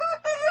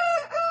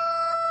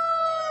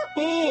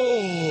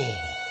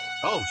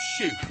Oh,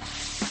 shoot.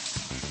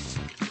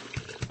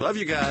 Love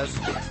you guys.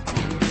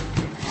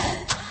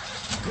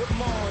 Good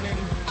morning.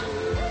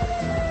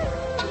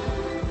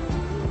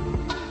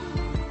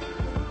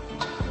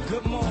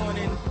 Good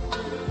morning.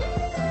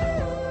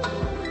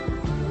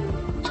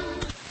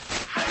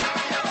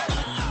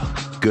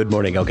 Good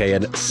morning, okay,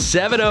 and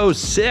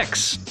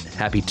 7:06.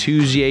 Happy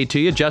Tuesday to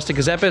you. Justin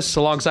Kazepis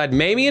alongside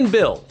Mamie and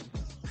Bill.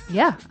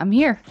 Yeah, I'm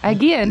here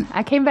again.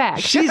 I came back.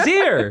 She's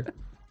here.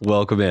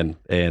 Welcome in,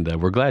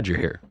 and we're glad you're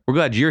here. We're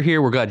glad you're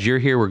here. We're glad you're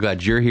here. We're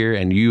glad you're here,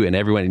 and you and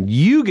everyone. And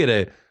you get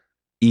a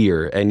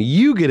ear, and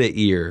you get an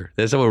ear.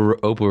 That's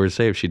what Oprah would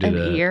say if she did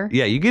An ear?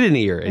 Yeah, you get an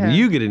ear, and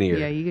you get an ear.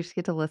 Yeah, you just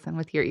get to listen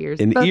with your ears.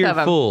 An Both of them.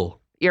 earful.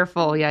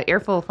 Earful, yeah.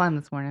 Earful of fun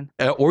this morning.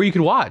 Or you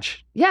can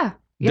watch. Yeah.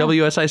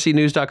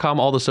 WSICnews.com,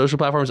 all the social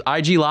platforms.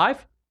 IG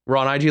Live. We're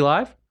on IG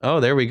Live. Oh,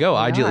 there we go. We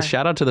IG. are.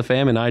 Shout out to the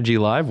fam in IG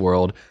Live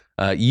world.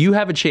 You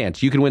have a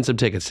chance. You can win some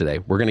tickets today.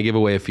 We're going to give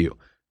away a few.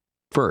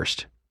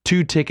 First,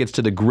 2 tickets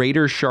to the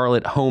Greater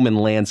Charlotte Home and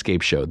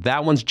Landscape Show.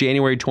 That one's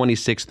January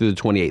 26th through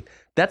the 28th.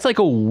 That's like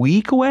a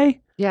week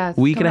away? Yeah.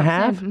 Week and a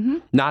half? Mm-hmm.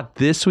 Not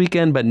this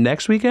weekend, but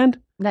next weekend?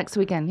 Next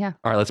weekend, yeah.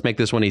 All right, let's make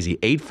this one easy.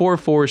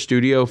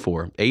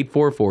 844-STUDIO-4,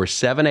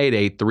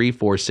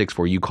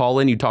 844-788-3464. You call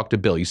in, you talk to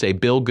Bill. You say,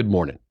 Bill, good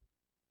morning.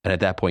 And at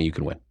that point, you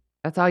can win.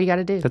 That's all you got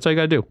to do. That's all you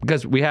got to do.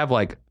 Because we have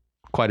like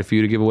quite a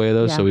few to give away of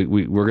those. Yeah. So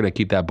we're going to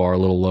keep that bar a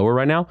little lower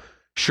right now.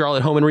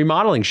 Charlotte Home and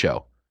Remodeling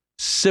Show.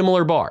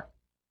 Similar bar.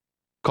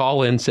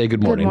 Call in, say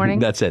good morning. Good morning.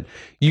 That's it.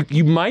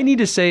 You might need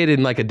to say it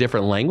in like a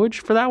different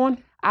language for that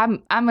one.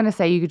 I'm gonna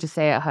say you could just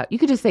say it. You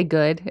could just say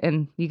good,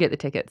 and you get the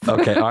tickets.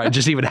 Okay. All right.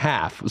 Just even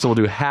half. So we'll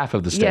do half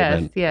of the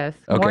statement. Yes.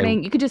 Okay.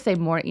 Morning. You could just say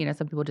morning. You know,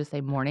 some people just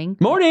say morning.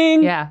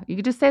 Morning. Yeah, you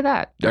could just say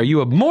that. Are you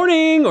a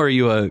morning or are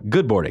you a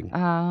good morning?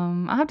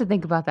 I have to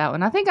think about that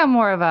one. I think I'm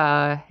more of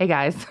a hey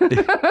guys,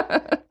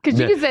 because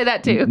you can say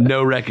that too.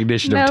 No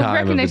recognition of time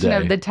recognition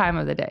of the day. time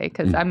of the day,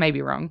 because I may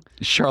be wrong.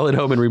 Charlotte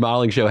Home and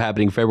Remodeling Show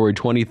happening February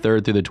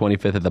 23rd through the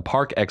 25th at the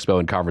Park Expo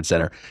and Conference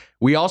Center.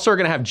 We also are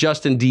going to have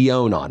Justin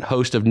Dion on,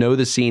 host of Know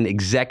the Scene,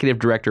 Executive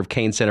Director of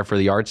Kane Center for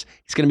the Arts.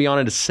 He's going to be on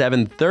at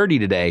 7:30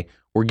 today.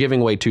 We're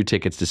giving away 2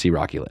 tickets to see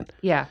Rocky Lynn.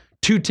 Yeah.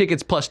 2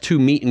 tickets plus 2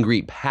 meet and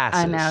greet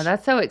passes. I know.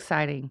 That's so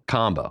exciting.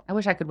 Combo. I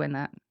wish I could win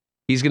that.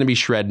 He's going to be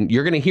shredding.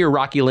 You're going to hear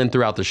Rocky Lynn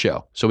throughout the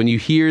show. So when you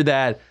hear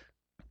that,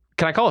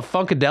 can I call it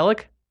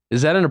funkadelic?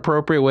 Is that an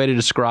appropriate way to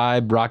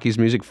describe Rocky's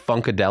music?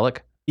 Funkadelic?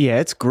 Yeah,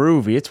 it's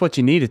groovy. It's what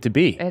you need it to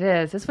be. It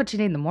is. It's what you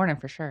need in the morning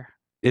for sure.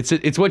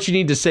 It's what you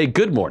need to say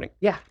good morning.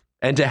 Yeah.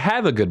 And to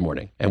have a good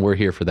morning. And we're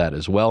here for that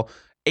as well.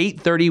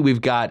 8:30,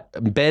 we've got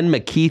Ben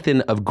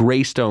McKeithen of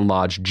Greystone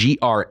Lodge, Gray,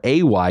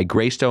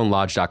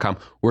 GreystoneLodge.com.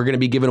 We're going to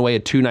be giving away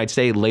a 2-night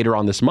stay later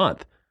on this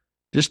month.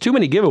 Just too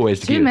many giveaways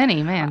to give. Too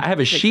many, man. I have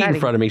a It's sheet in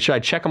exciting. front of me. Should I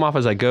check them off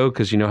as I go?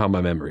 Because you know how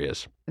my memory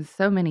is. There's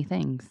so many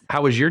things.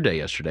 How was your day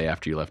yesterday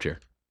after you left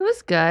here? It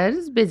was good. It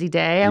was a busy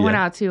day. I went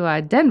out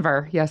to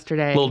Denver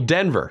yesterday. Little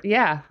Denver.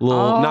 Yeah.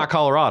 Not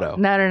Colorado.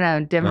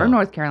 No. Denver, Oh.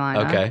 North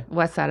Carolina. Okay.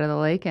 West side of the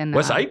lake. And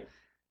West side?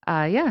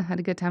 Yeah, had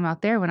a good time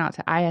out there. Went out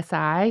to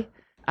ISI.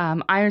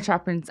 Iron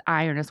Sharpens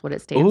Iron is what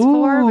it stands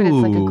for, but it's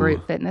like a Ooh.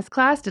 group fitness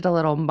class. Did a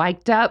little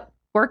mic'd up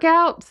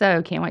workout,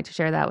 so can't wait to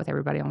share that with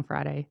everybody on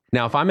Friday.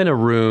 Now, if I'm in a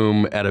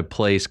room at a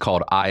place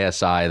called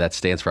ISI, that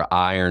stands for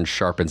Iron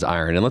Sharpens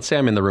Iron, and let's say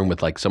I'm in the room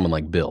with like someone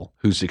like Bill,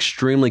 who's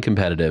extremely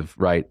competitive,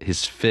 right?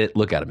 His fit,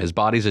 look at him, his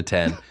body's a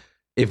 10.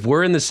 If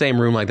we're in the same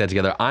room like that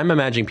together, I'm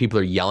imagining people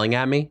are yelling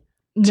at me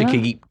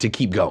to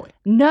keep going.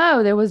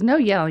 No, there was no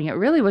yelling. It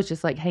really was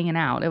just like hanging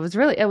out. It was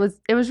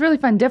really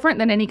fun, different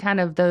than any kind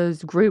of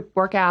those group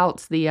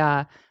workouts,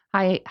 the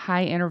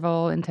high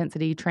interval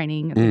intensity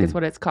training, I think is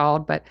what it's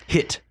called. But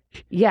Hit.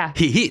 yeah,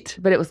 He hit.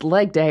 but it was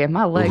leg day, and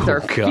my legs Oh, are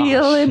gosh.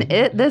 feeling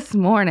it this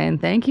morning.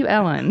 Thank you,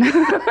 Ellen.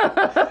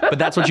 But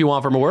that's what you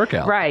want from a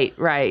workout. Right.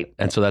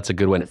 And so that's a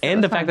good one. So And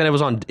it the was fact fun. that it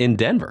was in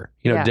Denver.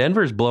 You know, Yeah.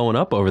 Denver's blowing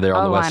up over there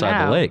on the west side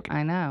of the lake.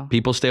 I know.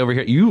 People stay over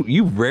here.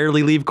 You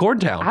rarely leave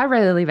Corntown. I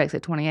rarely leave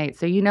exit 28,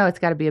 so you know it's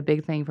got to be a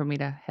big thing for me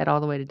to head all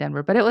the way to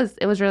Denver. But it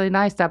was really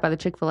nice. Stop by the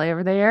Chick-fil-A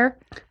over there.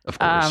 Of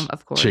course.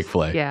 Of course.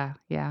 Chick-fil-A. Yeah.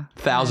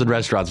 1,000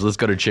 restaurants. Let's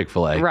go to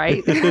Chick-fil-A.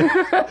 Right.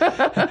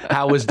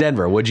 How was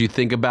Denver? What'd you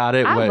think about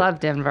it? I love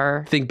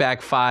Denver. Think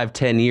back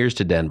 5-10 years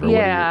to Denver.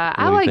 Yeah,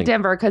 I what do you like think?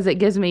 Denver because it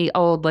gives me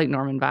old Lake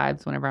Norman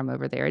vibes whenever I'm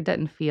over there. It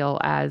doesn't feel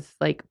as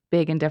like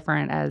big and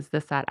different as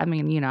this side. I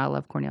mean, I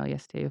love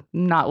Cornelius too.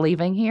 Not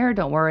leaving here.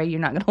 Don't worry, you're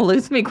not going to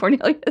lose me,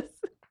 Cornelius.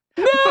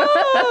 No,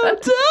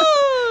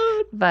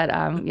 don't. But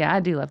yeah, I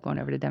do love going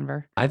over to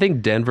Denver. I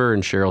think Denver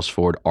and Cheryl's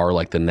Ford are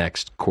like the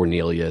next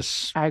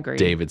Cornelius, I agree.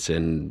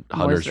 Davidson,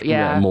 Hunters, Mooresville,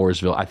 yeah.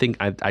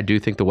 Mooresville. I do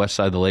think the west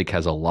side of the lake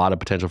has a lot of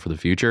potential for the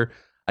future.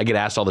 I get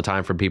asked all the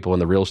time from people in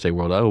the real estate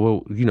world, oh,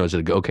 well, is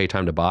it an okay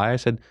time to buy? I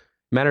said,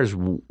 matters,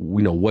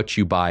 what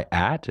you buy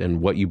at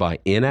and what you buy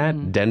in at.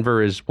 Mhm.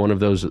 Denver is one of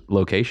those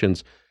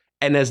locations.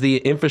 And as the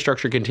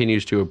infrastructure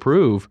continues to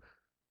improve,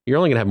 you're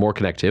only going to have more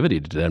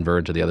connectivity to Denver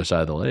and to the other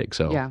side of the lake.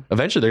 So Yeah.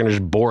 eventually they're going to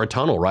just bore a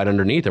tunnel right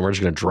underneath and we're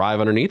just going to drive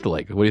underneath the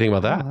lake. What do you think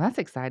about that? Oh, that's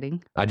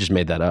exciting. I just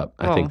made that up.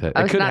 I think that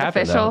it it's could not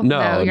happen. official.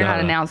 Though. You're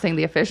not announcing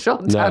the official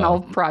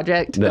tunnel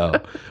project. No.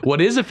 What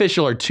is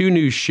official are 2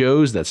 new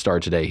shows that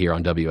start today here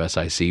on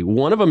WSIC.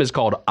 One of them is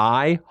called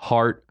I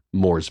Heart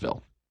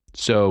Mooresville.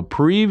 So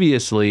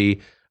previously,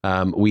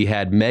 we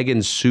had Megan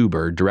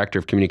Suber, Director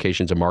of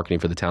Communications and Marketing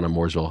for the town of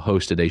Mooresville,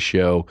 hosted a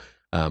show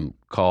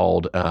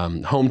called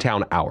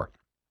Hometown Hour.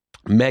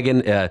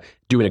 Megan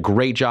doing a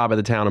great job at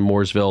the town of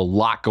Mooresville. A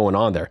lot going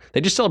on there.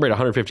 They just celebrated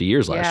 150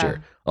 years last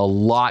year. A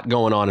lot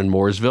going on in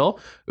Mooresville.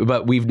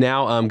 But we've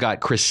now got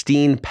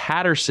Christine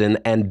Patterson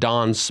and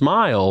Don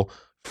Smile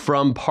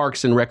from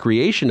Parks and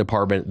Recreation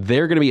Department.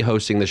 They're going to be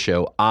hosting the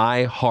show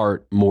I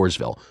Heart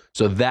Mooresville.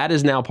 So that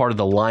is now part of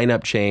the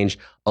lineup change.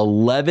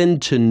 11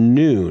 to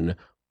noon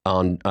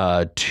on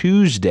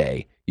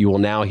Tuesday. You will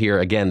now hear,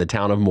 again, the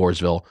town of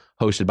Mooresville,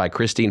 hosted by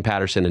Christine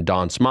Patterson and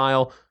Don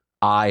Smile.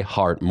 I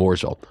Heart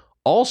Mooresville.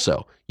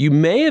 Also, you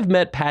may have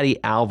met Patty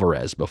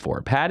Alvarez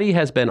before. Patty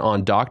has been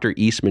on Dr.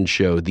 Eastman's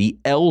show, The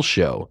L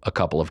Show, a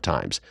couple of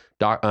times.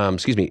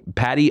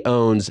 Patty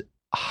owns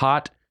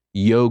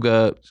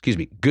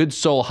Good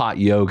Soul Hot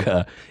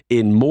Yoga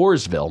in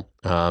Mooresville,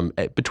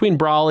 between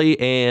Brawley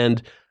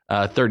and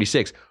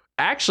 36.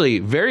 Actually,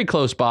 very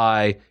close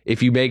by.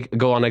 If you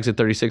go on exit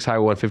 36, Highway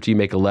 150, you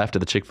make a left at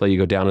the Chick-fil-A, you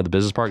go down to the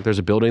business park. There's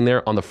a building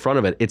there. On the front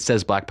of it, it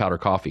says Black Powder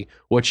Coffee.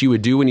 What you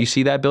would do when you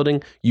see that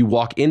building, you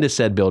walk into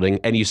said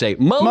building and you say,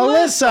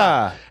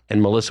 Melissa!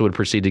 And Melissa would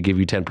proceed to give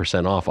you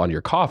 10% off on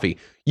your coffee.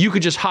 You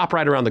could just hop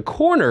right around the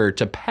corner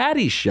to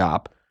Patty's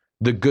shop,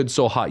 the Good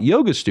Soul Hot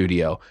Yoga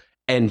Studio,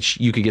 and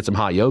you could get some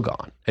hot yoga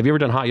on. Have you ever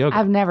done hot yoga?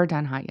 I've never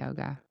done hot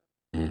yoga.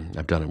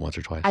 I've done it once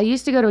or twice. I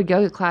used to go to a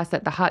yoga class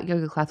that the hot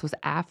yoga class was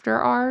after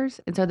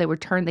ours. And so they would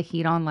turn the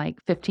heat on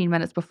like 15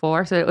 minutes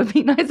before. So it would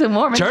be nice and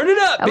warm. Turn it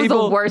up, that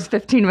people. was the worst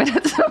 15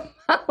 minutes of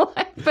my life.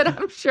 But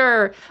I'm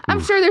sure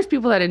there's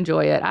people that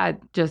enjoy it. I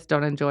just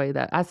don't enjoy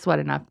that. I sweat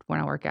enough when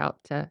I work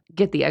out to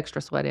get the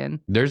extra sweat in.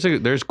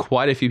 There's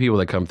quite a few people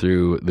that come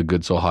through the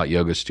Good Soul Hot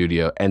Yoga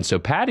Studio. And so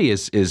Patty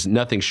is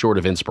nothing short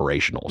of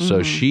inspirational.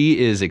 So she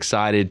is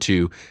excited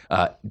to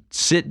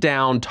sit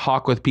down,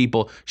 talk with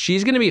people.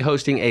 She's going to be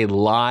hosting a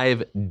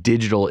live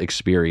digital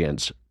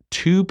experience,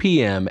 2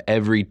 p.m.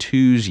 every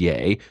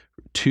Tuesday,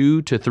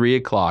 2 to 3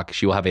 o'clock.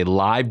 She will have a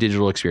live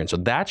digital experience. So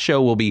that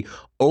show will be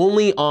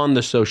only on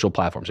the social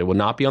platforms. It will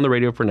not be on the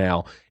radio for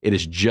now. It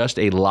is just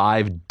a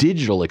live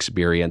digital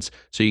experience.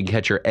 So you can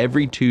catch her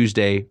every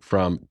Tuesday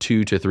from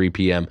 2 to 3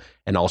 p.m.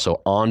 and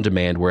also on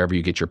demand wherever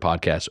you get your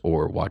podcasts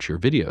or watch your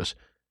videos.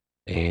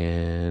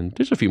 And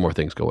there's a few more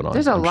things going on.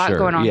 There's a lot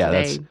going on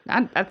today.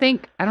 That's, I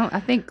think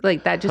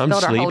like that just I'm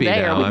filled our whole sleepy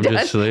day. now. Are we I'm done?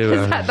 just sleeping.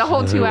 Is that the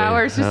whole 2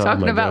 hours just Oh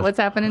talking my about God. what's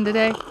happening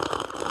today?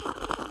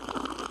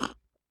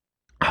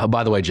 Oh,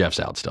 by the way, Jeff's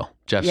out still.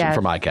 Jeff's Yes.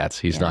 from iCats.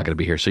 He's not going to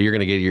be here. So you're going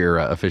to get your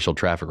official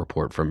traffic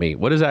report from me.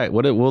 What is that?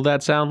 What will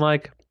that sound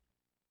like?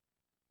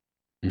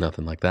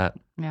 Nothing like that.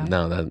 Yeah.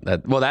 No,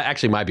 that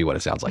actually might be what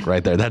it sounds like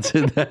right there. That's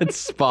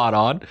spot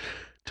on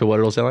to what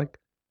it'll sound like.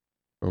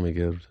 Let me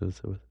go.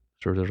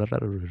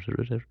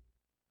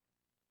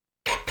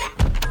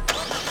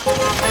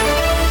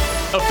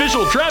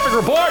 Official traffic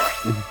report.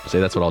 See,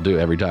 that's what I'll do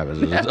every time.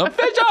 It's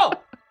official.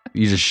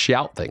 You just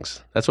shout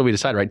things. That's what we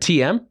decided, right?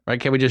 TM, right?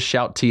 Can't we just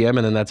shout TM and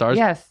then that's ours?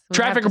 Yes. we have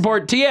Traffic to-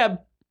 report, TM.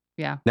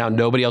 Yeah. Now,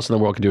 nobody else in the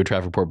world can do a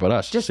traffic report but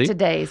us. Just See?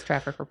 today's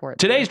traffic report.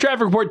 Today's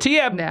traffic report,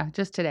 TM. Yeah,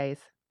 just today's.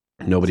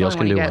 Nobody else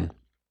That's can what I do wanna one.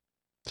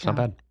 It's not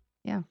Yeah. bad.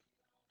 Yeah.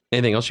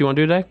 Anything else you want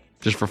to do today?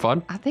 Just for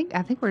fun? I think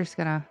we're just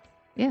gonna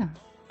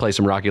Play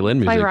some Rocky Lynn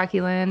music. play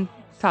Rocky Lynn,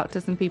 talk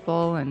to some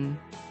people, and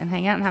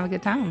hang out and have a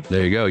good time.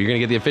 There you go. You're going to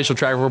get the official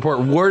traffic report.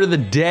 Word of the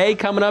day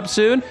coming up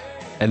soon.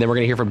 And then we're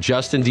going to hear from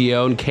Justin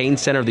Dione, Kane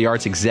Center of the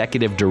Arts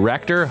Executive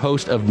Director,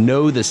 host of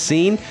Know the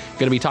Scene.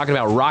 Going to be talking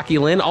about Rocky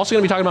Lynn. Also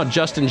going to be talking about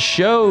Justin's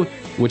show,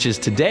 which is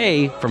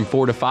today from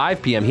 4 to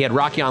 5 p.m. He had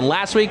Rocky on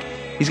last week.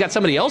 He's got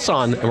somebody else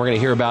on, and we're going to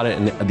hear about it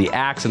and the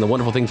acts and the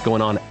wonderful things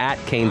going on at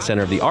Kane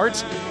Center of the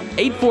Arts.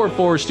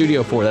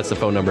 844-STUDIO-4. That's the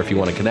phone number if you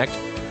want to connect.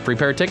 Free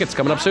pair of tickets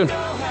coming up soon.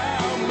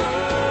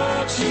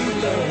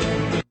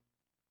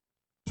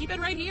 Keep it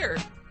right here.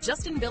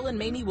 Justin, Bill, and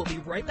Mamie will be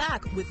right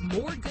back with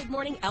more Good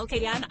Morning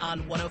LKN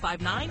on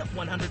 105.9,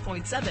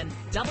 100.7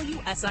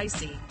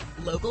 WSIC.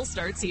 Local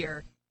starts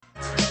here.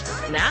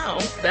 Now,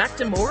 back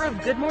to more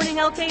of Good Morning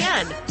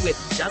LKN with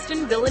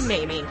Justin, Bill, and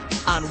Mamie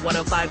on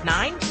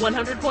 105.9,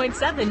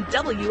 100.7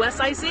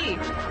 WSIC.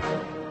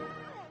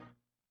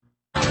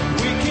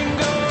 We can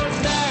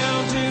go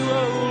down to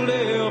old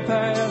El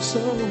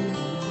Paso,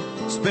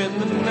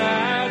 spend the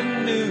night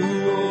in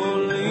New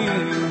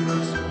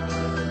Orleans,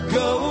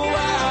 go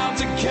out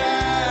to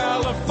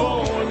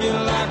California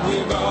like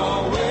we've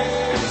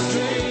always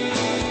dreamed.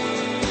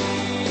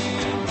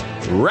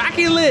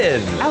 Rocky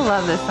Lynn. I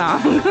love this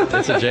song.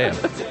 It's a jam.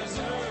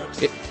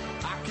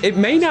 It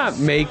may not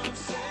make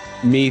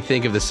me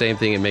think of the same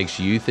thing it makes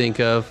you think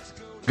of.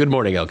 Good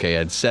morning,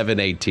 LKN.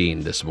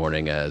 7:18 this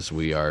morning as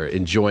we are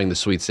enjoying the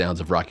sweet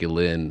sounds of Rocky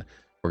Lynn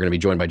We're going to be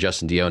joined by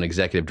Justin Dion,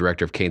 Executive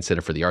Director of Cain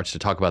Center for the Arts, to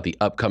talk about the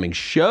upcoming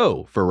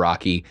show for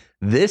Rocky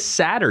this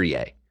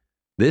Saturday.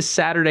 This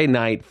Saturday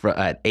night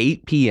at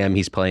 8 p.m.,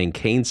 he's playing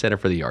Cain Center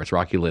for the Arts.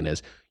 Rocky Lynn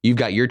is. You've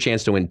got your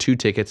chance to win 2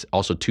 tickets,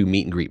 also 2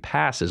 meet and greet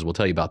passes. We'll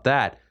tell you about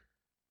that.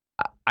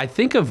 I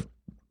think of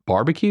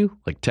barbecue,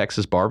 like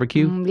Texas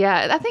barbecue.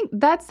 Yeah, I think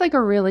that's like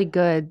a really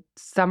good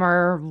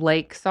summer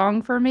lake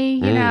song for me.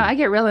 You know, I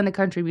get real into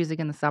country music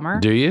in the summer.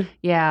 Do you?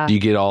 Yeah. Do you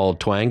get all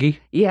twangy?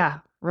 Yeah,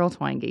 real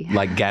twangy.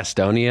 Like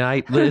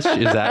Gastoniite-ish?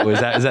 Is that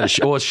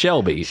well, it's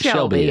Shelby.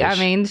 Shelby. I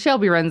mean,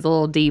 Shelby runs a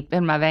little deep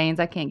in my veins.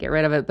 I can't get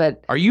rid of it,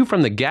 but Are you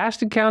from the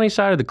Gaston County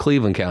side or the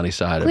Cleveland County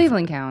side?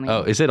 Cleveland County.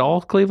 Oh, is it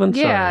all Cleveland?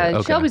 Yeah, Sorry.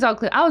 Okay. Shelby's all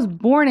Cleveland. I was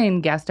born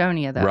in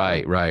Gastonia, though.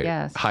 Right.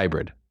 Yes.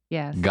 Hybrid.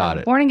 Yes. Got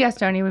it. Born in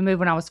Gastonia. We moved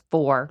when I was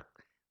 4.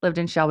 Lived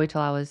in Shelby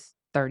till I was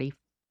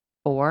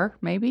 34,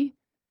 maybe.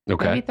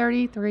 Okay. Maybe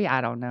 33.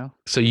 I don't know.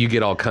 So you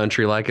get all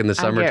country like in the I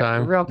get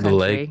summertime? real The country.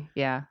 lake?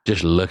 Yeah.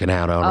 Just looking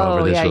out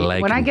over this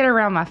lake. When I get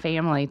around my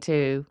family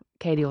too,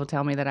 Katie will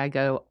tell me that I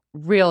go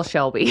real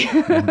Shelby.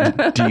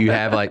 Do you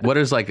have what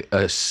is like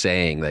a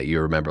saying that you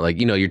remember? Like,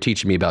 you're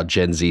teaching me about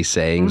Gen Z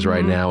sayings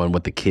right now and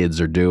what the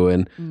kids are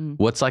doing.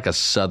 What's like a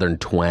Southern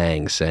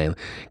twang saying?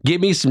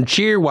 Give me some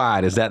cheer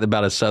wine. Is that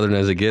about as Southern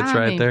as it gets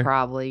there?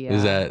 Probably, yeah.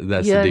 Is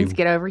that's Yuns, the deep?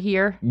 get over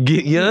here.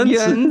 Yuns?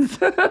 Yuns.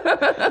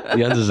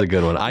 Yuns is a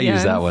good one. I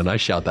use that Yuns. one. I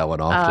shout that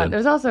one often.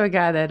 There's also a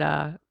guy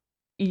that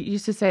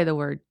used to say the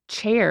word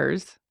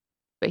chairs,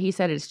 but he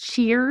said it's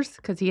cheers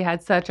because he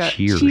had such a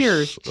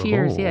Cheers.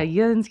 Cheers. Oh. Yeah,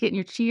 Yuns getting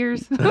your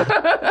cheers.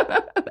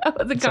 That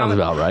was a Sounds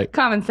about right.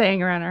 common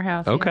saying around our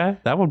house. yeah. Okay,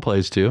 that one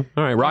plays too.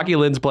 All right, Rocky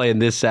Lynn's playing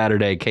this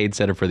Saturday, Cain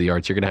Center for the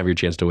Arts. You're going to have your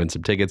chance to win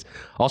some tickets.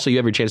 Also, you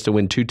have your chance to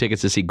win 2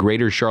 tickets to see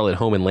Greater Charlotte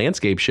Home and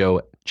Landscape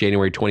Show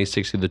January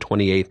 26th through the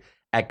 28th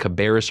at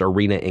Cabarrus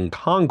Arena in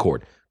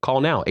Concord. Call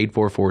now,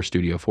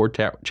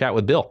 844-STUDIO-4. Chat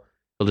with Bill.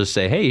 He'll just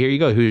say, hey, here you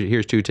go.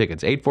 Here's 2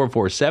 tickets.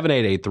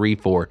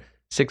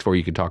 844-788-3464.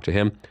 You can talk to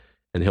him,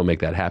 and he'll make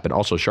that happen.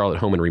 Also, Charlotte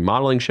Home and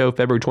Remodeling Show,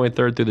 February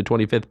 23rd through the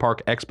 25th,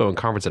 Park Expo and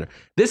Conference Center.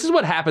 This is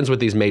what happens with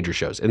these major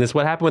shows. And this is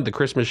what happened with the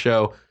Christmas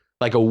show.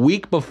 Like a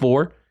week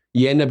before,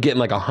 you end up getting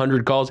like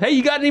 100 calls. Hey,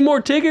 you got any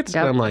more tickets?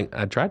 Yep. And I'm like,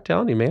 I tried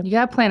telling you, man. You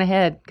got to plan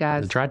ahead,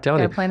 guys. I tried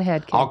telling you. Got to plan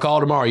ahead, kids. I'll call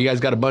tomorrow. You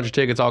guys got a bunch of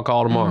tickets. I'll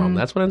call tomorrow. And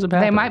that's what ends up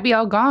happening. They might be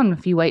all gone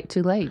if you wait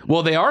too late.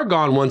 Well, they are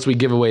gone once we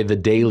give away the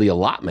daily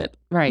allotment.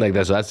 Right. Like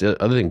that's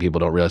the other thing people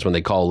don't realize when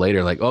they call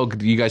later. Like, oh,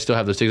 do you guys still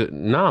have those tickets?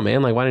 Nah,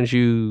 man. Like, why didn't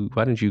you?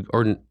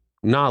 Or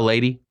nah,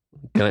 lady.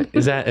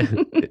 Is that?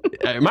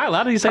 Am I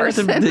allowed to say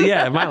that?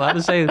 Yeah. Am I allowed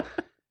to say?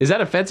 Is that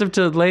offensive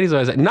to ladies? Or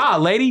is it nah,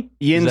 lady?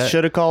 Yins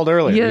should have called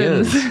earlier.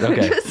 Yuns.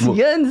 Okay. Just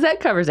yuns. That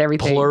covers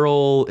everything.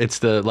 Plural.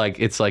 It's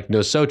like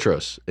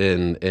nosotros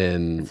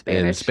in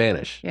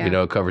Spanish. Yeah.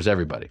 It covers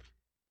everybody.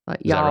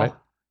 But Is that y'all, right?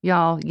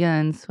 y'all,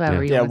 yuns,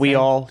 whoever you Yeah, wanna we say.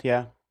 all,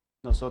 yeah.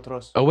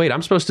 Nosotros. Oh wait,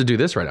 I'm supposed to do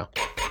this right now.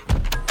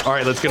 All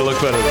right, let's get a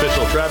look at an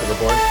official traffic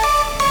report.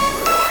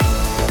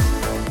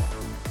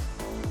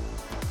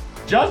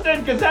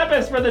 Justin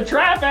Kazepis for the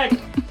traffic.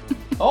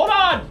 Hold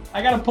on,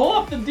 I gotta pull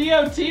up the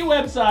DOT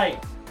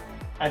website.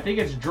 I think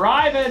it's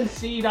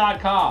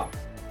drivenc.com.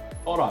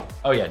 Hold on.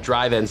 Oh yeah,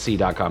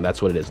 drivenc.com.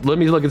 That's what it is. Let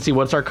me look and see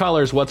what's our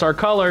colors.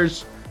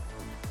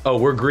 Oh,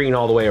 we're green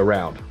all the way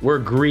around. We're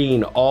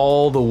green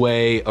all the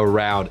way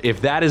around.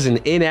 If that is an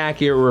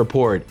inaccurate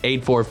report,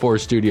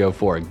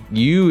 844-STUDIO-4.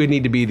 You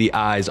need to be the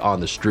eyes on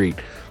the street.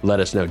 Let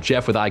us know.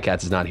 Jeff with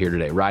iCats is not here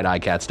today.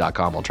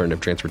 RideICats.com, alternative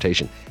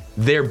transportation.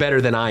 They're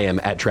better than I am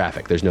at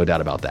traffic. There's no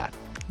doubt about that.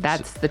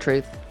 That's the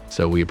truth.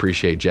 So we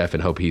appreciate Jeff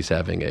and hope he's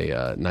having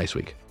a nice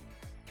week.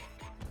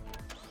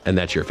 And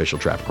that's your official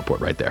traffic report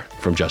right there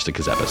from Justin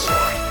Kazepis.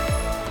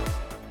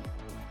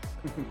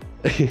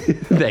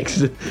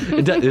 Thanks.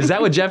 Is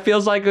that what Jeff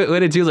feels like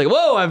when it's like,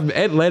 whoa,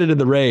 I've landed in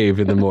the rave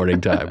in the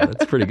morning time?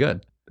 That's pretty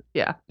good.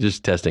 Yeah.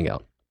 Just testing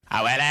out.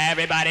 Oh, well,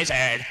 everybody's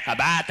heard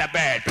about the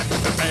bird.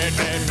 Bird.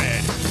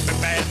 The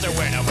bird's a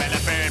winner. Well, a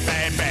bird.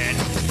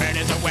 Bird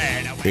is a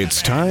winner.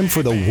 It's time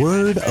for the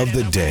word of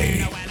the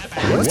day.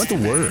 What's the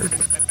word?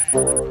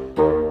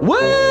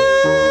 Word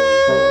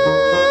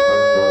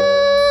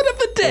of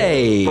the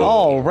day.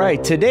 All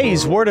right,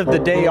 today's word of the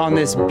day on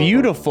this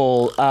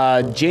beautiful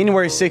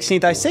January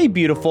 16th. I say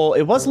beautiful,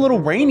 it was a little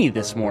rainy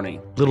this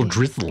morning. Little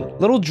drizzle.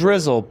 Little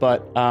drizzle,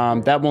 but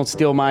that won't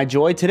steal my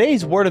joy.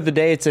 Today's word of the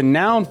day, it's a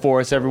noun for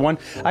us, everyone.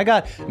 I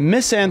got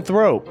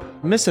misanthrope.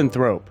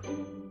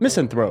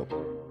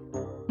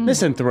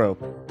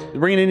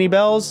 Ringing any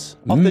bells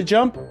off the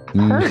jump?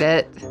 Heard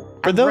it.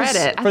 I've read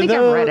it. I think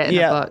I've read it in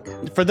the book.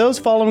 For those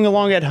following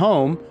along at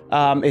home,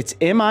 it's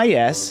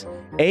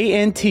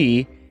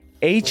MISANTHROPE.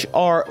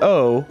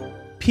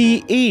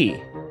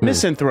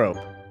 Misanthrope.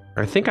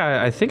 I think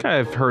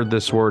I've heard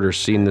this word or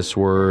seen this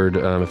word.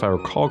 If I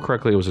recall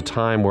correctly, it was a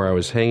time where I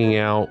was hanging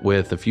out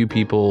with a few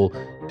people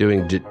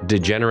doing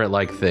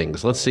degenerate-like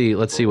things. Let's see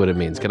what it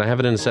means. Can I have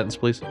it in a sentence,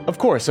 please? Of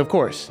course.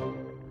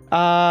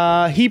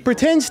 He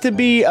pretends to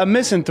be a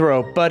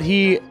misanthrope, but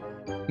he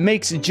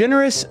makes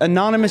generous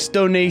anonymous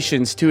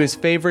donations to his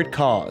favorite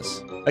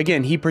cause.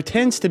 Again, he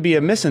pretends to be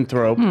a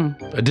misanthrope.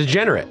 A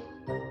degenerate.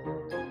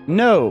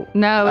 No.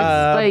 No,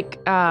 it's like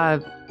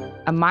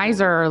a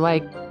miser,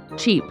 like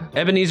cheap.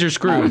 Ebenezer A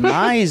Scrooge.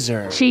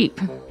 miser. Cheap.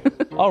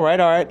 All right.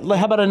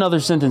 How about another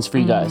sentence for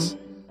you guys?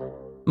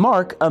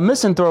 Mark, a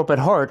misanthrope at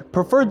heart,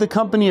 preferred the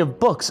company of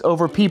books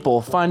over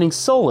people, finding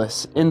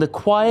solace in the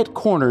quiet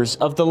corners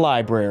of the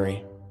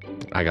library.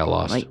 I got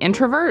lost. Like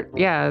introvert?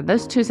 Yeah,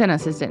 those two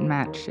sentences didn't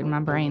match in my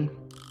brain.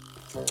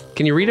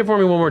 Can you read it for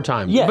me one more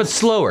time? Yes. But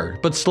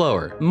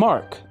slower.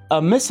 Mark,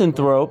 a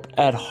misanthrope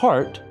at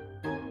heart,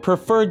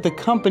 preferred the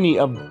company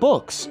of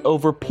books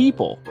over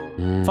people,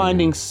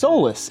 finding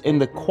solace in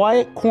the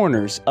quiet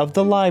corners of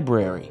the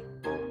library.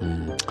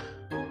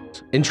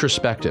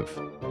 Introspective.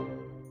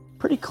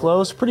 Pretty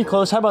close.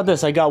 How about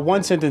this? I got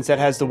one sentence that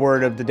has the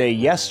word of the day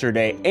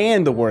yesterday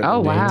and the word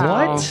of the day wow.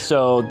 today. What?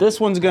 So this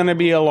one's going to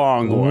be a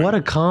long one. What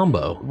a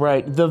combo.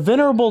 Right. The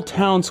venerable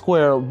town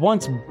square,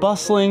 once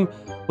bustling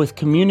with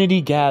community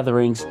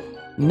gatherings,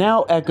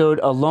 now echoed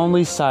a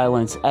lonely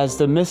silence as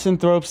the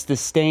misanthrope's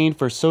disdain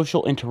for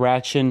social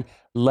interaction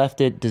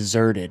left it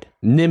deserted.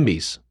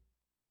 NIMBYs.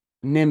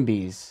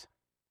 NIMBYs.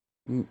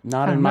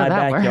 Not I in don't my know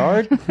that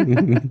backyard.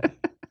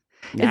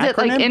 Is it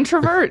like Acronym?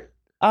 introvert?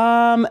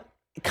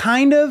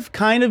 Kind of.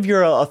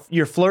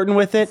 You're flirting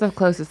with it. It's the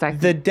closest I can.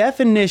 The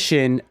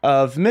definition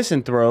of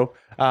misanthrope,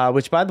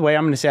 which by the way,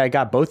 I'm going to say I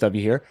got both of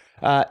you here,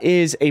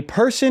 is a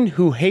person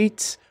who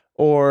hates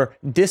or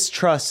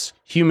distrusts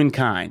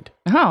humankind.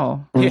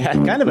 Oh. Yeah,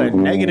 kind of a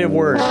negative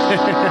word.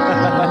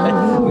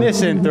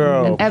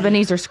 Misanthrope.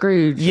 Ebenezer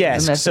Scrooge.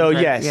 Yes, the so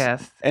misanthrope.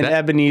 yes. And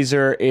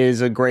Ebenezer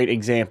is a great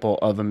example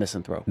of a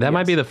misanthrope. That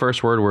might Yes. be the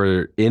first word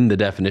where in the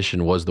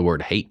definition was the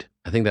word hate.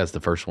 I think that's the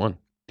first one.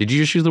 Did you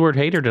just use the word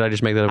hate or did I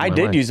just make that up? I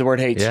did use the word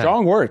hate. Yeah.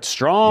 Strong word.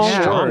 Strong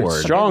Strong word.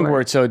 word. Strong Big word.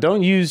 word. So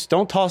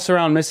don't toss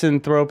around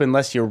misanthrope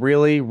unless you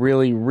really,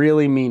 really,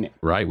 really mean it.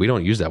 Right. We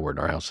don't use that word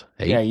in our house.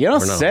 Hate. Yeah, you don't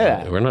We're not- say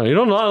that. You're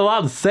not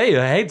allowed to say you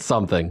hate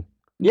something.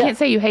 You can't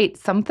say you hate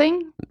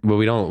something, But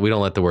we don't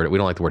like the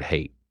word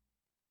hate.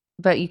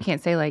 but you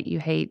can't say like you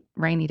hate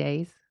rainy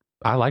days.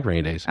 I like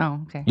rainy days.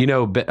 Oh, okay. You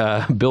know,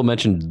 Bill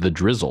mentioned the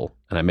drizzle,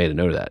 and I made a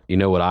note of that. You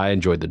know what I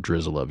enjoyed the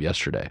drizzle of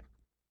yesterday?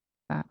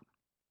 That.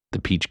 The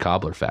peach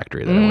cobbler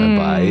factory that I went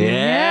by.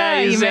 Yeah,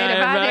 you see, made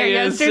it by there you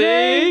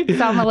yesterday. see?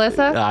 Saw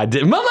Melissa. I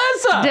did.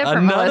 Melissa! Different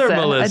Another Melissa.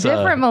 Melissa. A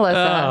different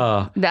Melissa.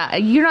 Oh. Nah,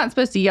 you're not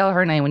supposed to yell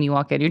her name when you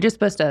walk in. You're just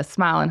supposed to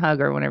smile and hug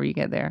her whenever you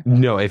get there.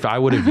 No, if I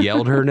would have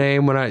yelled her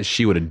name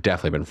she would have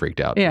definitely been freaked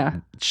out. Yeah.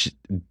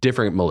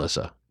 Different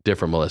Melissa.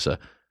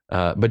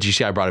 But you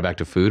see, I brought it back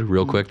to food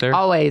real quick there.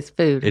 Always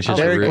food. It's just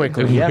Very real,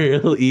 quickly, yeah.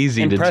 real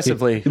easy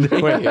Impressively to do.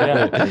 quick,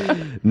 yeah.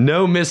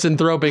 No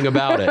misanthroping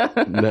about it.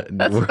 I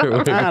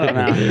don't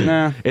know.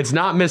 No. It's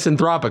not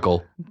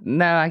misanthropical.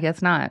 No, I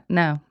guess not.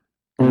 No.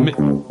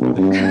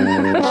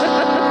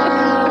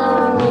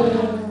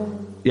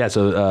 Yeah,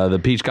 so the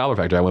Peach Cobbler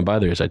Factory, I went by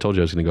there. So I told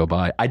you I was going to go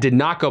by. I did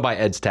not go by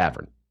Ed's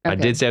Tavern. I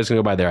Okay. did say I was going to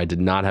go by there. I did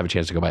not have a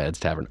chance to go by Ed's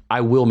Tavern. I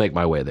will make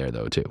my way there,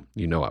 though, too.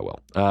 You know I will.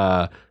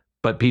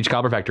 But Peach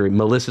Cobbler Factory,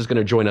 Melissa's going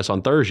to join us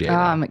on Thursday. Oh,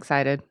 I'm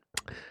excited.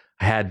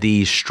 I had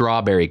the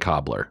strawberry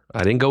cobbler. I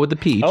didn't go with the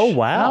peach. Oh,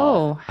 wow.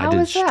 Oh, I how did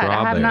was that?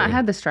 I have not strawberry.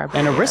 had the strawberry.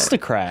 An yet.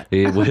 aristocrat.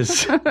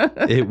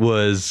 It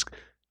was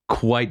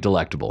quite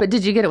delectable. But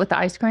did you get it with the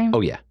ice cream?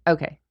 Oh, yeah.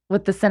 Okay.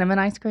 With the cinnamon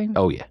ice cream?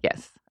 Oh, yeah.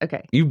 Yes.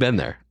 Okay. You've been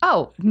there.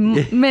 Oh,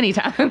 many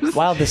times.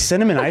 Wow, the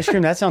cinnamon ice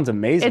cream, that sounds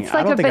amazing. It's I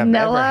like don't a think I've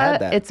vanilla. ever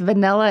had that. It's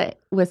vanilla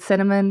with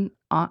cinnamon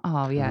on.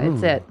 Oh, yeah.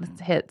 It's it. It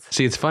hits.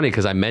 See, it's funny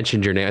because I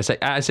mentioned your name.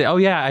 I say, oh,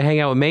 yeah, I hang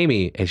out with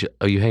Mamie. And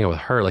you hang out with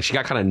her. Like, she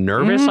got kind of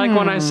nervous like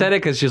when I said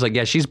it because she's like,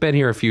 yeah, she's been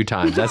here a few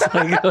times. That's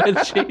like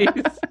what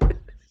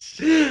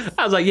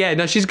I was like, yeah,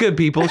 no, she's good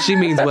people. She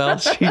means well.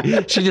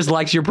 She just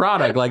likes your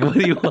product. Like, what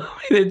do you want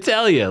me to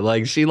tell you?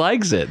 Like, she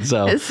likes it.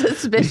 So It's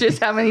suspicious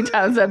how many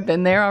times I've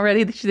been there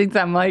already. She thinks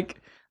I'm like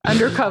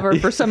undercover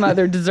for some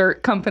other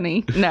dessert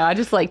company. No, I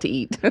just like to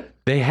eat.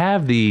 they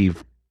have the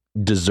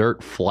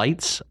dessert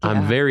flights.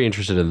 I'm very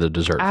interested in the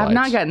dessert I flights. have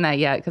not gotten that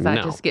yet because I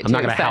No, just get I'm too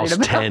not going to house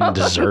excited 10 about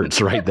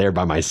desserts right there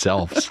by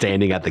myself,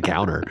 standing at the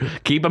counter.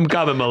 Keep them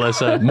coming,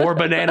 Melissa. More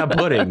banana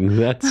pudding.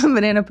 That's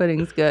Banana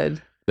pudding's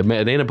good. the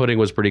banana pudding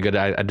was pretty good.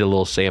 I did a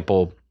little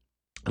sample,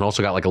 and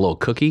also got like a little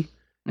cookie.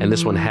 And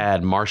this one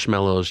had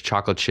marshmallows,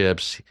 chocolate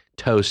chips,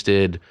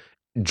 toasted,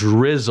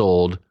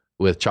 drizzled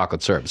with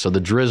chocolate syrup. So the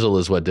drizzle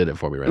is what did it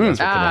for me, right? That's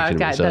what connected me.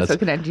 God, So that's what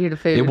connected you to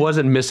food. it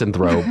wasn't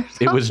misanthrope.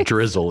 It was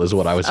drizzle, is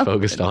what I was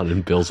focused on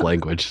in Bill's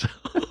language.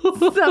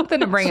 something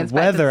to bring us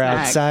back to Weather snack.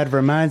 outside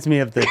reminds me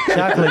of the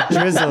chocolate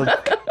drizzle.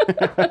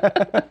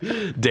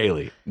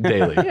 daily.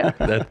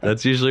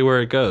 That's usually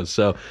where it goes.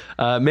 So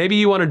maybe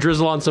you want to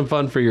drizzle on some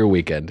fun for your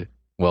weekend.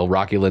 Well,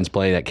 Rocky Lynn's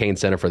playing at Kane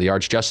Center for the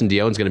Arts. Justin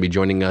Dionne's going to be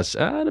joining us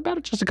in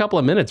about just a couple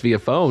of minutes via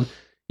phone.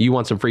 You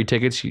want some free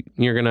tickets,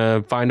 you're going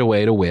to find a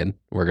way to win.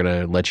 We're going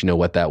to let you know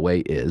what that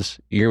way is.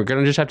 You're going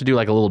to just have to do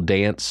like a little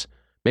dance.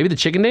 Maybe the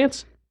chicken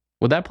dance?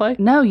 Would that play?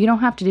 No, you don't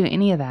have to do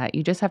any of that.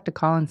 You just have to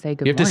call and say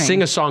good You have morning. to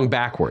sing a song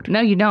backward. No,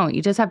 you don't.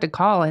 You just have to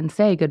call and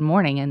say good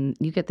morning and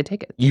you get the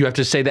tickets. You have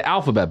to say the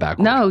alphabet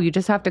backward. No, you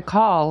just have to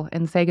call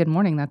and say good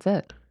morning. That's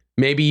it.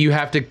 Maybe you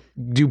have to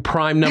do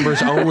prime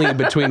numbers only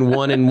between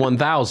 1 and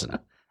 1,000.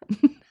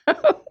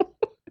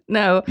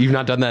 No. You've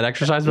not done that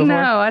exercise before?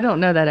 No, I don't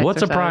know that exercise.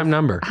 What's a prime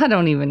number? I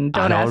don't even,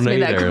 don't ask me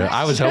that question.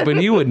 I was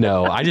hoping you would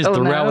know. I just Oh,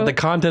 threw out no. what the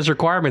contest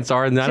requirements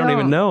are, and I don't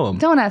even know them.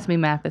 Don't ask me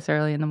math this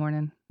early in the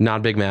morning.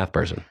 Not a big math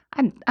person.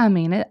 I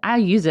mean, I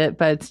use it,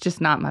 but it's just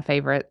not my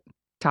favorite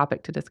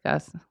topic to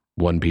discuss.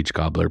 1 peach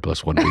cobbler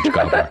plus 1 peach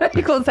cobbler.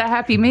 Equals a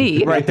happy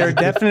me. Right. There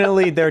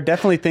are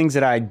definitely things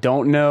that I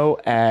don't know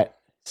at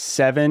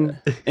 7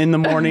 in the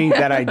morning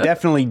that I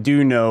definitely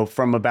do know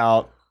from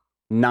about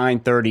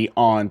 9:30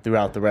 on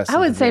throughout the rest of I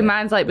the would say day.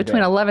 mine's like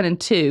between 11 and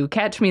 2.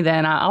 Catch me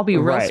then. I'll be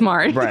real Right,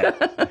 smart. Right.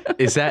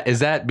 Is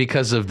that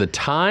because of the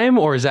time,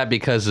 or is that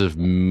because of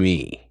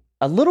me?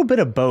 A little bit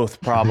of both,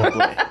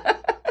 probably.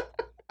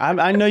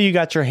 I know you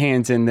got your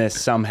hands in this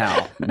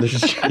somehow.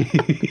 There's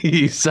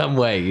some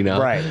way, you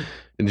know? Right.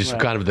 And just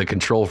kind of the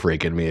control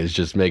freak in me is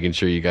just making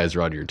sure you guys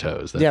are on your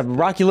toes. Yeah,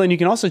 Rocky Lynn, you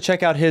can also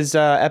check out his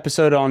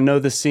episode on Know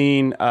the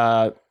Scene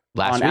on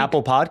week?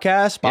 Apple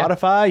Podcasts,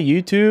 Spotify,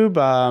 YouTube.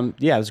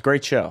 Yeah, it was a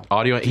great show.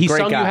 Audio. He Great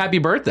sung guy. you happy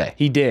birthday.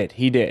 He did.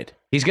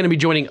 He's going to be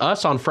joining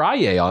us on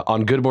Friday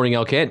on Good Morning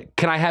LKN.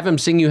 Can I have him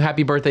sing you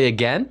happy birthday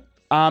again?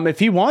 If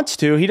he wants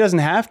to, he doesn't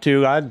have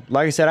to.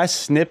 Like I said, I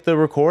snipped the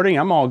recording.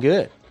 I'm all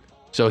good.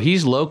 So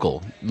he's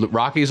local.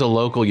 Rocky's a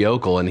local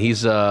yokel, and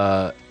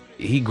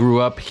he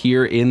grew up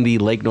here in the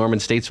Lake Norman,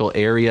 Statesville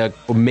area.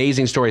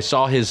 Amazing story.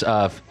 Saw his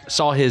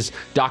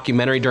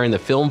documentary during the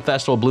film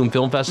festival, Bloom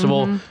Film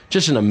Festival.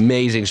 Just an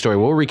amazing story.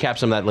 We'll recap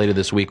some of that later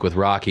this week with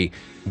Rocky,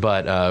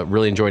 but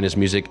really enjoying his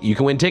music. You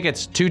can win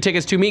tickets, 2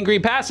 tickets, 2 meet and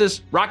greet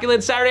passes. Rocky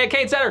Lynn Saturday at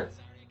Kane Center.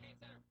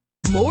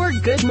 More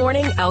Good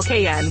Morning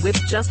LKN with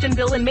Justin,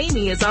 Bill, and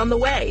Mamie is on the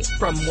way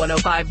from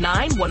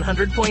 105.9,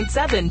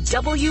 100.7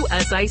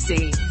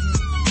 WSIC.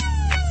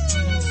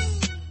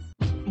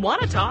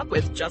 Want to talk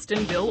with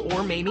Justin, Bill,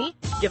 or Mamie?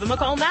 Give them a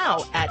call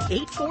now at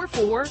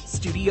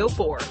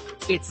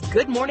 844-STUDIO-4. It's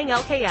Good Morning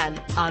LKN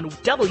on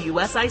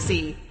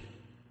WSIC.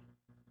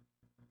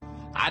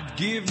 I'd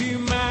give you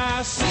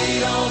my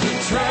seat on the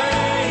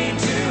train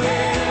to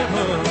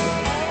heaven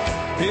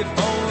if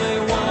only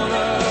one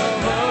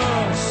of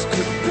us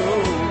could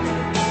go.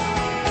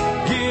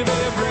 Give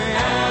every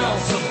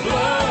ounce of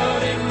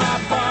blood in my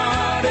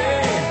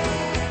body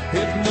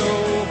if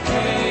no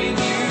pain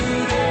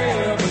you'd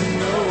ever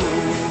know.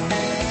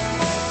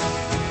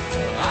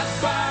 I'd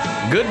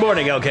buy Good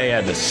morning,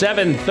 LKN.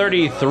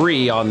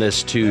 7:33 on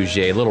this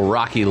Tuesday. A little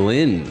Rocky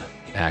Lynn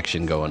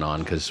action going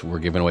on because we're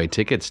giving away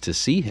tickets to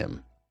see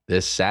him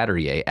this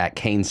Saturday at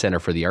Kane Center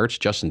for the Arts.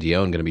 Justin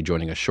Dion going to be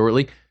joining us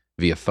shortly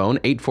via phone,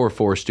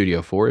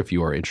 844-STUDIO-4 if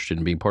you are interested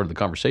in being part of the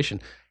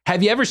conversation.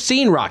 Have you ever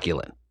seen Rocky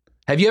Lynn?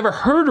 Have you ever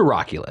heard of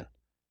Rocky Lynn?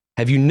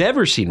 Have you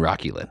never seen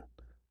Rocky Lynn?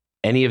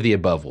 Any of the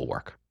above will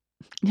work.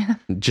 Yeah.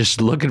 Just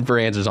looking for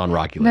answers on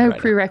Rocky Lynn No right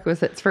now.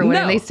 prerequisites for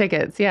winning No. these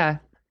tickets. Yeah.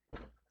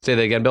 Say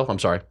that again, Bill. I'm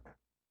sorry.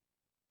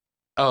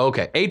 Oh,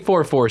 okay.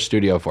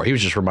 844-STUDIO-4. He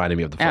was just reminding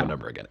me of the phone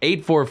number again.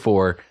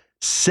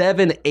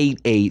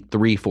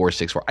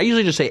 844-788-3464. I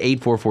usually just say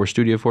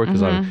 844-STUDIO-4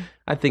 because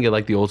I think of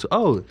like the old,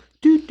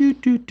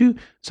 do.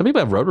 Some people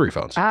have rotary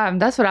phones.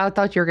 That's what I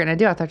thought you were going to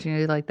do. I thought you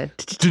were going to do like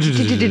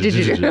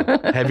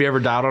the... Have you ever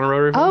dialed on a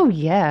rotary phone? Oh,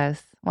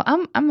 yes. Well,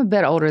 I'm a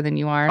bit older than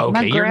you are.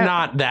 Okay, you're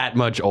not that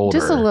much older.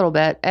 Just a little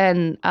bit.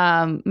 And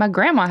my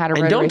grandma had a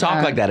rotary And don't talk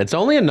phone. like that. It's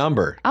only a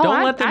number. Oh,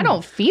 Don't let them, I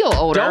don't feel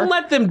older. Don't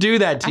let them do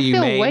that to you,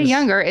 I feel Mames. way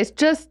younger. It's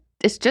just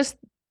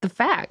the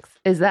facts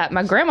is that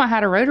my grandma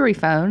had a rotary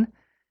phone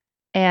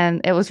and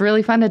it was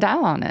really fun to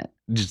dial on it.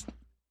 Just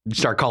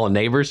start calling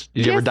neighbors.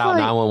 Did you ever Just dial like-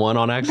 911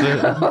 on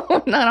accident?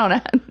 not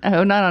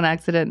on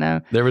accident,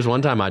 no. There was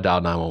one time I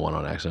dialed 911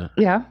 on accident.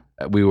 Yeah.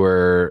 I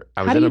was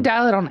How do in you a,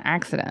 dial it on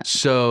accident?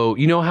 So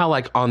you know how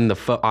like on the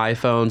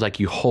iPhones, like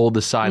you hold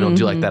the sign, it'll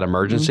do like that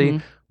emergency.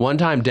 One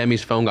time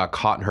Demi's phone got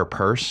caught in her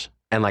purse.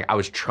 And like I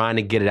was trying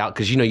to get it out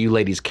because you know you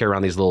ladies carry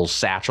around these little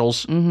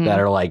satchels that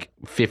are like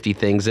 50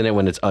 things in it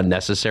when it's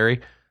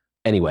unnecessary.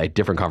 Anyway,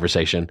 different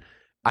conversation.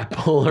 I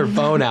pull her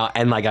phone out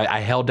and like I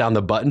held down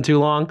the button too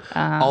long.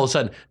 All of a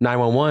sudden,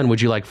 911,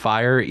 would you like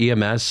fire,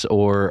 EMS,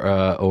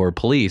 or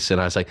police? And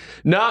I was like,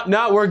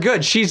 no, we're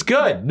good. She's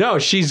good. No,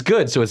 she's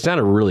good. So it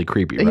sounded really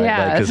creepy, right?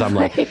 Yeah, Because I'm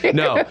like, it's like-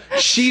 no,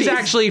 she's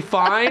actually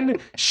fine.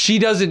 She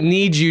doesn't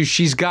need you.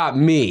 She's got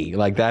me.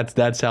 Like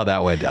that's how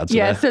that went down. So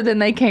Yeah, that- so then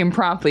they came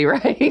promptly,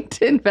 right,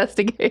 to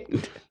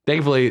investigate.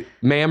 thankfully,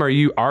 ma'am, are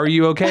you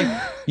okay?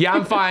 Yeah,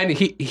 I'm fine.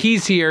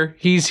 He's here.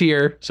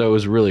 So it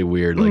was really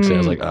weird. Like, so I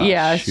was like, oh,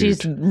 Yeah, shoot.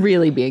 she's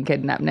really being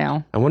kidnapped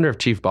now. I wonder if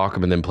Chief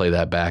Bachman then play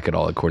that back at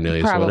all at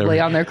Cornelius. or Probably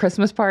whatever. on their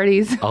Christmas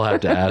parties. I'll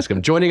have to ask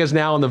him. Joining us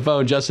now on the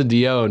phone, Justin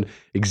Dion,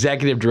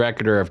 Executive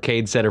Director of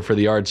Cade Center for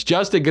the Arts.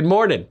 Justin, good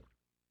morning.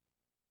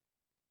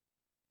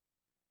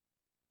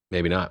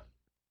 Maybe not.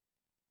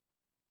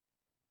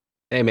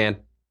 Hey, man,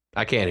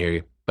 I can't hear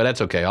you, but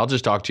that's okay. I'll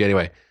just talk to you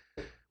anyway.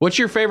 What's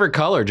your favorite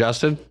color,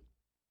 Justin?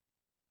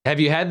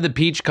 Have you had the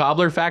peach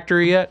cobbler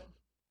factory yet?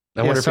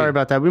 Sorry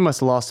about that. We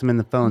must have lost him in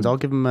the phones. I'll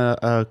give him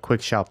a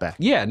quick shout back.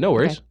 Yeah, no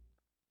worries. Okay.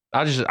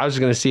 I was just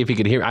going to see if he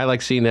could hear me. I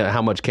like seeing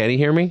how much can he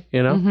hear me,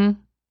 you know? Mm-hmm.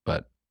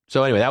 But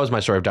so anyway, that was my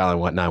story of dialing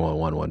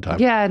 911 one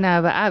time. Yeah,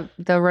 no, but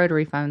the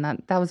rotary phone,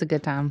 that was a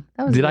good time.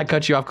 Did I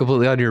cut you off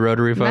completely on your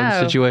rotary phone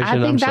No, situation? I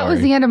think I'm that sorry.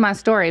 was the end of my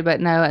story, but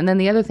no. And then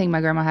the other thing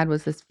my grandma had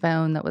was this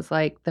phone that was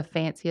like the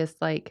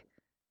fanciest like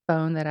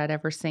phone that I'd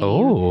ever seen.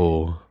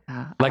 Oh.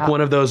 Like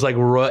one of those like,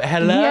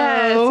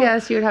 hello?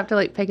 Yes, you would have to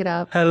like pick it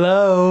up.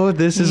 Hello,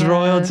 this is Yes.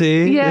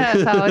 royalty.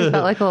 Yes, I always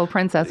felt like a little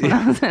princess when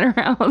I was in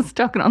her house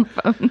talking on the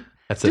phone.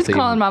 That's the Just thing.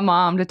 calling my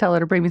mom to tell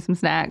her to bring me some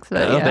snacks.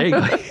 But Oh, yeah. there you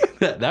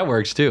go. That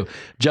works too.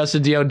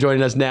 Justin Dion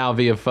joining us now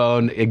via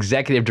phone,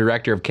 Executive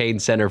Director of Cain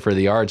Center for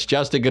the Arts.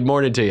 Justin, good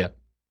morning to you.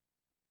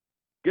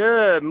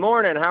 Good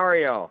morning. How are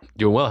y'all?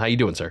 Doing well. How you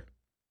doing, sir?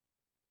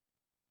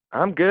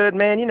 I'm good,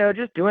 man. You know,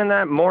 just doing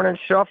that morning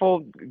shuffle,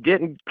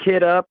 getting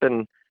kid up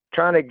and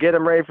trying to get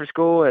him ready for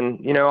school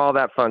and, you know, all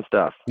that fun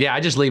stuff. Yeah,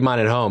 I just leave mine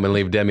at home and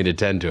leave Demi to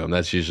tend to him.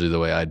 That's usually the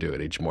way I do it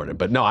each morning.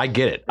 But no, I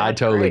get it. I That's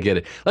totally great. get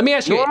it. Let me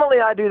ask you.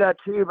 Normally I do that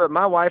too, but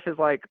my wife is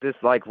like this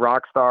like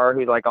rock star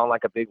who's like on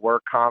like a big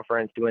work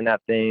conference doing that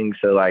thing.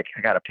 So like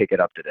I got to pick it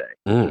up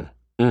today.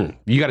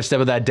 You got to step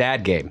with that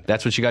dad game.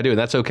 That's what you got to do. And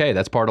that's okay.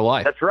 That's part of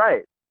life. That's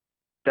right.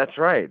 That's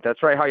right.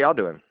 That's right. How y'all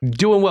doing?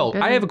 Doing well.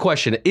 Good. I have a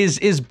question.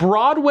 Is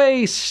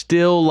Broadway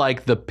still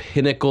like the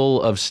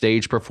pinnacle of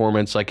stage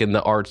performance, like in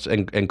the arts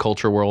and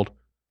culture world?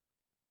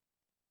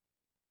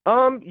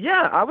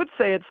 Yeah, I would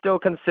say it's still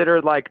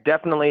considered like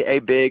definitely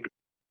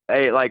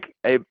like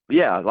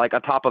a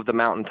top of the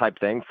mountain type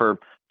thing for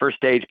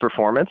stage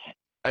performance.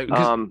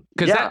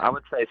 Because I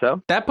would say so.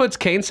 that puts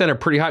Cain Center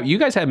pretty high. You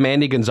guys had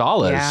Mandy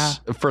Gonzalez Yeah.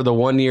 for the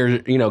 1 year,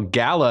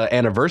 gala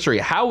anniversary.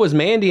 How was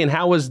Mandy and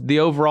how was the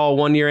overall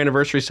 1 year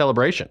anniversary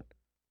celebration?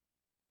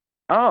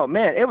 Oh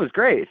man, it was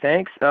great.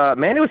 Thanks.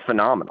 Man, it was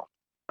phenomenal.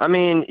 I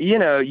mean, you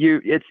know,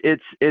 it's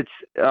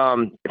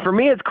for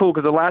me, it's cool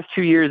because the last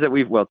 2 years that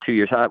 2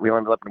 years, we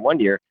only lived in 1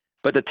 year,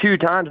 but the 2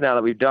 times now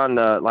that we've done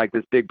like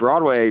this big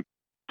Broadway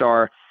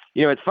star,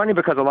 you know, it's funny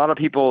because a lot of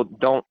people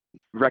don't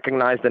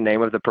recognize the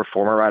name of the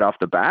performer right off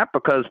the bat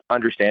because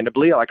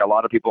understandably, like a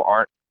lot of people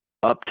aren't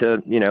up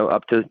to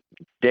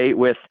date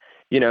with,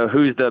 you know,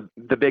 who's the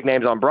big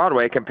names on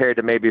Broadway compared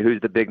to maybe who's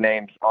the big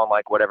names on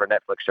like whatever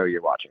Netflix show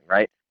you're watching.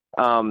 Right.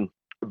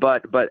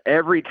 But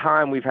every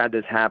time we've had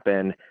this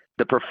happen,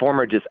 the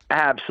performer just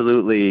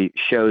absolutely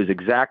shows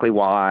exactly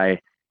why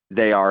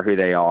they are who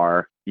they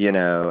are, you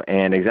know,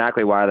 and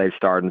exactly why they've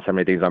starred in so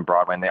many things on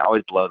Broadway, and they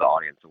always blow the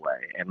audience away.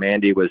 And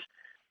Mandy was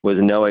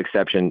no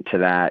exception to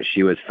that.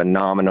 She was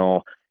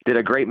phenomenal. Did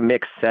a great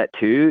mixed set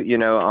too. You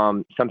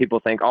know, some people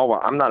think, oh,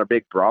 well, I'm not a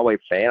big Broadway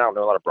fan. I don't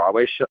know a lot of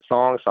Broadway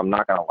songs, so I'm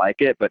not going to like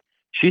it. But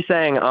she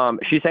sang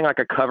like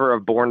a cover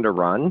of Born to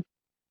Run.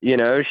 You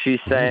know, she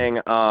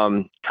sang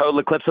Total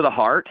Eclipse of the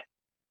Heart,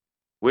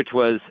 which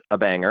was a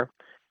banger.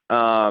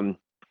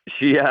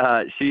 She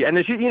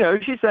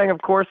sang,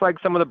 of course, like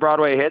some of the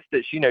Broadway hits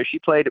that she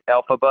played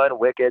Elphaba and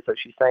Wicked, so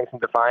she sang some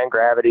Defying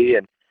Gravity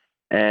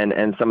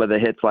and some of the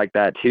hits like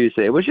that too.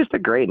 So it was just a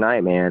great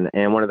night, man.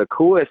 And one of the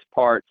coolest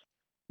parts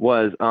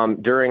was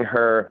during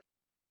her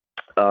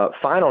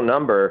final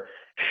number,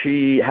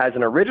 she has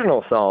an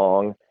original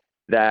song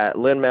that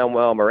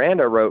Lin-Manuel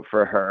Miranda wrote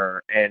for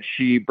her, and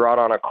she brought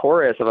on a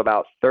chorus of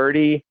about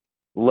 30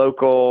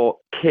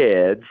 local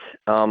kids,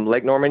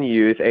 Lake Norman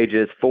youth,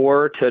 ages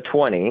 4 to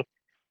 20,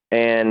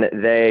 and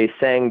they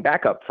sang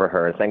backup for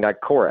her and sang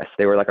like chorus.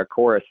 They were like a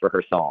chorus for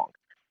her song.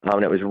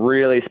 And it was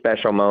really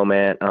special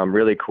moment,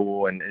 really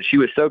cool. And she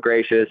was so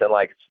gracious and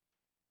like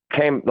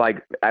came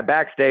like at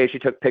backstage. She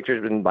took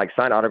pictures and like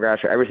signed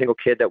autographs for every single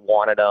kid that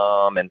wanted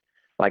them, and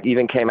like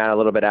even came out a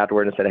little bit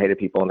afterward and said hey to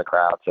people in the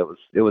crowd. So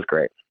it was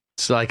great.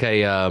 It's like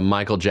a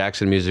Michael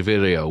Jackson music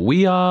video.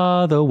 We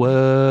are the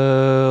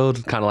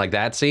world. Kind of like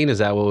that scene. Is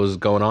that what was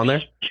going on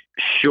there?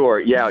 Sure.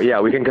 Yeah.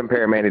 We can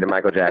compare Mandy to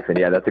Michael Jackson.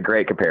 Yeah, that's a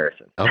great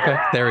comparison. Okay,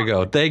 there we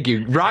go. Thank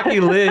you. Rocky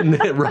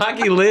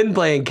Lynn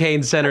playing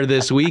Cain Center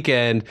this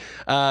weekend.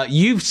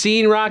 You've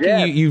seen Rocky.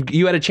 Yeah.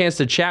 You had a chance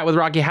to chat with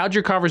Rocky. How'd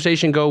your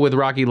conversation go with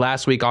Rocky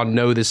last week on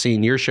Know the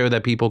Scene, your show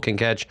that people can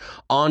catch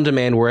on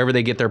demand wherever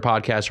they get their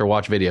podcasts or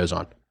watch videos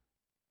on?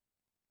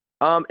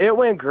 It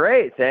went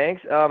great.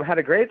 Thanks. Had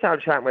a great time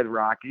chatting with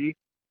Rocky.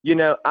 You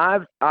know,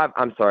 I'm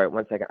sorry.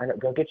 1 second.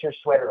 Go get your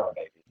sweater on,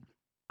 baby.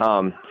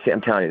 See,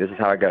 I'm telling you, this is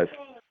how it goes.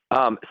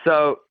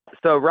 So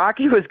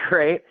Rocky was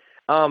great.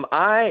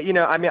 I've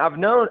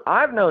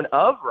known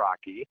of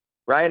Rocky,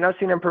 right? And I've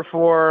seen him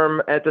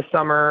perform at the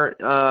summer,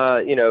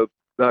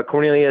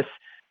 Cornelius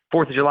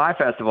 4th of July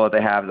festival that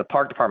they have. The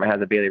park department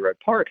has a Bailey Road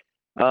Park.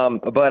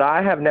 But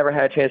I have never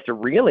had a chance to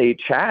really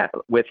chat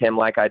with him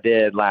like I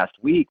did last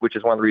week, which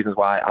is one of the reasons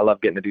why I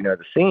love getting to do Know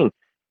the Scene.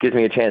 Gives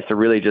me a chance to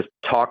really just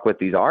talk with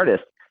these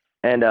artists.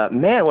 And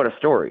man, what a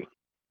story!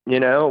 You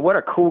know, what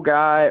a cool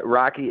guy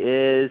Rocky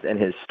is, and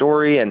his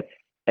story, and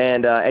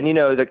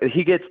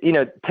he gets,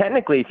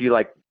 technically, if you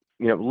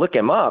look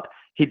him up,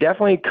 he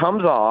definitely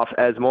comes off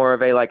as more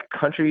of a like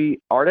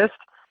country artist.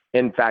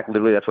 In fact,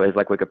 literally that's what his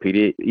like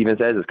Wikipedia even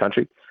says is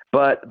country.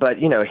 But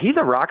you know, he's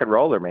a rock and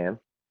roller, man.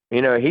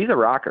 You know, he's a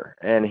rocker,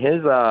 and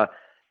his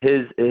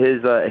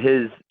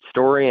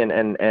story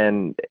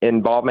and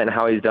involvement and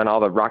how he's done all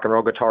the rock and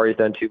roll guitar he's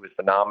done too was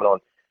phenomenal.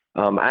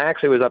 I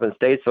actually was up in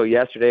Statesville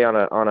yesterday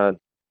on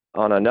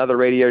another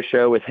radio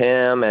show with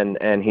him, and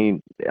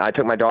I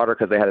took my daughter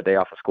because they had a day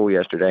off of school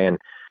yesterday,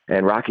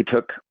 and Rocky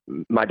took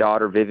my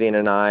daughter Vivian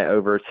and I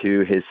over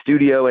to his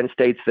studio in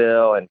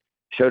Statesville and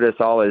showed us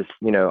all his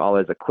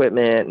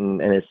equipment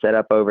and his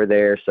setup over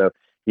there. So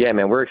yeah,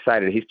 man, we're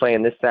excited. He's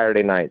playing this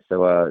Saturday night,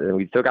 so and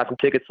we still got some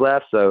tickets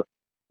left. So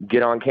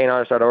get on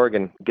KaneArtists.org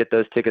and get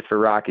those tickets for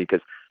Rocky,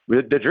 because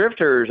the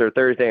Drifters are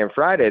Thursday and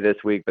Friday this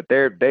week, but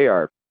they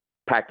are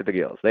packed to the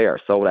gills. They are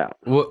sold out.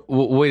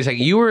 Wait a second.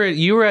 You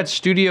were at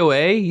Studio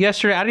A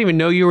yesterday? I didn't even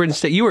know you were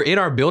you were in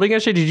our building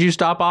yesterday. Did you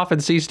stop off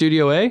and see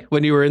Studio A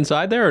when you were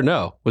inside there, or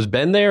no? Was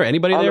Ben there?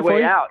 Anybody there for you? On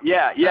the way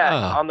out.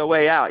 Yeah. On the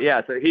way out.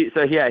 Yeah. So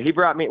he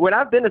brought me. When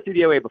I've been to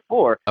Studio A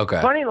before.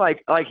 Okay. Funny,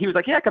 like he was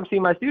like, yeah, come see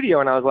my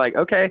studio, and I was like,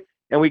 okay.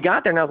 And we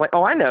got there, and I was like,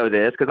 oh, I know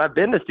this because I've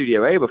been to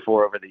Studio A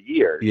before over the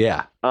years.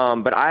 Yeah.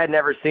 But I had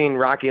never seen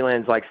Rocky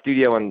Lynn's like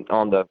studio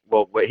on the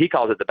what he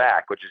calls it the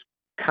back, which is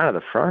kind of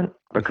the front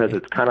because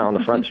it's kind of on the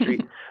front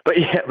street. But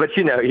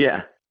you know.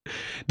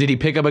 Did he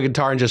pick up a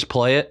guitar and just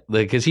play it?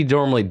 Because he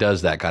normally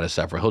does that kind of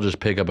stuff, where he'll just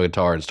pick up a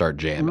guitar and start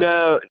jamming.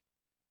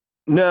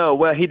 No.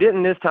 Well, he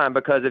didn't this time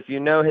because if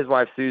you know his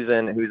wife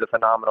Susan, who's a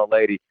phenomenal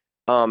lady,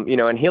 you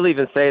know, and he'll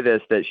even say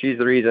this, that she's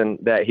the reason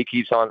that he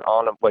keeps on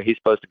what he's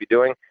supposed to be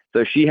doing.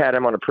 So she had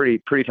him on a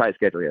pretty tight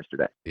schedule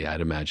yesterday. Yeah,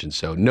 I'd imagine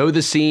so. Know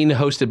the Scene,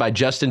 hosted by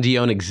Justin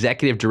Dion,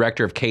 Executive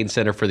Director of Kane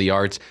Center for the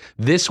Arts.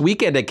 This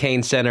weekend at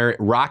Kane Center,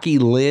 Rocky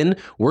Lynn,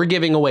 we're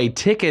giving away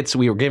tickets.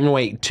 We were giving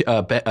away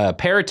a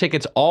pair of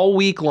tickets all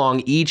week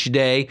long, each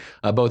day,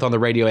 both on the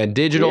radio and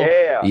digital.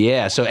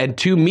 Yeah. So, and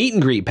 2 meet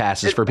and greet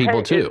passes for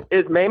people too.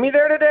 Is Mamie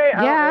there today?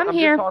 Yeah, I'm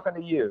here. Just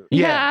talking to you.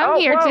 Yeah, I'm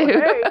here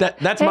too. Hey.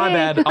 That's my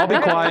bad. I'll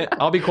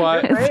be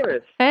quiet. You're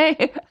famous.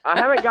 Hey. I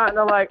haven't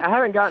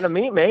gotten to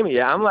meet Mamie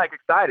yet. I'm like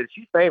excited.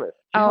 She's famous.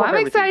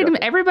 I'm excited.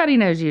 Everybody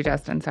knows you,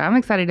 Justin. So I'm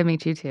excited to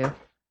meet you too.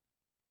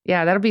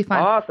 Yeah, that'll be fun.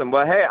 Awesome.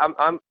 Well, hey,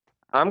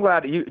 I'm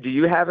glad. Do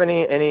you have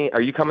any? Are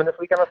you coming this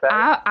weekend on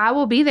Saturday? I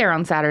will be there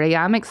on Saturday.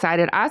 Yeah, I'm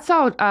excited. I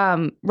saw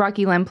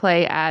Rocky Lynn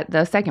play at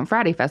the Second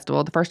Friday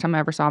Festival the first time I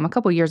ever saw him a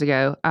couple years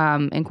ago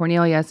in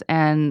Cornelius,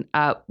 and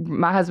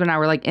my husband and I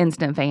were like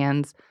instant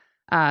fans.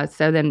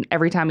 So then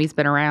every time he's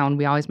been around,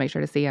 we always make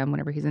sure to see him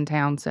whenever he's in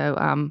town.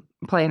 So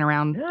playing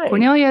around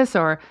Cornelius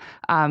or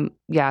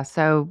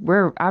so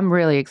I'm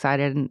really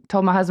excited, and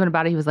told my husband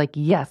about it. He was like,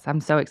 yes, I'm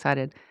so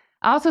excited.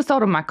 I also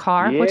sold him my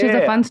car, which is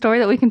a fun story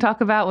that we can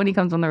talk about when he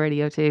comes on the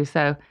radio too.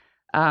 So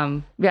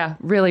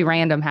really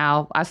random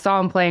how I saw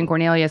him play in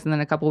Cornelius, and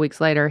then a couple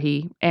weeks later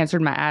he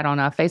answered my ad on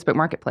a Facebook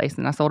Marketplace,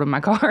 and I sold him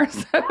my car.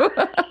 So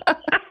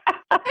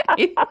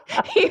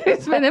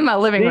he's been in my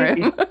living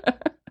room.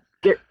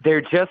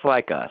 They're just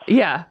like us.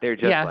 Yeah. They're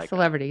just like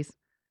celebrities. Us.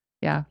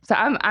 Yeah. So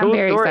I'm cool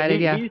very story.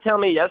 excited. You tell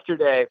me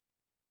yesterday.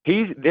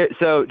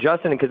 So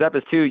Justin and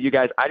Kazepis too, you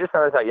guys, I just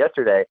found this out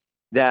yesterday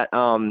that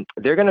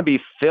they're going to be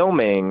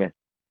filming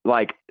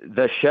like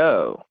the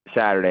show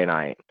Saturday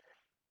night.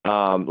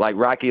 Like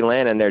Rocky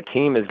Lynn and their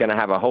team is going to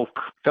have a whole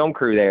film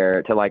crew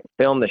there to like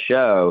film the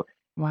show.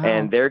 Wow.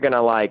 And they're going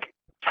to like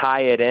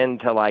tie it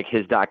into like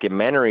his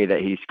documentary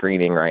that he's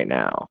screening right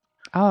now.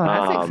 Oh,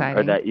 that's exciting.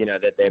 Or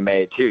that, that they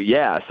made too.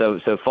 Yeah. So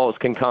folks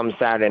can come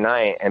Saturday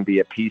night and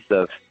be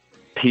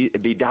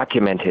be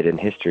documented in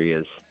history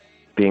as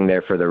being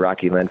there for the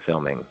Rocky Lynn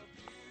filming.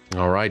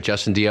 All right.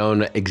 Justin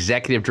Dion,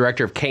 Executive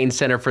Director of Kane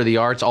Center for the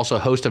Arts, also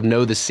host of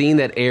Know the Scene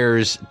that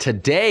airs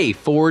today,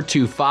 4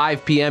 to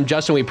 5 p.m.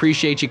 Justin, we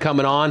appreciate you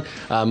coming on.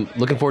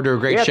 Looking forward to a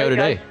great show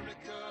today.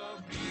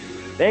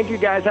 Thank you,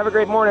 guys. Have a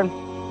great morning.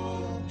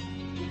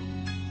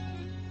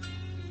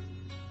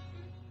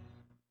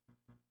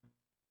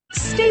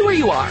 Stay where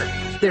you are.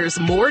 There's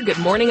more Good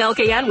Morning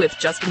LKN with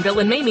Justin, Bill,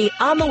 and Mamie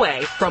on the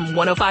way from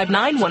 105.9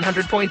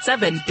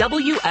 100.7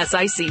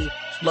 WSIC.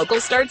 Local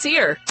starts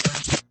here.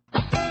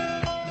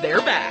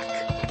 They're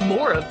back.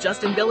 More of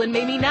Justin, Bill, and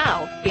Mamie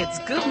now. It's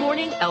Good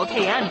Morning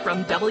LKN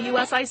from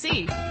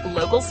WSIC.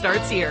 Local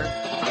starts here.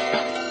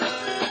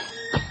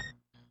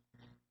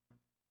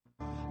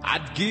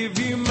 I'd give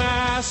you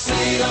my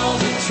seat on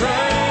the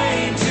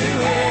train to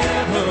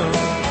heaven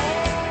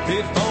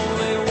if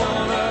only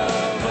one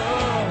of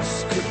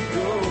us could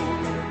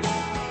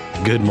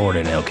go. Good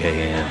morning,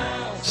 LKN.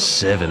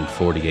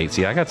 748.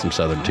 See, I got some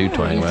Southern two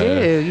twang.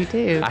 You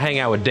do. I hang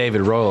out with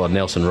David Royal and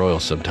Nelson Royal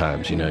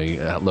sometimes. You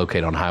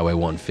locate on Highway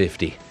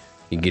 150. You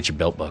can get your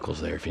belt buckles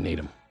there if you need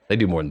them. They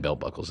do more than belt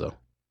buckles, though.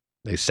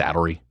 They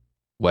saddlery,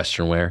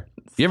 Western wear.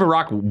 You ever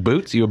rock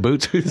boots? You a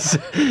boots?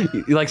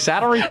 You like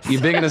saddlery? You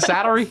big into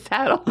saddlery?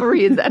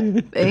 Saddlery, is that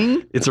a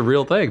thing? It's a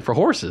real thing for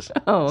horses.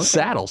 Oh, okay.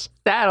 Saddles.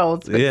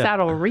 Saddles, but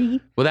saddlery.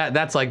 Well,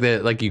 that's like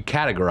you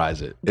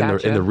categorize it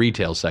in the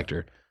retail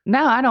sector.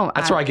 No, I don't.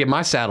 That's where I get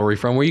my saddlery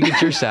from. Where you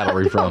get your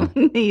saddlery from?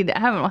 I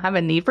don't have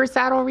a need for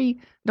saddlery.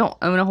 Don't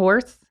own a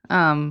horse.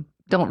 Don't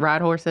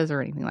ride horses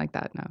or anything like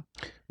that. No.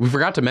 We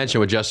forgot to mention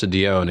with Justin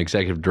Dion,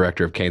 Executive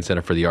Director of Kane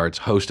Center for the Arts,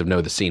 host of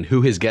Know the Scene,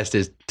 who his guest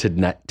is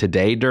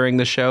today during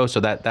the show. So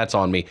that's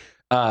on me.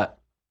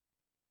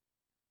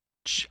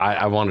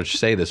 I want to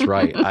say this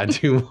right. I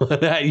do.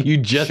 You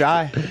just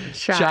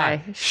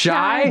Shy.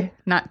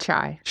 Not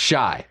chai.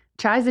 Shy.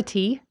 Chai's a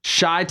tea.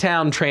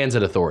 Chi-Town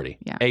Transit Authority,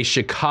 Yeah. a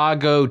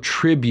Chicago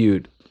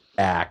tribute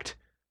act.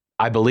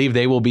 I believe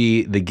they will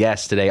be the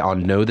guests today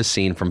on Know the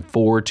Scene from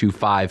 4 to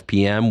 5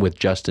 p.m. with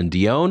Justin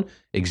Dion,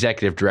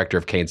 Executive Director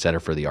of Kane Center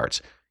for the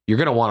Arts. You're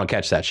going to want to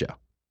catch that show.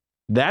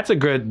 That's a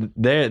good,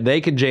 they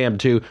could jam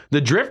too.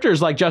 The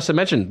Drifters, like Justin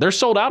mentioned, they're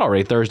sold out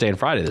already Thursday and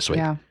Friday this week.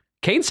 Yeah.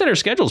 Kane Center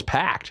schedule's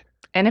packed.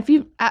 And if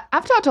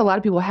I've talked to a lot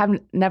of people who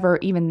haven't never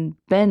even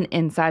been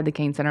inside the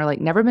Kane Center,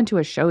 like never been to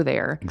a show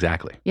there.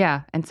 Exactly.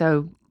 Yeah. And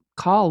so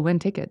win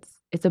tickets.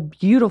 It's a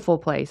beautiful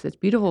place. It's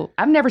beautiful.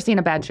 I've never seen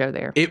a bad show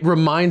there. It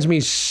reminds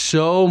me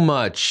so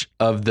much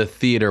of the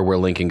theater where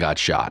Lincoln got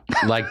shot.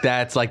 Like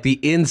that's like the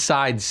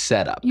inside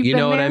setup. You've you been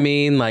know what there? I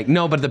mean? Like,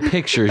 no, but the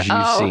pictures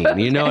you've seen,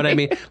 you know what I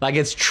mean? Like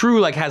it's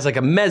true, like has like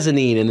a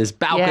mezzanine and this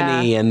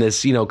balcony and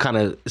this, kind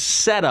of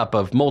setup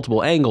of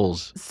multiple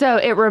angles. So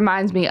it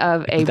reminds me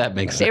of If that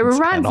makes sense It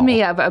reminds at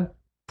me all. of a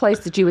place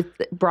that you would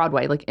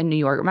Broadway, like in New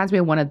York. It reminds me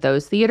of one of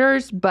those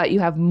theaters, but you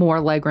have more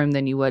legroom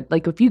than you would.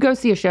 Like if you go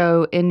see a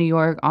show in New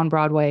York on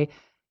Broadway,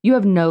 you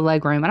have no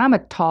legroom. And I'm a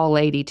tall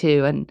lady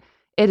too, and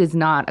it is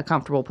not a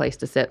comfortable place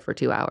to sit for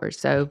 2 hours.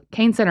 So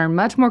Kane Center,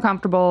 much more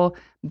comfortable,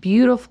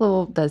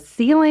 beautiful. The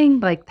ceiling,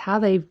 like how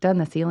they've done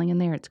the ceiling in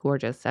there, it's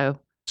gorgeous. So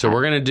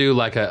we're going to do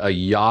like a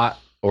yacht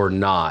or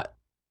not.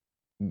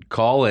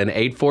 Call in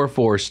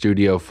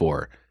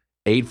 844-STUDIO-4.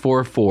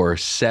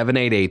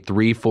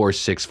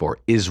 844-788-3464.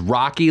 Is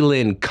Rocky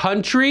Lynn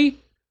country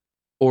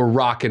or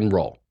rock and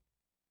roll?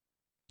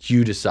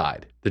 You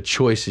decide. The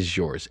choice is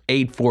yours.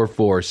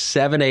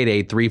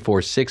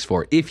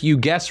 844-788-3464. If you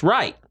guess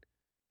right,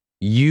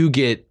 you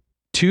get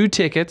 2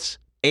 tickets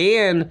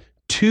and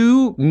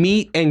 2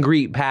 meet and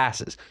greet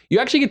passes. You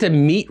actually get to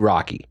meet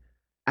Rocky.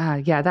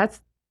 yeah, that's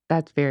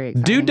very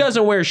exciting. Dude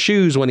doesn't wear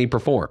shoes when he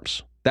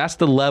performs. That's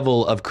the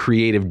level of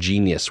creative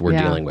genius we're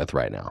dealing with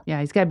right now. Yeah,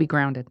 he's got to be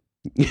grounded.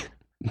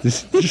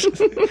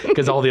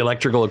 Because all the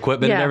electrical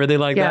equipment and Yeah, everything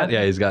like yeah. that.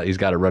 Yeah, he's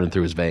got it running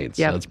through his veins.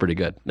 Yep. So that's pretty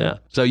good. Yeah.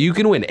 So you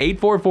can win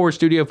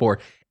 844-STUDIO-4,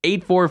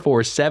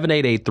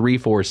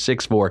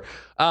 844-788-3464.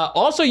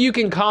 Also, you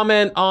can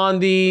comment on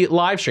the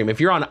live stream. If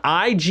you're on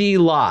IG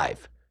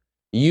Live,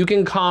 you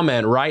can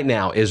comment right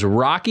now. Is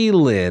Rocky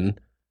Lynn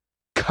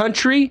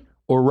country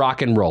or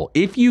rock and roll?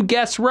 If you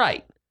guess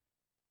right,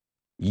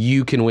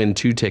 you can win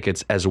 2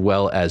 tickets as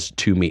well as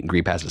 2 meet and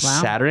greet passes. Wow.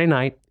 Saturday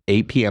night,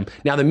 8 p.m.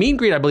 Now the meet and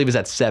greet, I believe, is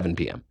at 7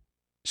 p.m.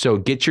 So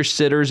get your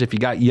sitters if you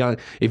got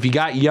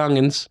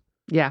youngins.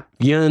 Yeah.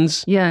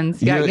 Yuns.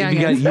 Yuns. If you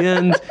got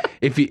yuns,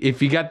 if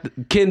you got the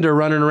kinder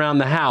running around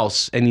the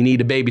house and you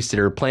need a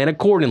babysitter, plan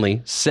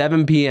accordingly.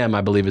 7 p.m.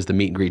 I believe is the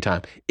meet and greet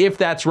time. If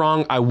that's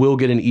wrong, I will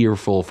get an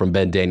earful from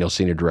Ben Daniels,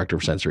 Senior Director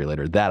of Sensory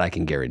later. That I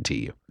can guarantee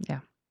you. Yeah.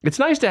 It's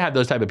nice to have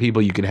those type of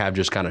people you can have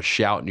just kind of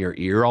shout in your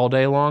ear all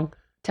day long.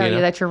 Tell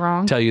you that you're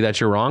wrong. Tell you that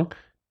you're wrong.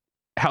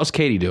 How's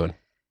Katie doing?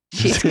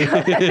 She's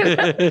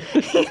good.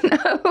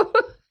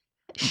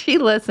 She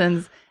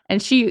listens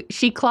and she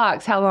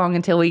clocks how long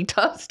until we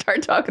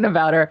start talking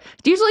about her.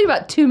 It's usually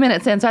about 2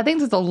 minutes in. So I think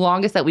this is the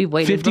longest that we've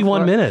waited.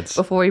 51 minutes.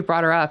 Before we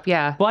brought her up.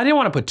 Yeah. Well, I didn't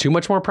want to put too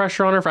much more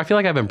pressure on her. I feel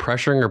like I've been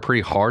pressuring her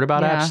pretty hard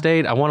about App Yeah.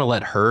 State. I want to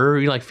let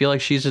her feel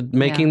like she's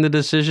making the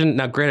decision.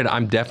 Now, granted,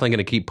 I'm definitely going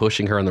to keep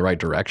pushing her in the right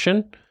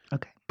direction.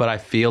 Okay. But I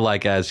feel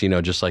like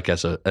just like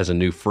as a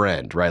new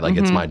friend, right? Like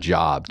it's my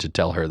job to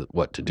tell her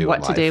what to do. What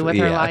in to life. do with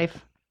her Yeah.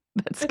 life.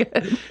 That's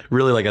good.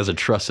 Really like as a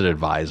trusted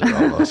advisor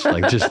almost,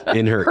 like just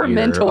in her Her ear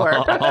mentor.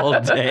 all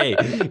day.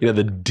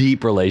 The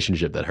deep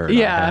relationship that her and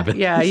I have.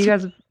 Yeah. You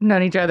guys have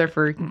known each other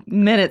for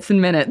minutes and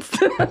minutes.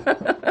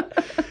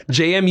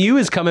 JMU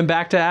is coming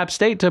back to App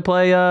State to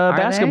play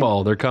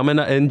basketball. They're coming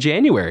in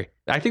January.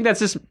 I think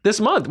that's this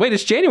month. Wait,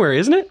 it's January,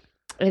 isn't it?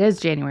 It is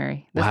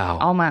January. Wow.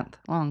 All month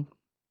long.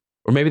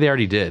 Or maybe they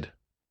already did.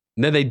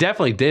 No, they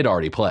definitely did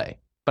already play.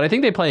 But I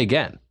think they play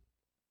again.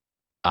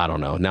 I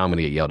don't know. Now I'm going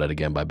to get yelled at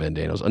again by Ben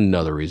Daniels.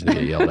 Another reason to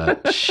get yelled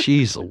at.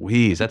 Jeez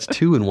Louise, that's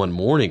 2 in one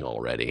morning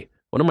already.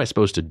 What am I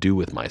supposed to do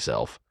with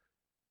myself?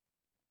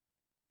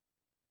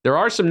 There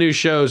are some new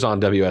shows on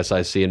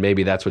WSIC, and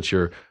maybe that's what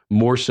you're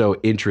more so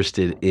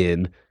interested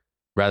in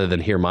rather than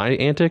hear my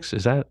antics.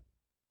 Is that?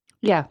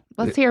 Yeah.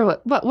 Let's hear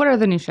what are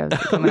the new shows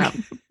that are coming up.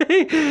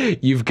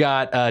 You've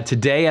got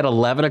today at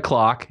 11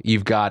 o'clock,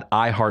 you've got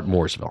I Heart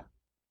Mooresville.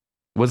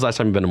 When's the last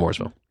time you've been to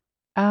Mooresville?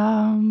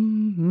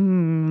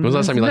 When was the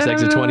last time you left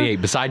Exit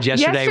 28? Besides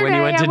yesterday when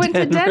you went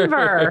to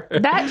Denver.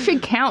 That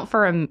should count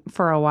for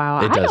a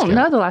while. It I does don't count.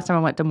 know the last time I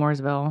went to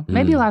Mooresville.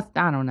 Maybe I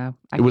don't know.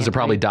 Was it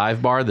probably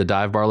Dive Bar, the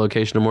Dive Bar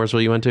location of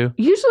Mooresville you went to?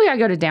 Usually I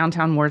go to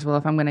downtown Mooresville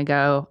if I'm going to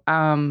go.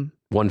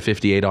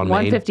 158 on Main.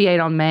 158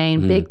 on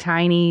Main. Big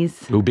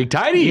Tiny's. Ooh, Big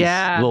Tiny's.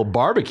 Yeah. Little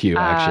barbecue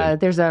action.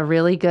 There's a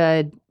really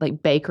good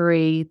like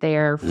bakery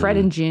there. Fred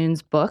and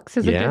June's Books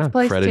is a good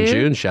place Fred too. and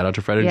June. Shout out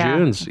to Fred and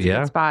June's. It's a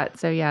good spot.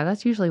 So yeah,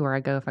 that's usually where I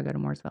go if I go to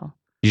Mooresville.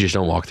 You just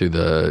don't walk through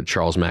the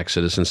Charles Mack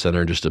Citizen Center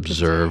and just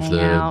observe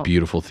the out.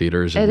 beautiful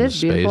theaters. It and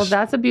is beautiful. space.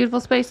 That's a beautiful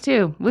space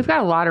too. We've got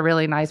a lot of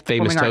really nice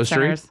Famous performing arts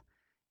Toastery? centers.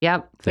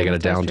 Yep. They got a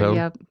Famous Toastery, downtown?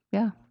 Yep.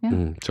 Yeah.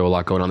 So a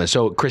lot going on there.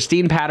 So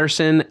Christine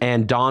Patterson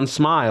and Dawn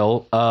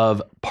Smile of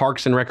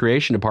Parks and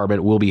Recreation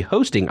Department will be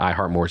hosting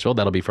iHeart Mooresville.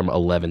 That'll be from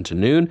 11 to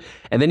noon.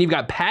 And then you've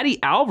got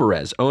Patty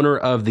Alvarez, owner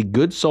of the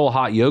Good Soul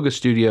Hot Yoga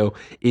Studio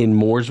in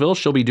Mooresville.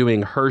 She'll be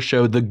doing her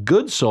show, The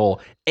Good Soul,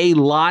 a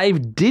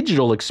live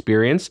digital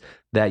experience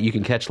that you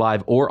can catch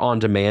live or on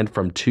demand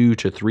from 2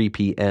 to 3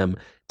 p.m.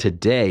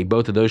 today.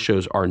 Both of those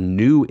shows are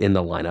new in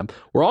the lineup.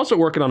 We're also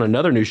working on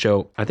another new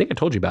show. I think I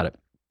told you about it.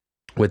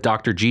 With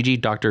Dr. Gigi,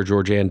 Dr.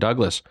 Georgianne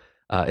Douglas.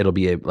 It'll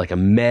be like a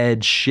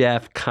med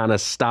chef kind of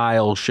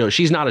style show.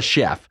 She's not a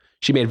chef.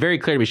 She made it very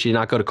clear to me she did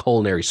not go to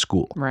culinary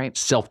school. Right.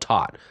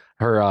 Self-taught.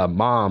 Her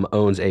mom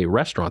owns a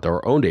restaurant,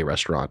 or owned a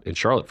restaurant in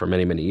Charlotte for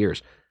many, many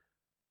years.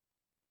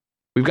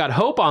 We've got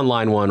Hope on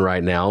line one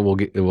right now.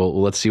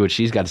 Let's see what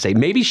she's got to say.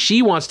 Maybe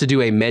she wants to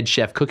do a med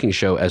chef cooking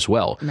show as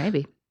well.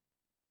 Maybe.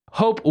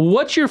 Hope,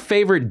 what's your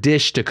favorite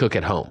dish to cook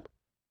at home?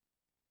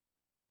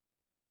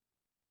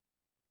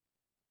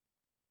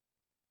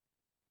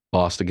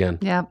 Lost again.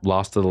 Yeah.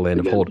 Lost to the land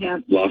of hold.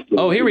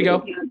 Oh, here we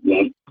go.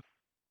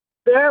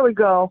 There we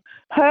go.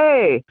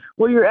 Hey,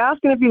 well, you're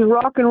asking if he's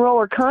rock and roll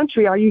or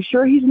country. Are you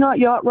sure he's not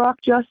yacht rock,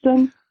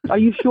 Justin? Are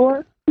you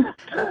sure?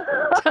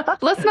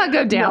 Let's not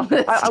go down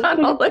this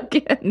tunnel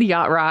again.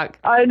 Yacht rock.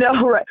 I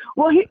know, right?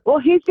 Well,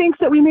 he thinks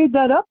that we made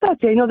that up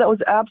that day. You know, that was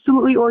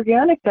absolutely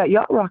organic. That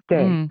yacht rock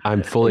day.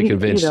 I'm fully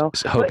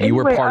convinced. Hope you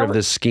were part of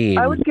this scheme.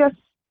 I would guess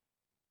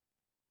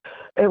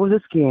it was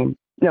a scheme.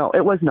 No,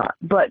 it was not.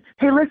 But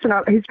hey, listen,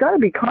 he's got to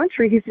be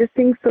country. He just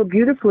sings so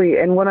beautifully.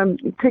 And what I'm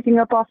picking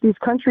up off these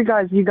country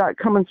guys you got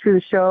coming through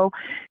the show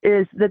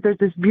is that there's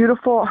this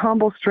beautiful,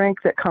 humble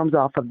strength that comes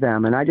off of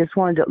them. And I just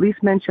wanted to at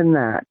least mention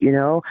that, you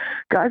know,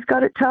 guys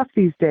got it tough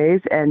these days.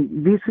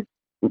 And these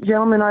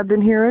gentlemen I've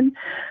been hearing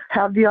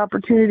have the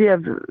opportunity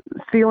of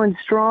feeling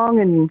strong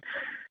and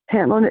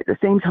handling it at the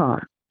same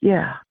time.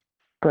 Yeah.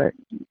 But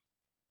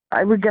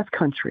I would guess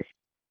country.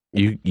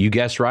 You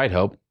guessed right,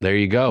 Hope. There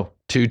you go.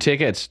 2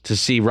 tickets to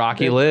see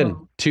Rocky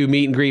Lynn. 2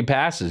 meet and greet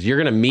passes. You're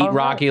going to meet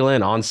Rocky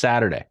Lynn on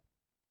Saturday.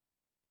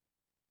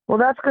 Well,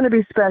 that's going to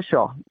be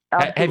special.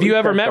 Have you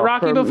ever met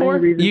Rocky before?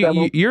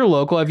 You're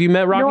local. Have you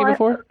met Rocky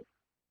before?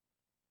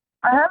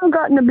 I haven't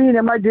gotten to meet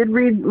him. I did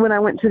read when I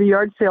went to the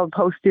yard sale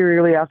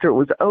posteriorly after it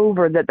was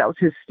over that was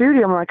his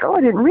studio. I'm like, oh,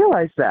 I didn't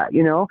realize that,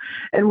 you know.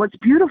 And what's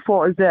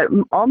beautiful is that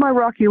all my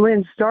Rocky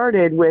Lynn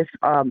started with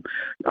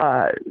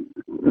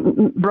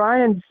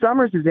Brian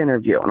Summers'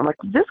 interview. And I'm like,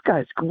 this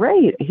guy's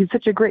great. He's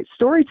such a great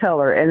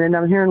storyteller. And then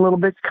I'm hearing little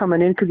bits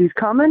coming in because he's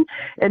coming.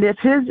 And if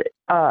his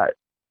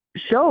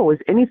show is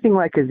anything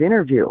like his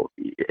interview,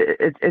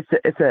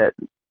 it's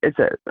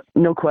a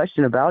no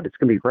question about it. It's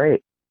going to be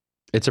great.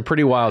 It's a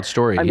pretty wild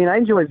story. I mean, I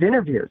enjoy his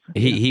interviews.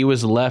 He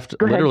was left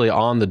literally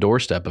on the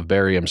doorstep of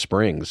Barium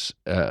Springs,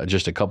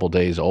 just a couple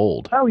days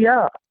old. Oh,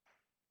 yeah.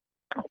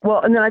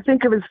 Well, and then I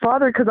think of his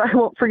father, because I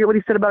won't forget what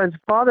he said about his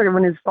father.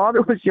 When his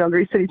father was younger,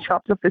 he said he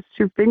chopped up his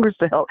 2 fingers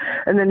to help.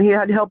 And then he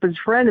had to help his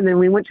friend. And then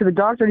we went to the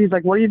doctor, and he's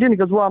like, what are you doing? He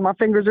goes, well, my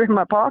fingers are in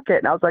my pocket.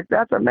 And I was like,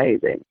 that's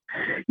amazing.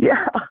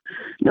 Yeah.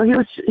 No,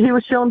 he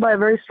was shown by a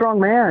very strong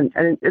man.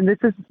 And this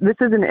is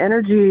an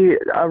energy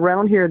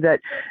around here that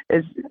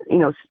is, you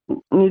know,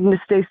 needing to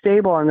stay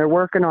stable, and they're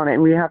working on it.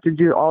 And we have to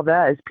do all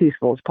that as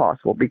peaceful as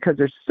possible because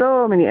there's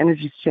so many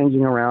energies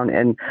changing around.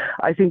 And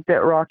I think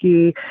that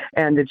Rocky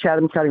and the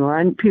Chatham County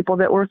Line people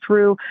that we're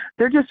through,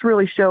 they're just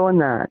really showing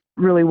that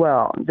really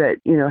well, that,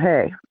 you know,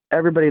 hey,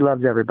 everybody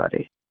loves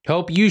everybody.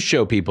 Hope you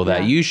show people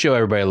that. You show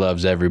everybody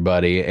loves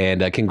everybody.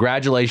 And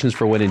congratulations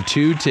for winning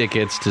 2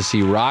 tickets to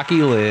see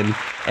Rocky Lynn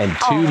and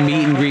 2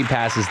 meet and greet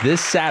passes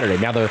this Saturday.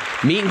 Now, the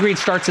meet and greet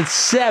starts at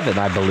 7,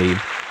 I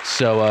believe.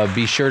 So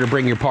be sure to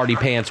bring your party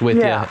pants with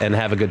you and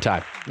have a good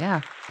time.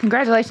 Yeah.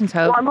 Congratulations,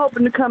 Hope. Well, I'm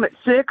hoping to come at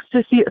 6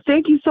 to see it.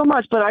 Thank you so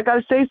much. But I got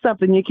to say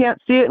something. You can't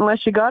see it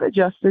unless you got it,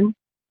 Justin.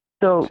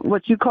 So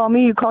what you call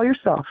me, you call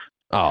yourself.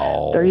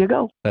 Oh. There you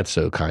go. That's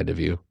so kind of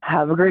you.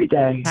 Have a great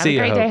day. Have a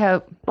great day,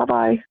 Hope.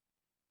 Bye-bye.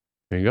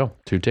 There you go.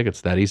 2 tickets.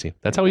 That easy.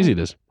 That's how easy it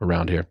is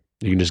around here.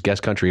 You can just guess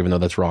country, even though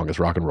that's wrong. It's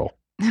rock and roll.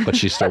 But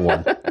she still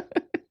won.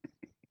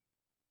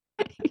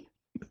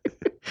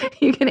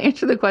 You can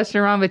answer the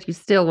question wrong, but you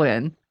still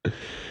win.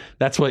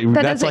 That's like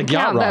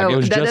yacht rock. It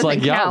was just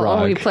like yacht rock.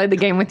 When we played the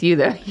game with you,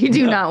 though, you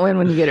do not win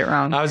when you get it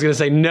wrong. I was going to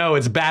say, no,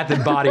 it's Bath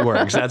and Body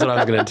Works. That's what I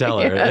was going to tell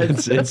her.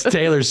 Yes. It's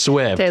Taylor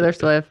Swift. Taylor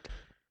Swift.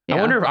 Yeah.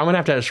 I wonder if I'm going to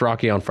have to ask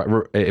Rocky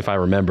if I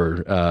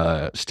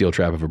remember Steel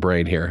Trap of a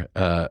Brain here.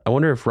 I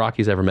wonder if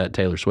Rocky's ever met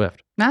Taylor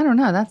Swift. I don't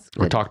know. That's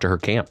good. Or talked to her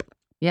camp.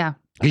 Yeah.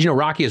 Because, you know,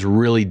 Rocky is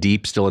really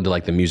deep still into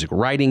like the music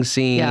writing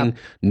scene,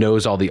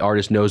 knows all the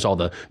artists, knows all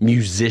the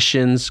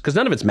musicians, because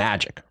none of it's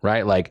magic,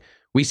 right? Like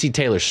We see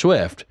Taylor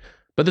Swift,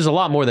 but there's a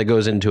lot more that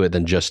goes into it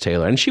than just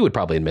Taylor. And she would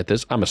probably admit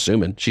this. I'm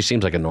assuming. She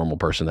seems like a normal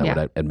person that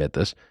would admit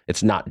this.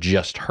 It's not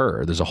just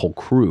her. There's a whole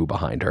crew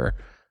behind her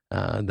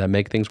that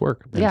make things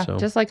work. And Yeah, so,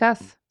 just like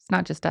us. It's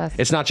not just us.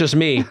 it's not just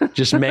me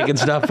just making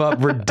stuff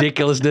up,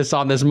 ridiculousness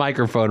on this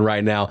microphone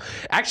right now.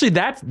 Actually,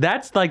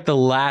 that's like the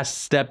last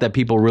step that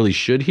people really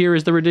should hear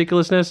is the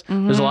ridiculousness.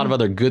 There's a lot of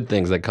other good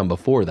things that come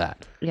before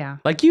that. Yeah.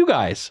 Like you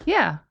guys.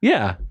 Yeah.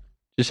 Yeah.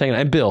 Just hanging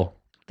out. And Bill's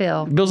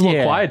a little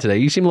Yeah. quiet today.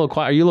 You seem a little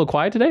quiet. Are you a little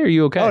quiet today? Or are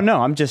you okay? Oh,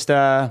 no, I'm just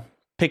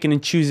picking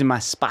and choosing my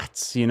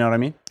spots. You know what I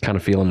mean? Kind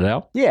of feeling it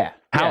out? Yeah.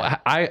 How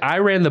I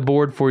ran the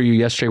board for you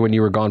yesterday when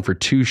you were gone for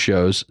 2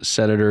 shows,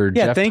 Senator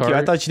Yeah, Jeff thank you. I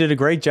Tart. thought you did a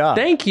great job.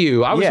 Thank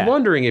you. I was Yeah.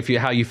 wondering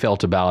how you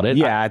felt about it.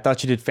 Yeah, I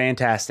thought you did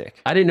fantastic.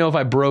 I didn't know if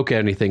I broke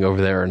anything over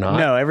there or not.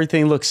 No,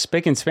 everything looks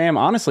spick and span.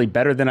 Honestly,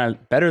 better than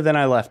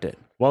I left it.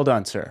 Well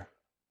done, sir.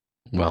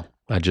 Well,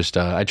 I just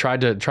I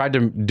tried to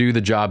do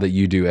the job that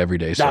you do every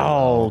day. So,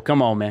 Oh,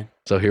 come on, man.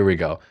 so here we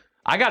go.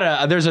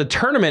 There's a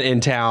tournament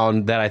in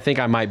town that I think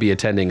I might be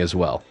attending as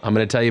well. I'm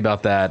going to tell you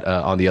about that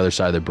on the other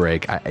side of the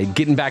break.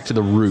 Getting back to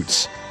the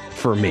roots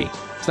for me.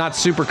 It's not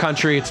super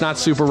country. It's not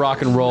super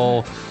rock and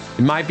roll.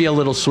 It might be a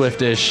little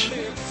Swiftish.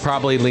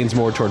 Probably leans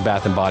more toward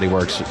Bath and Body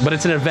Works. But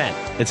it's an event.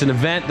 It's an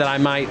event that I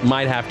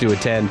might have to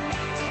attend.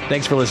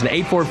 Thanks for listening.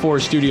 844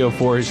 Studio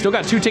 4. Still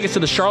got 2 tickets to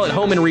the Charlotte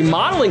Home and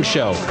Remodeling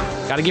Show.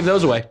 Got to give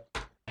those away.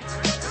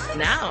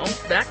 Now,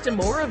 back to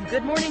more of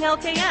Good Morning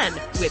LKN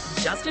with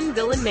Justin,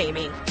 Bill, and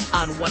Mamie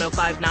on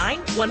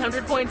 105.9,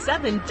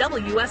 100.7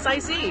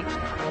 WSIC.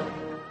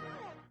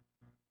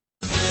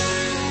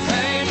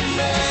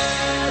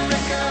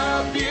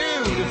 America,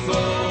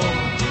 beautiful.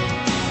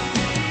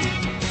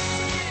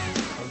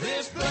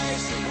 This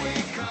place that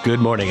we call Good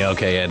morning,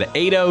 LKN.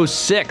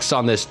 8:06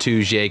 on this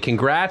Tuesday.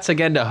 Congrats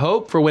again to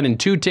Hope for winning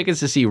 2 tickets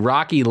to see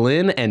Rocky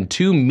Lynn and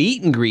 2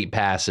 meet and greet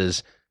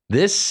passes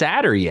this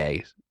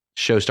Saturday.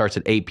 Show starts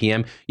at 8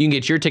 p.m. You can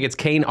get your tickets,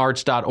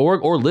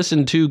 kanearts.org, or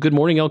listen to Good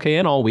Morning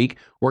LKN all week.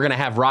 We're going to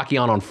have Rocky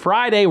on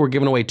Friday. We're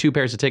giving away 2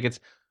 pairs of tickets,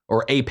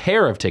 or a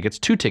pair of tickets,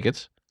 2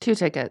 tickets. 2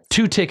 tickets.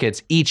 2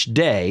 tickets each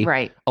day,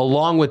 Right.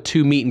 along with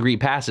 2 meet and greet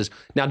passes.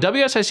 Now,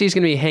 WSIC is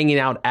going to be hanging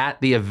out at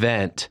the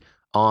event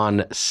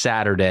on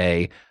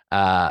Saturday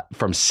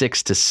from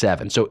 6 to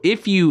 7. So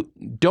if you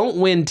don't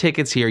win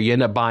tickets here, you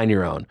end up buying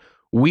your own.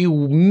 We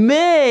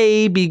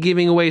may be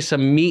giving away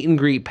some meet and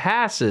greet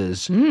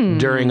passes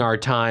during our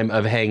time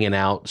of hanging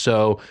out.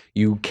 So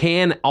you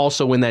can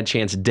also win that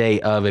chance day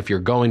of if you're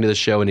going to the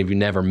show and if you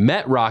never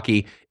met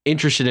Rocky,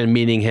 interested in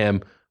meeting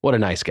him. What a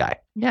nice guy.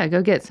 Yeah,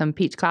 go get some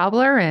peach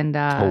cobbler and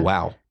Oh,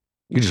 wow.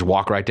 You just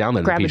walk right down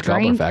there to the grab a Peach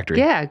Cobbler drink. Factory.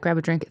 Yeah, grab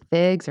a drink at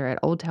Figs or at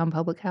Old Town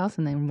Public House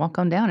and then walk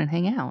on down and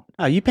hang out.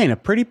 Oh, you paint a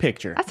pretty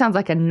picture. That sounds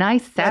like a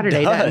nice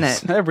Saturday, doesn't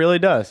it? That really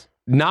does.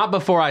 Not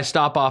before I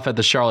stop off at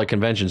the Charlotte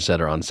Convention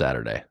Center on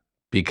Saturday,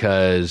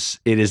 because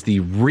it is the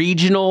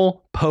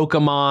Regional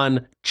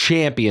Pokemon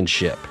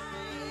Championship.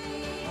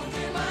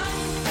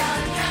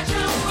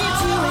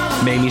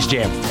 Mamie's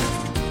Jam.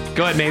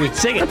 Go ahead, Mamie.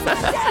 Sing it.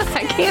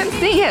 I can't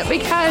sing it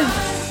because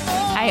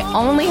I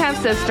only have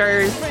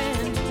sisters.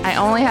 I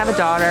only have a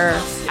daughter.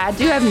 I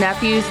do have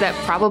nephews that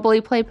probably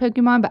play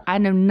Pokemon, but I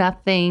know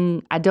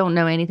nothing. I don't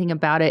know anything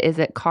about it. Is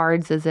it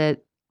cards?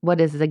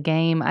 What is the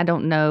game? I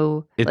don't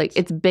know.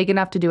 It's big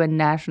enough to do a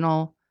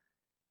national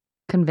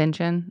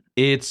convention.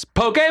 It's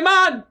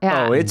Pokemon.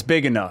 Yeah. Oh, it's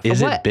big enough.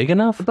 Is What? it big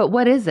enough? But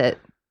what is it?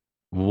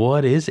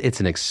 What is? It's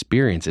an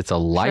experience. It's a I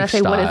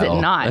lifestyle. say, what is it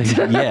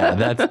not? Yeah,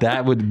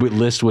 that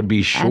list would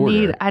be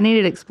shorter. I need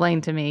it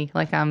explained to me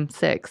like I'm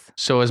 6.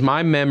 So if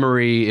my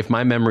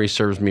memory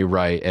serves me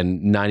right,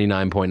 and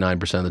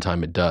 99.9% of the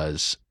time it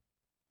does,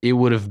 it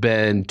would have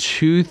been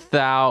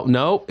 2000.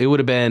 No, it would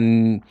have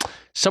been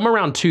somewhere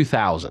around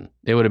 2000.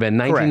 It would have been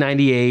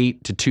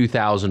 1998 to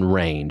 2000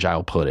 range,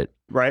 I'll put it.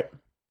 Right.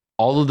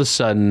 All of a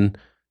sudden,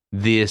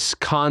 this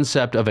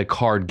concept of a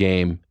card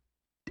game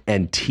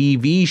and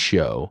TV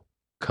show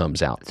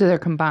comes out. So they're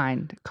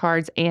combined,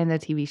 cards and the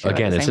TV show.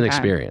 Again, at the it's same an time.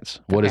 experience.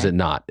 What is Okay. it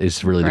not?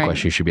 Is really the Right.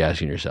 question you should be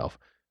asking yourself.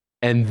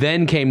 And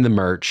then came the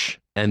merch,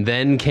 and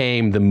then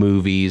came the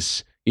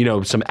movies. You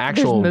know, some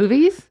actual There's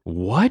movies.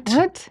 What?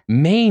 What?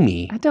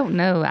 Mamie. I don't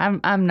know.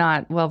 I'm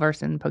not well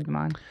versed in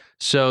Pokemon.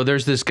 So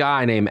there's this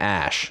guy named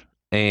Ash,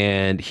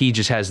 and he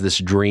just has this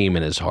dream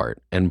in his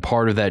heart. And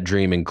part of that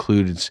dream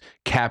includes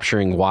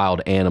capturing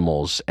wild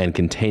animals and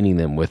containing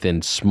them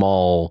within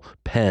small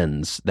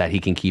pens that he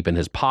can keep in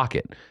his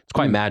pocket. It's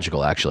quite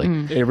magical, actually.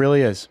 It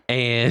really is.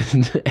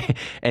 And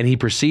and he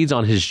proceeds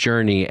on his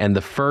journey, and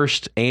the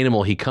first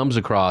animal he comes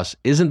across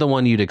isn't the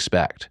one you'd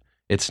expect.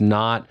 It's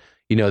not,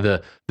 you know,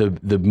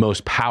 the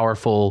most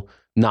powerful,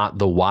 not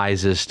the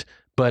wisest,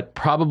 but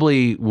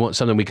probably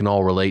something we can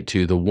all relate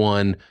to, the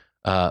one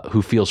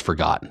who feels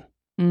forgotten.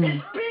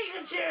 Mm.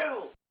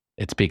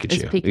 It's Pikachu.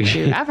 It's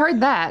Pikachu. I've heard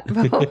that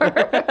before.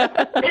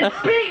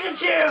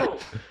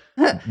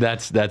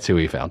 That's who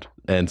he found.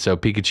 And so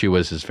Pikachu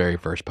was his very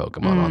first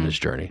Pokemon on his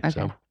journey. Okay.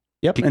 So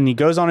Yep. And he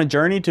goes on a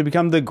journey to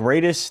become the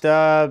greatest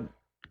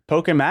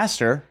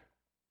Pokemaster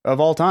of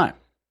all time.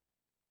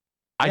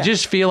 I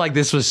just feel like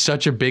this was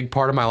such a big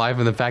part of my life,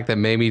 and the fact that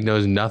Mamie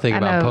knows nothing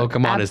about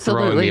Pokemon is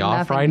throwing me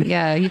off right now.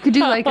 Yeah, you could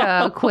do like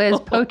a quiz,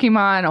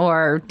 Pokemon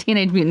or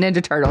Teenage Mutant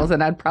Ninja Turtles,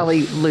 and I'd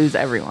probably lose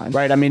everyone.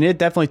 Right. I mean, it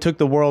definitely took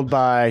the world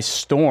by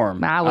storm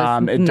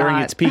during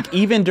its peak,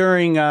 even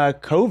during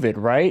COVID,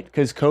 right?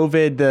 Because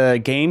COVID,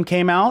 the game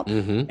came out,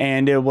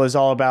 and it was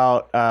all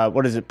about,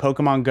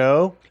 Pokemon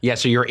Go? Yeah,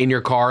 so you're in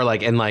your car,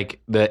 and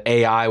the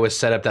AI was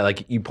set up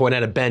that you point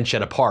at a bench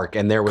at a park,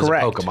 and there was a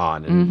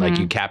Pokemon, and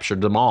you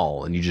captured them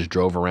all, and you just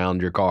drove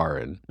around your car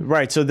and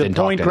right. So the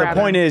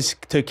point is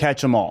to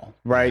catch them all,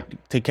 right? Yeah.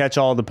 To catch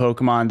all the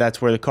Pokemon.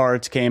 That's where the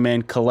cards came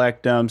in.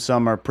 Collect them.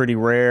 Some are pretty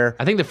rare.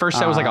 I think the first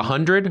set was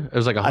 100. It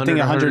was 100. I think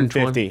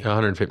 150.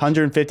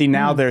 150.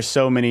 Now there's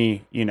so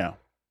many,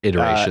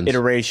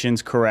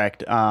 iterations.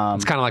 Correct. It's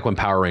kind of like when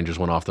Power Rangers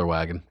went off their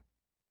wagon.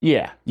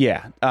 Yeah.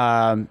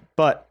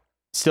 But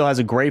still has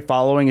a great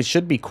following. It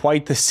should be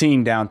quite the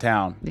scene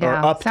downtown or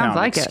uptown.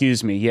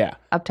 Excuse me. Yeah.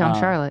 Uptown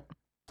Charlotte.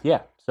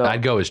 Yeah. So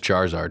I'd go as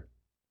Charizard.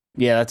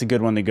 Yeah, that's a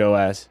good one to go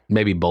as.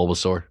 Maybe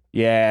Bulbasaur.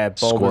 Yeah,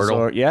 Bulbasaur.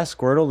 Squirtle. Yeah,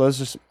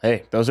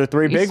 Squirtle. Those are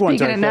three big ones.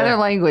 Speaking another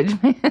language.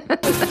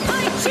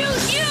 I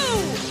choose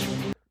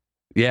you.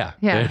 Yeah.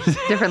 Yeah.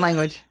 Different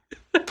language.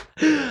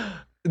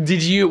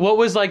 What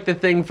was the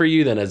thing for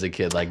you then as a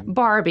kid?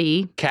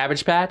 Barbie.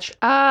 Cabbage Patch?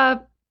 A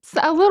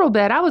little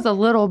bit. I was a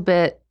little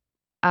bit,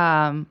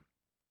 and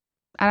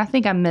I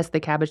think I missed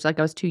the Cabbage. I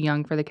was too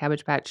young for the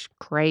Cabbage Patch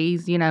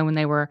craze, when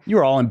they were. You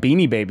were all in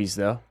Beanie Babies,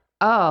 though.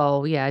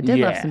 Oh, yeah. I did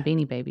love some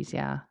Beanie Babies,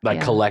 yeah.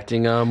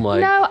 Collecting them?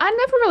 No, I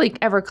never really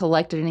ever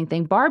collected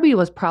anything. Barbie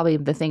was probably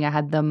the thing I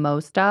had the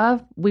most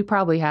of. We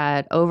probably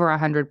had over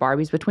 100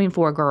 Barbies between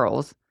 4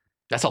 girls.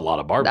 That's a lot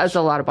of Barbies. That's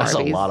a lot of Barbies. That's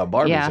a lot of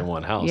Barbies in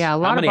one house. Yeah, a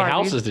lot How many of Barbies.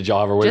 houses did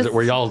y'all ever?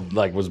 Were y'all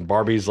was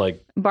Barbie's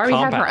Barbie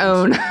had her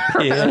own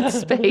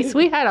space.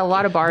 We had a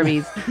lot of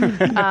Barbies.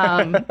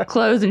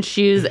 Clothes and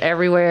shoes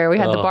everywhere. We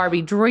had the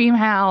Barbie dream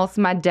house.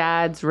 My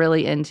dad's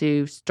really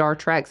into Star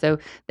Trek, so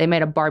they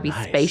made a Barbie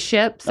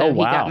spaceship. So he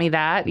got me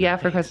that. Yeah,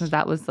 for Christmas.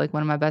 That was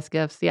one of my best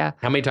gifts. Yeah.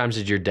 How many times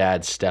did your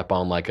dad step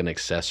on an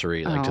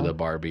accessory to the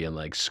Barbie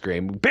and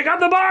scream, "Pick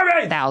up the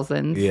Barbie"?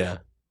 Thousands. Yeah.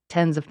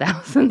 Tens of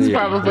thousands,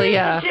 probably.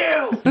 Yeah.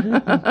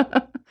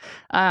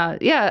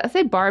 I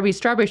say Barbie.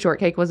 Strawberry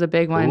Shortcake was a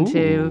big one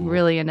too.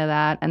 Really into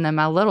that. And then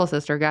my little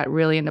sister got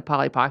really into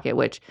Polly Pocket,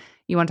 which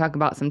you want to talk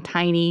about some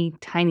tiny,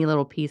 tiny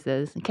little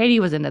pieces. And Katie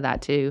was into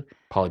that too.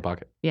 Polly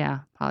Pocket. Yeah,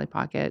 Polly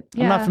Pocket.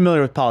 Yeah. I'm not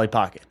familiar with Polly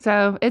Pocket.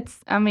 So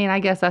I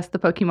guess that's the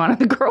Pokemon of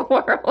the girl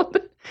world.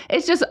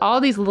 It's just all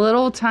these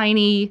little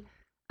tiny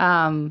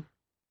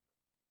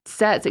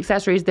sets,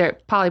 accessories. They're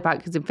Polly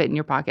Pocket can fit in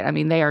your pocket. I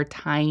mean, they are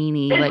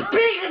tiny.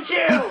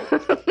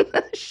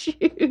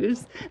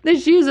 Shoes. The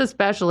shoes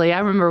especially. I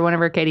remember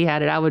whenever Katie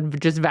had it, I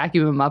would just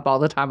vacuum them up all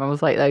the time. I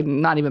was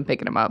not even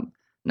picking them up.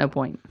 No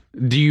point.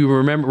 Do you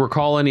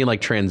recall any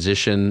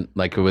transition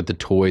with the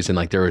toys and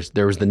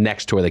there was the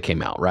next toy that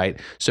came out, right?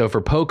 So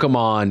for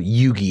Pokemon,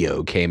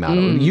 Yu-Gi-Oh came out.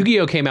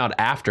 Yu-Gi-Oh came out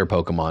after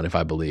Pokemon, if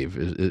I believe.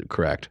 Is it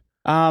correct?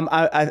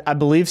 I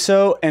believe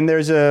so. And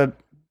there's a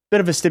bit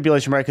of a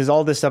stipulation, right? Because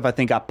all this stuff I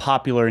think got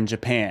popular in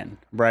Japan,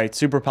 right?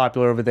 Super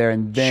popular over there,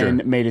 and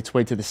then made its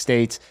way to the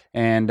States.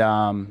 And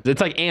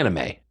it's like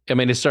anime. I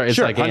mean, it's like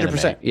 100%.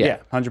 Anime. Yeah,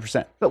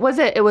 100%. But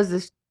it was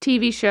this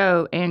TV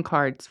show and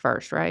cards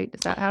first, right? Is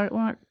that how it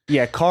worked?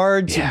 Yeah,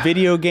 cards,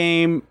 video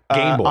game.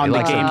 Game Boy. On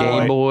the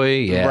Game Boy,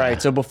 yeah.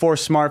 Right, so before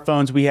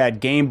smartphones, we had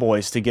Game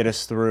Boys to get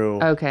us through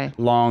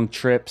long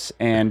trips.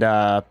 And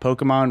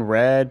Pokemon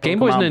Red, Game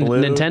Boy's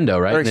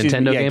Nintendo, right?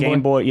 Nintendo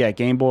Game Boy. Yeah,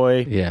 Game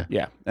Boy. Yeah.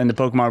 Yeah, and the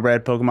Pokemon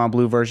Red, Pokemon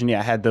Blue version,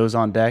 I had those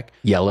on deck.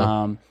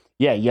 Yellow.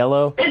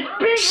 Yellow.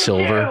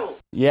 Silver.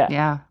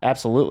 Yeah,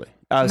 absolutely.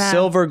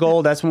 Silver,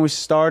 gold, that's when we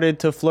started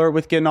to flirt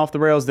with getting off the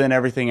rails. Then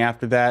everything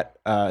after that,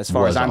 as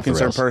far as I'm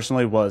concerned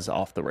personally, was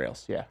off the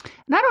rails. Yeah.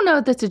 And I don't know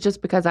if this is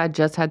just because I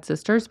just had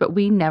sisters, but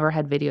we never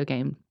had video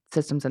game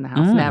systems in the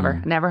house.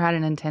 Never had a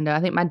Nintendo. I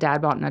think my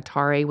dad bought an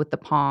Atari with the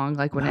Pong,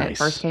 when it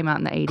first came out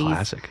in the 80s.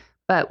 Classic.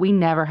 But we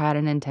never had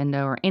a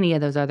Nintendo or any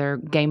of those other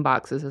game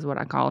boxes is what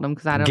I called them.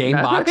 Because I don't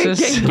know.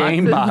 Boxes?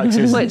 Game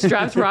boxes. Which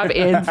drives Rob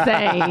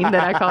insane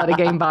that I call it a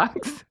game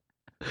box.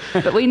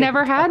 But we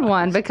never had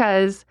one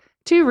because...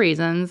 2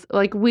 reasons.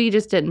 We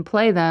just didn't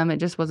play them. It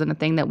just wasn't a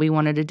thing that we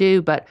wanted to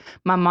do. But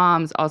my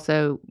mom's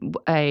also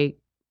a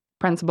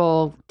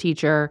principal,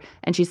 teacher,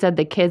 and she said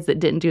the kids that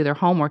didn't do their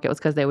homework, it was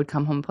because they would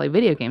come home and play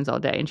video games all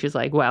day. And she's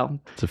like, well,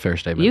 it's a fair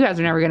statement. You guys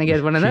are never going to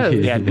get one of those.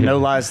 Yeah, no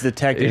lies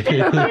detected.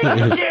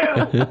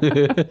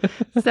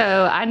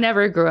 So I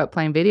never grew up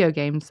playing video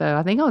games. So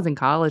I think I was in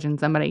college and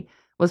somebody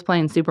was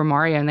playing Super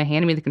Mario and they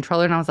handed me the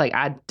controller and I was like,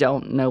 I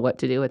don't know what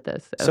to do with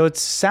this. So it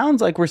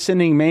sounds like we're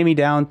sending Mamie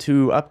down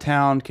to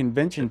Uptown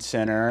Convention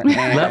Center. And,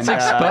 let's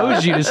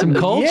expose you to some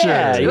culture.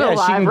 Yeah, she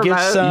can get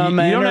some.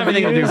 You don't have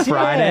anything to do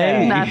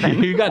Friday.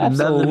 Nothing. You got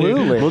nothing to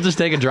do. We'll just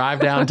take a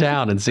drive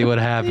downtown and see what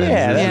happens.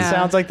 Yeah, that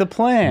sounds like the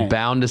plan.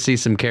 Bound to see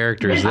some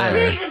characters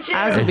there.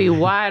 Eyes would be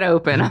wide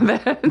open, I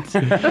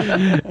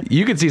bet.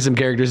 You could see some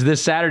characters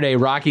this Saturday.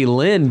 Rocky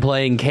Lynn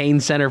playing Kane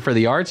Center for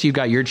the Arts. You've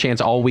got your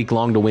chance all week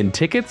long to win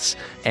tickets.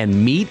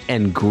 and meet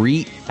and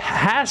greet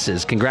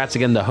passes. Congrats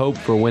again to Hope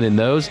for winning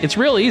those. It's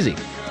real easy.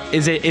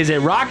 Is it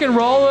rock and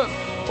roll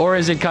or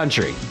is it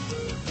country?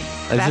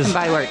 Bath and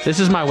Body Works. This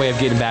is my way of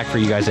getting back for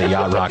you guys at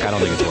Yacht Rock. I don't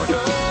think it's working.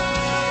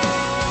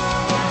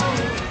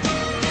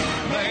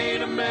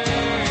 Made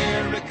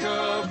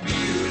America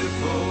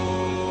beautiful.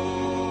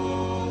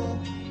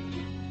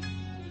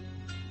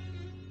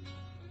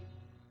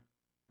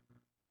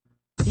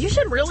 You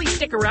should really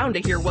stick around to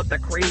hear what the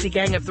crazy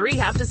gang of three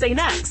have to say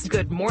next.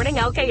 Good morning,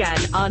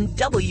 LKN on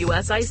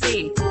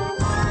WSIC.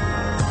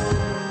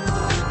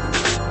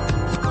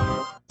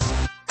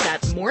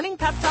 That morning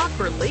pep talk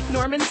for Lake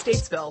Norman,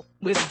 Statesville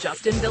with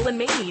Justin, Bill, and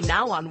Mamie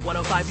now on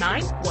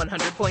 105.9,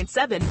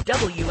 100.7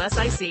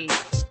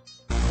 WSIC.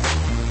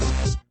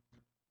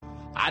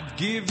 I'd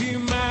give you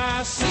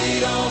my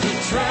seat on the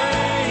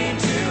train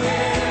to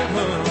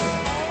heaven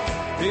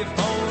if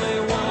only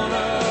one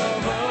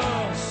of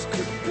us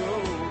could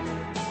go.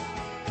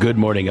 Good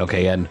morning,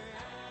 LKN.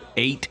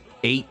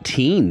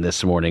 8:18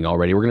 this morning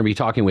already. We're going to be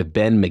talking with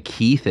Ben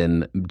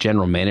McKeithen,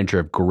 General Manager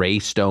of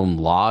Greystone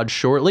Lodge,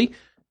 shortly.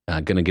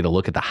 Going to get a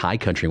look at the high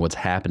country and what's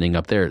happening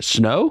up there.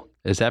 Snow?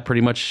 Is that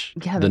pretty much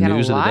the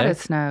news of the day? Yeah, a lot of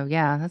snow.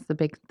 Yeah, that's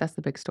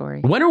the big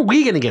story. When are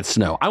we going to get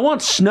snow? I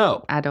want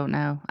snow. I don't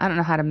know. I don't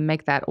know how to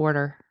make that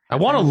order. I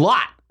want a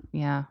lot.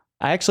 Yeah.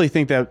 I actually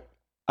think that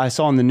I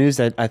saw in the news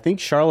that I think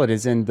Charlotte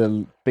is in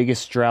the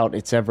biggest drought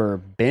it's ever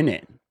been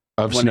in.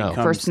 Of when snow. it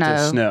comes For to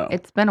snow. snow.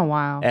 It's been a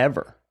while.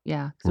 Ever.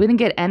 Yeah. 'Cause we didn't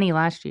get any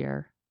last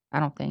year, I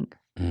don't think.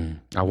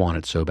 I want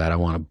it so bad. I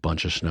want a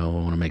bunch of snow.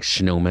 I want to make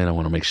snowmen. I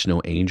want to make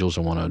snow angels.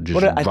 I want to just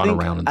What run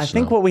around in the I snow.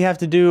 think what we have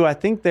to do, I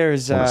think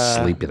there's I want to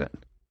sleep in it.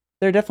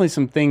 there are definitely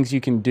some things you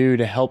can do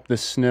to help the I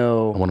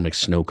snow want to make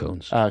snow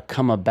cones.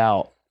 come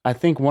about. I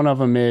think one of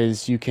them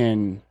is you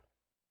can,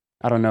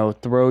 I don't know,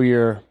 I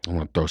want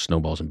to throw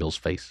snowballs in Bill's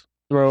face.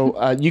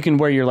 you can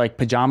wear your like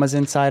pajamas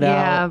inside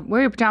Yeah. out.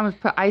 Wear your pajamas,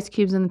 put ice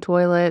cubes in the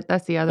toilet.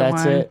 That's the other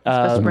That's one. it. It's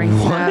supposed to bring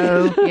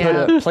What? snow.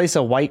 Yeah. Place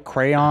a white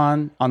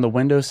crayon on the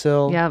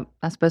windowsill. Yep.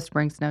 That's supposed to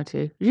bring snow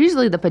too.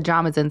 Usually the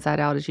pajamas inside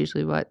out is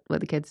usually what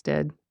the kids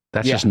did.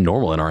 That's Yeah. just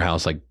normal in our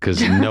house, like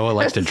because Noah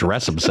likes to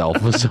dress himself,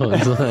 so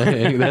it's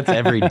like, that's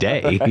every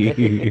day. Have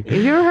you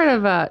ever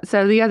heard of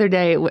so the other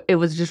day it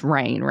was just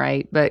rain,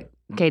 right? But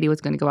Katie was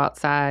going to go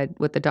outside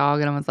with the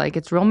dog and I was like,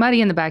 it's real muddy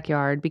in the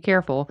backyard. Be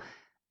careful.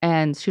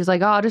 And she was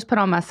like, oh, I'll just put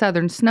on my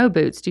Southern snow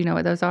boots. Do you know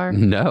what those are?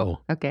 No.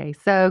 Okay.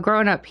 So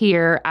growing up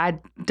here, I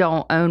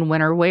don't own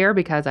winter wear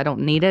because I don't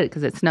need it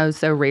because it snows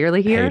so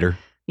rarely here. Hater.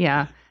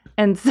 Yeah.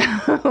 And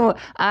so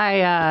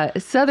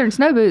Southern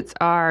snow boots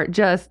are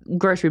just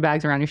grocery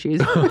bags around your shoes.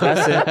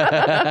 That's it.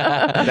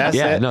 That's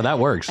Yeah, it. no, that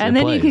works. And It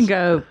then you plays. can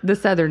go, the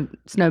Southern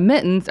snow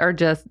mittens are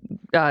just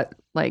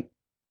like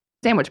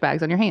sandwich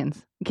bags on your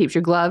hands. It keeps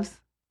your gloves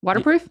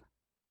waterproof.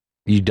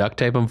 You duct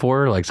tape them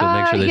for her, like so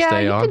make sure they yeah,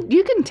 stay on.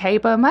 You can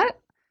tape them.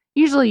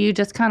 Usually you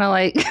just kind of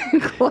like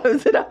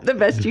close it up the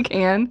best you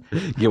can.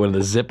 Get one of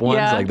the zip ones,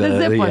 yeah, like the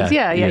zip ones.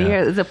 Yeah,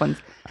 the zip ones.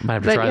 I might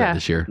have to But try yeah, that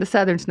this year. the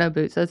Southern snow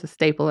boots, that's a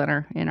staple in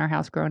our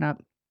house growing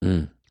up.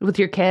 Mm. With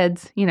your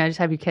kids, just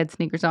have your kids'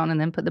 sneakers on and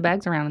then put the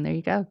bags around and there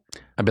you go.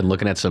 I've been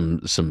looking at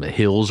some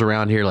hills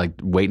around here, like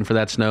waiting for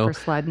that snow. For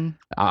sledding.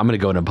 I'm going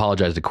to go and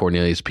apologize to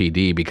Cornelius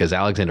PD because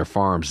Alexander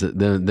Farms,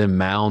 the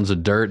mounds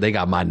of dirt, they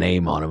got my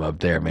name on them up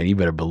there, man. You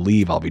better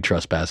believe I'll be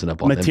trespassing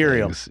up on them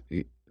Material. things.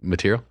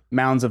 Material?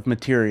 Mounds of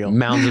material.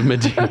 Mounds of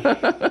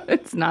material.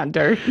 It's not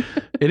dirt.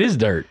 It is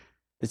dirt.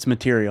 It's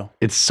material.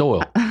 It's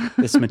soil.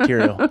 It's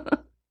material.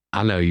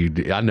 I know you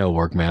do. I know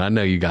work, man. I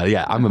know you got it.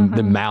 Yeah,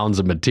 the mounds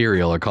of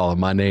material are calling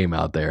my name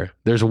out there.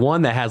 There's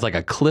one that has like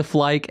a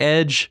cliff-like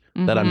edge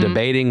that I'm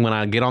debating when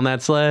I get on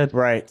that sled.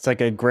 Right. It's like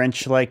a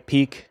Grinch-like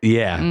peak.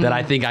 Yeah, that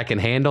I think I can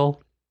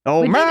handle.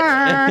 Oh,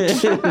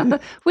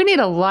 We need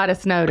a lot of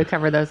snow to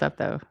cover those up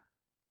though.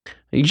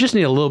 You just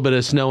need a little bit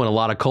of snow and a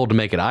lot of cold to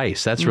make it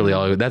ice. That's really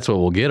all. That's what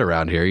we'll get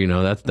around here.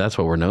 That's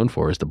what we're known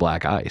for is the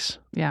black ice.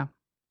 Yeah.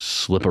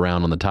 Slip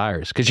around on the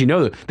tires because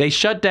they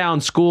shut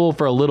down school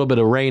for a little bit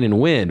of rain and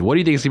wind. What do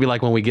you think it's gonna be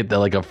like when we get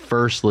a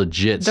first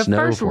legit The snow?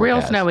 first real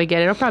forecast? snow we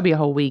get, it'll probably be a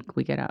whole week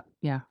we get out.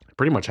 Yeah.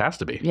 Pretty much has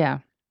to be. Yeah.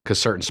 Because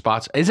certain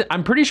spots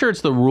I'm pretty sure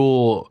it's the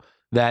rule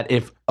that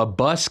if a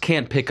bus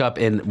can't pick up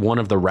in one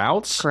of the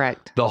routes,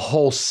 Correct. the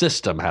whole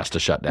system has to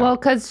shut down. Well,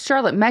 because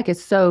Charlotte Mech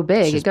is so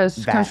big, it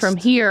just comes from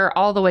vast. here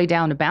all the way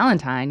down to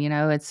Ballantyne.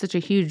 It's such a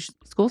huge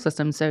school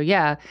system. So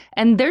yeah,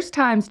 and there's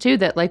times too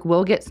that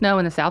we'll get snow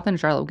in the south end of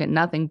Charlotte, we'll get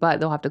nothing,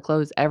 but they'll have to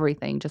close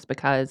everything just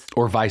because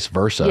or vice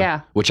versa.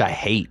 Yeah. Which I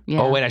hate.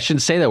 Yeah. Oh wait, I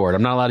shouldn't say that word.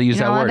 I'm not allowed to use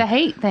you're that not allowed word. to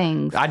hate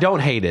things. I don't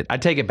hate it. I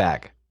take it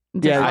back.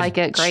 Dislike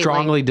I it greatly.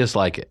 strongly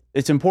dislike it.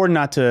 It's important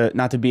not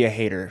to be a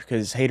hater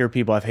because hater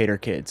people have hater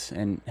kids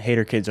and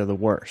hater kids are the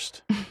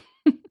worst.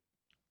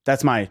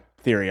 That's my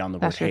theory on the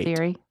That's word your hate.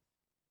 theory.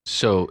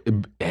 So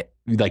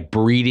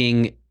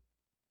breeding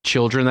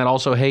children that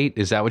also hate,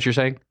 is that what you're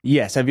saying?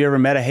 Yes. Have you ever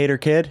met a hater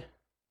kid?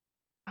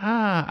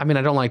 I mean,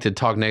 I don't like to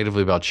talk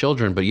negatively about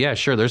children, but yeah,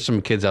 sure. There's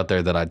some kids out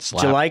there that I'd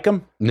slap. Do you like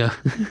them? No.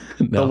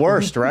 The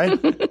worst, right?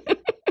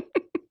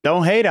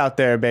 Don't hate out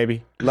there,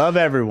 baby. Love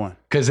everyone.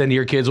 Because then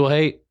your kids will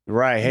hate.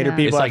 Right. Hater Yeah.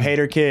 people It's have like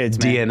hater kids,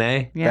 man.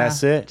 DNA. Yeah.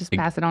 That's it. Just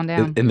pass it on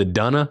down. In the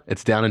Dunna,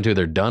 it's down into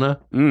their Dunna.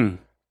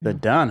 The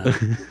Donna.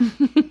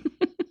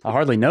 I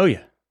hardly know you.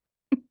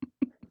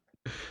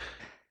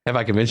 Have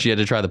I convinced you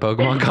to try the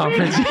Pokemon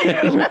conference?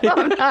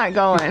 I'm not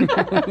going.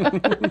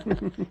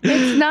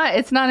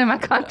 It's not in my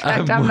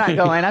contract. I'm not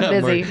going. I'm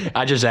busy.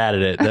 I just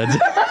added it. That's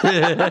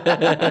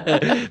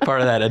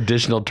part of that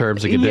additional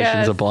terms and conditions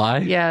Yes. apply.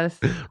 Yes.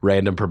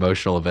 Random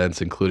promotional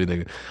events, including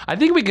the. I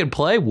think we could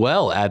play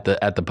well at the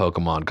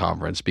Pokemon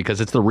conference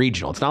because it's the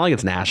regional. It's not like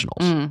it's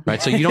nationals,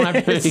 right? So you don't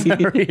have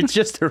to. It's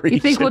just a reason. You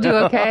think we'll do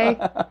okay?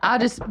 I'll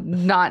just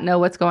not know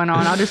what's going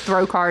on. I'll just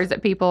throw cards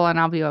at people and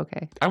I'll be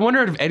okay. I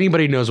wonder if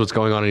anybody knows what's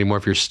going on anymore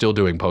if you're still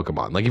doing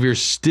Pokemon. Like if you're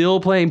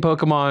still playing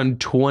Pokemon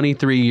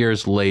 23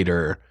 years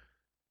later,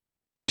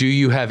 do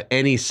you have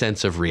any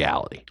sense of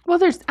reality? Well,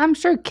 I'm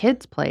sure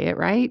kids play it,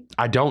 right?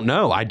 I don't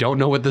know. I don't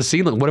know what the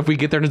ceiling. What if we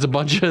get there and it's a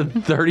bunch of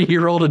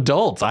 30-year-old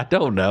adults? I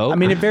don't know. I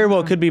mean, it very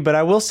well could be, but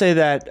I will say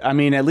that, I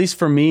mean, at least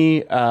for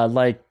me,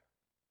 like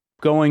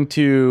going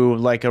to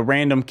like a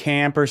random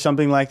camp or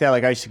something like that.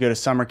 Like I used to go to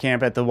summer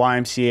camp at the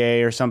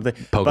YMCA or something.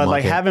 But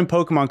like having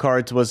Pokemon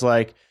cards was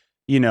like,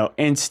 you know,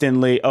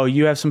 instantly, oh,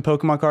 you have some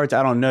Pokemon cards?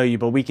 I don't know you,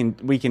 but we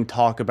can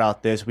talk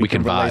about this. We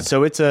can relate. vibe.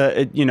 So it's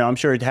I'm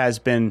sure it has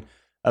been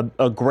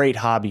a great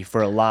hobby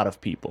for a lot of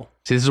people.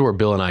 See, this is where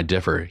Bill and I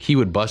differ. He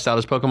would bust out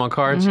his Pokemon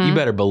cards. You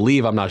better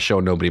believe I'm not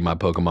showing nobody my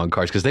Pokemon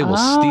cards because they will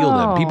steal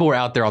them. People were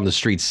out there on the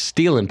streets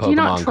stealing Pokemon cards. Do you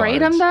not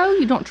trade them though?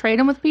 You don't trade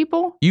them with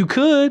people? You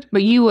could.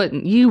 But you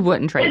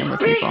wouldn't trade them with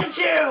people.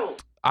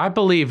 I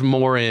believe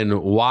more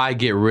in why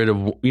get rid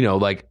of,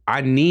 like I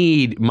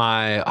need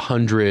my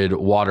 100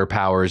 water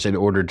powers in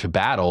order to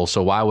battle.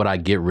 So why would I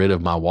get rid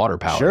of my water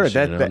powers?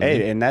 Sure,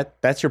 and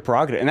that's your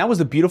prerogative. And that was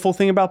the beautiful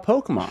thing about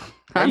Pokemon.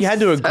 You had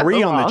to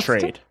agree on the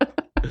trade.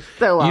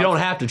 You don't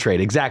have to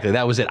trade. Exactly.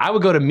 That was it. I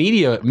would go to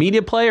Media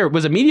Play, or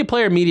was it Media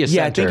Play or Media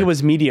Center? Yeah, I think it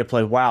was Media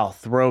Play. Wow,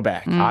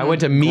 throwback. I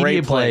went to Media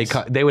Great Play.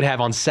 place. They would have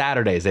on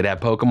Saturdays, they'd have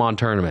Pokemon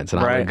tournaments, and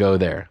I would go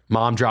there.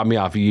 Mom dropped me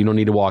off. You don't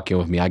need to walk in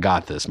with me. I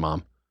got this,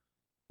 Mom.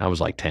 I was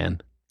like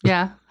 10.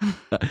 Yeah.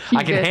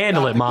 I can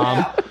handle it,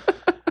 Mom.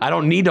 I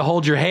don't need to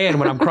hold your hand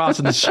when I'm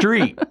crossing the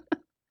street.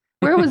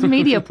 Where was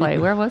Media Play?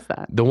 Where was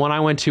that? The one I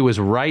went to was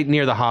right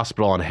near the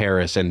hospital on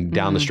Harris and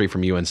down the street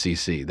from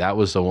UNCC. That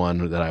was the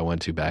one that I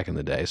went to back in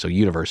the day. So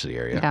university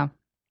area. Yeah.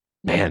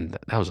 Man,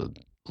 that was a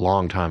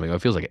long time ago.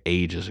 It feels like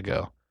ages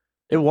ago.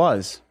 It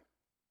was.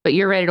 But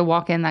you're ready to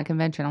walk in that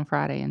convention on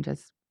Friday and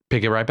just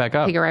pick it right back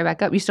up. Pick it right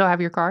back up. You still have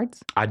your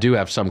cards? I do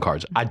have some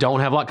cards. I don't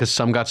have a lot because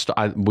some got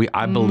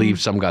I believe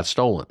some got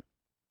stolen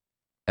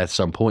at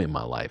some point in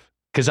my life.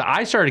 Because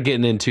I started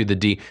getting into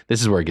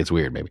this is where it gets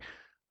weird, maybe.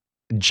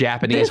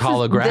 Japanese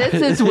holographic.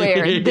 This is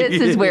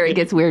where it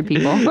gets weird,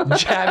 people.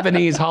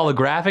 Japanese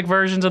holographic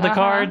versions of the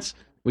cards.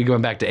 We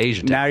going back to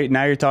Asia.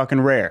 Now you're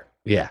talking rare.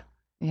 Yeah.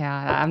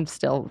 Yeah, I'm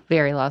still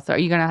very lost. So are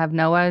you gonna have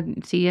Noah?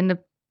 Is he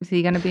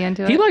gonna be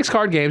into it? He likes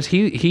card games.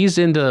 He's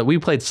into. We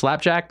played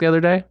Slapjack the other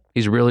day.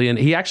 He's really in.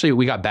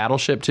 We got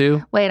Battleship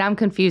too. Wait, I'm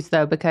confused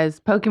though because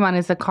Pokemon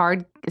is a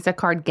card. It's a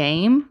card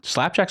game.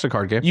 Slapjack's a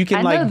card game. You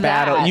can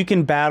battle. That. You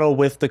can battle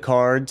with the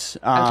cards.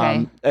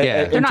 Okay.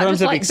 Yeah. They're not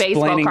just like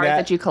baseball cards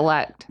that you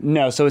collect.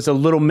 No, so it's a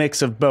little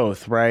mix of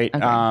both, right?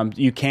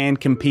 Okay. You can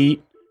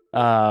compete.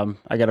 I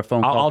got a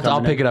phone call.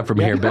 I'll pick it up from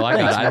here, Bill.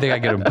 I think I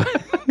get him.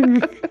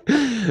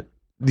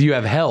 You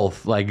have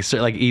health, like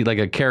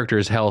a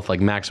character's health, like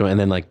maximum, and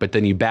then but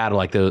then you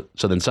battle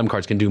so then some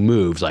cards can do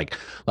moves like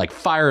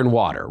fire and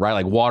water, right?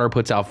 Like water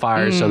puts out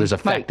fire, so there's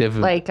effective.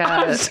 You're explaining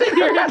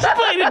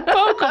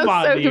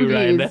Pokemon so to you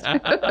confused.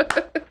 right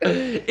now.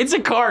 It's a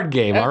card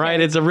game, all right?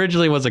 It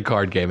originally was a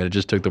card game, and it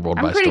just took the world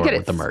by storm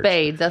with the merch. I'm pretty good at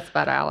Spades. That's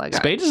about all I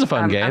got. Spades is a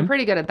fun game. I'm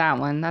pretty good at that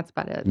one. That's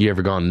about it. You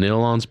ever gone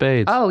nil on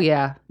Spades? Oh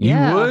yeah. You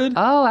would?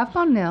 Oh, I've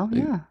gone nil.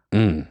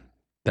 Yeah.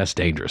 That's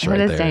dangerous, right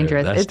there. there. It is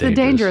dangerous. It's a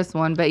dangerous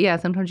one, but yeah,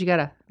 sometimes you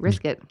gotta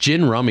risk it.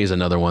 Gin Rummy is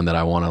another one that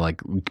I want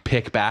to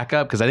pick back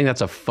up because I think that's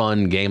a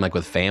fun game,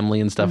 with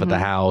family and stuff at the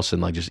house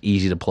and just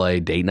easy to play,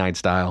 date night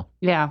style.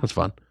 Yeah, that's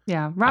fun.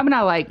 Yeah, Rob and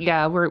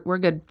I we're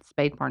good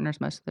spade partners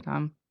most of the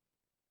time.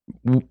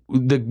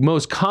 The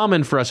most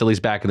common for us, at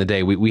least back in the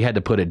day, we had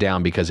to put it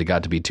down because it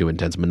got to be too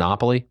intense.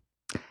 Monopoly.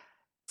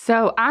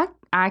 So I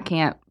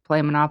can't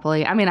play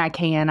Monopoly. I mean, I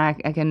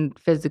can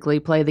physically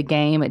play the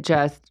game. It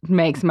just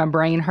makes my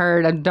brain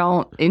hurt. I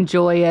don't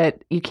enjoy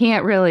it. You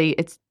can't really.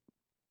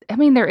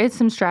 There is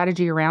some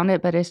strategy around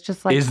it, but it's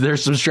just Is there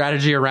some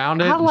strategy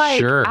around it?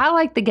 Sure. I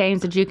like the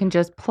games that you can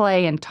just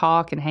play and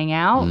talk and hang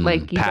out.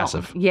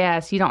 Passive.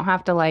 Yes, you don't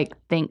have to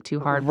think too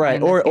hard.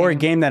 Right, or a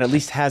game that at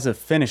least has a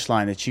finish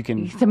line that you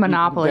can. It's a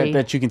Monopoly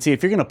that you can see.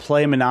 If you're going to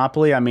play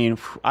Monopoly,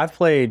 I've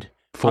played.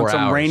 4 on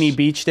some hours. Rainy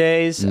beach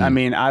days, I've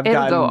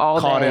gotten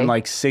caught day. in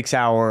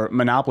 6-hour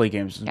Monopoly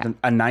games. It's been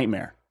a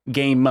nightmare.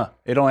 game.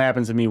 It only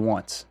happens to me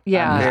once.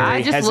 Yeah, I'm very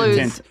I just hesitant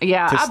lose.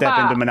 Yeah, to I step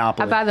buy, into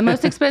Monopoly. I buy the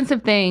most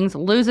expensive things,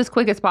 lose as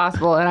quick as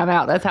possible, and I'm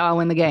out. That's how I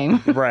win the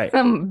game. Right.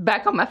 I'm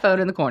back on my phone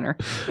in the corner.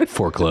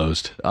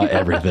 Foreclosed.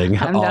 Everything.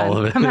 I'm all done.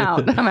 of it.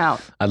 I'm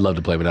out. I'd love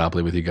to play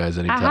Monopoly with you guys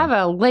anytime. I have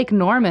a Lake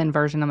Norman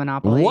version of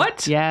Monopoly.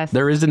 What? Yes.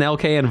 There is an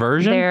LKN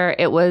version?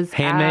 It was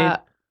Handmade?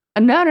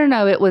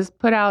 No. It was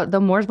put out. The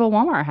Mooresville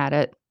Walmart had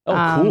it.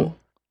 Oh, cool.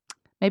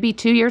 Maybe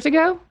 2 years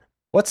ago.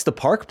 What's the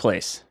park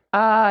place?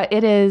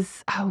 It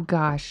is. Oh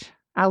gosh,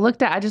 I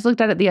just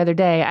looked at it the other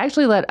day. I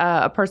actually let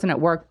a person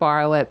at work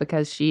borrow it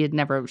because she had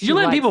never. You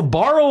let people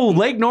borrow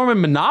Lake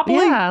Norman Monopoly?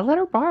 Yeah, let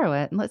her borrow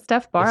it. Let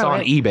Steph borrow it. It's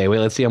on eBay. Wait,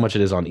 let's see how much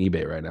it is on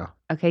eBay right now.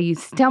 Okay, you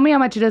tell me how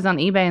much it is on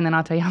eBay, and then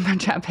I'll tell you how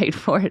much I paid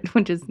for it.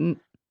 Which is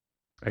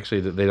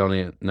actually they don't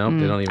even. Nope,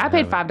 they don't even. I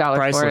paid $5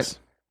 Priceless. for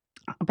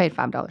it. I paid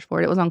 $5 for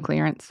it. It was on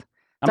clearance.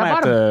 I might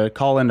have to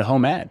call into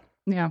Home Ad.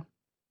 Yeah.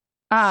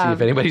 See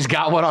if anybody's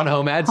got one on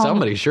Home Ad.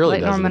 Somebody surely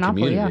Lake does in the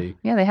Norman Monopoly, community.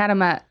 Yeah, they had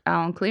them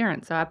on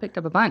clearance, so I picked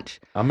up a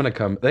bunch. I'm gonna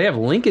come. They have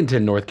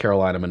Lincolnton, North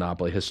Carolina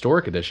Monopoly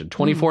Historic Edition,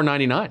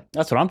 $24.99.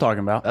 That's what I'm talking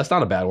about. That's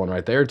not a bad one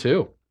right there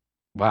too.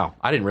 Wow,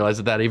 I didn't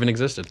realize that even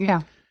existed.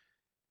 Yeah,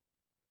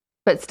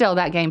 but still,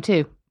 that game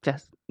too.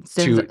 Just as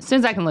soon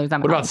as I can lose,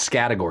 I'm. What about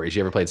Scattergories?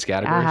 You ever played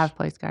Scattergories? I have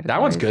played Scattergories. That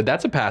one's good.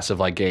 That's a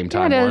passive game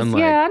time yeah, it is. one.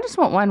 Yeah, I just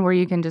want one where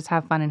you can just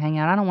have fun and hang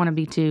out. I don't want to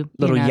be too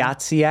little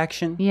Yahtzee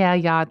action. Yeah,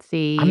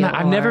 Yahtzee.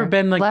 I've never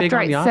been left, big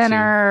right, on Yahtzee.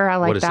 center. I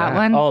like that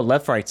one. Oh,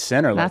 left, right,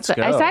 center. Let's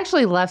go. It's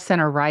actually left,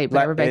 center, right,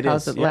 but everybody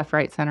calls it left,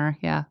 right, center.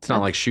 Yeah. It's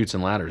not like Chutes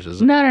and Ladders,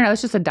 is it? No.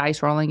 It's just a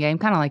dice rolling game,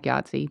 kind of like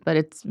Yahtzee, but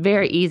it's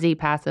very easy,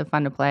 passive,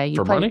 fun to play.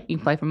 For money? You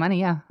can play for money.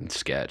 Yeah. It's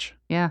sketch.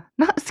 Yeah,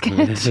 not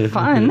sketch.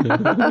 Fun.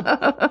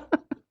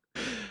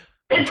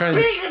 I'm trying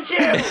to...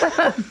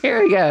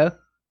 Here we go.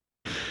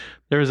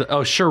 There's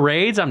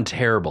charades. I'm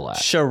terrible at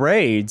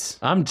charades.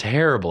 I'm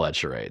terrible at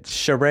charades.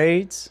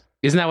 Charades.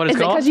 Isn't that what it's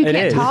called? Is it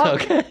because you can't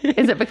talk? Okay.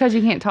 Is it because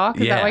you can't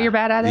talk? Is that why you're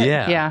bad at it?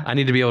 Yeah. I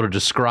need to be able to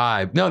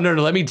describe. No.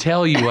 Let me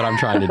tell you what I'm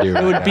trying to do.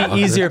 It would be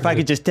easier if I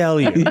could just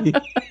tell you.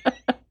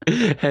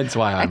 Hence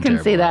why I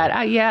can see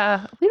that.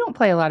 Yeah, we don't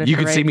play a lot of. You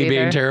can see me either.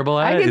 being terrible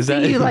at it. I can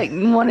see you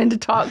wanting to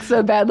talk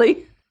so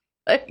badly,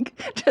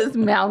 just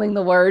mouthing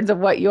the words of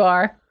what you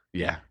are.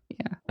 Yeah,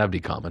 that'd be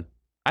common.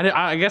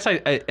 I guess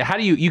how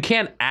do you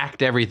can't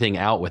act everything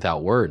out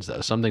without words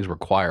though. Some things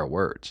require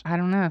words. I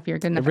don't know if you're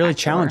good enough. It really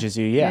challenges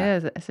you. Yeah, it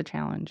is. It's a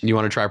challenge. You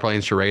want to try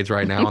playing charades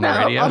right now on the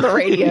radio? On the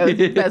radio is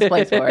the best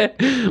place for it.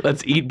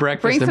 Let's eat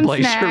breakfast and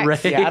play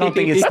charades. Yeah, I don't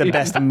think it's the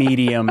best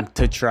medium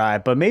to try,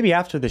 but maybe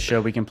after the show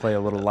we can play a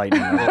little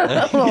lightning.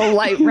 A little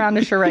light round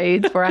of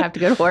charades before I have to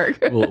go to work.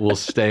 We'll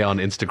stay on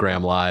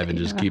Instagram Live and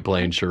just keep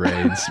playing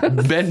charades.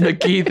 Ben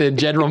McKeithen,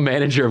 General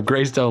Manager of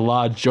Greystone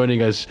Lodge,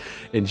 joining us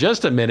in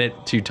just a minute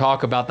to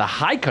talk about the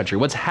High Country.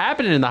 What's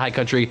happening in the High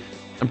Country?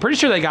 I'm pretty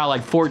sure they got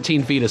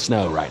 14 feet of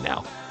snow right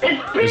now.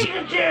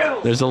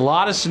 There's a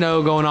lot of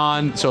snow going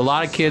on, so a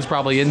lot of kids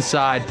probably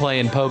inside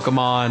playing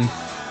Pokemon,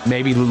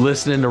 maybe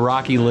listening to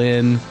Rocky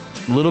Lynn,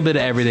 a little bit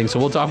of everything. So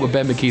we'll talk with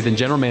Ben McKeithen,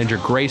 General Manager,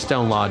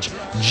 Greystone Lodge,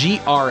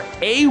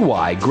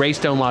 GRAY,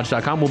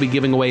 GreystoneLodge.com. We'll be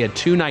giving away a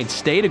 2-night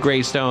stay to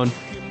Greystone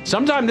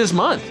sometime this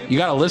month. You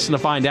got to listen to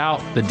find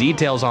out the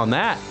details on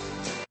that.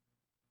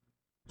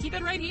 Keep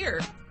it right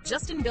here.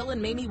 Justin, Bill,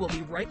 and Mamie will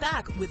be right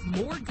back with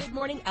more Good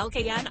Morning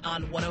LKN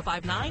on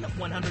 105.9,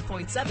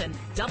 100.7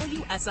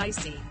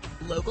 WSIC.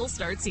 Local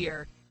starts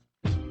here.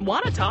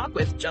 Want to talk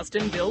with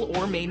Justin, Bill,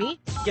 or Mamie?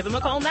 Give them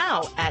a call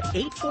now at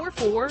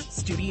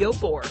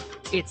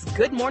 844-STUDIO-4. It's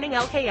Good Morning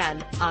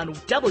LKN on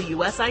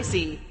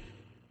WSIC.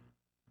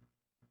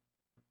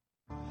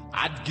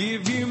 I'd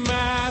give you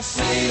my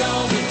seat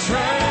on the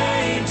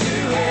train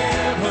to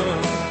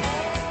heaven.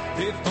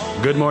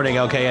 Good morning,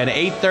 LKN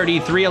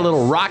 8:33. A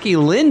little Rocky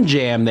Lynn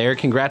jam there.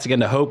 Congrats again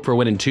to Hope for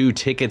winning 2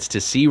 tickets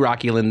to see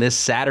Rocky Lynn this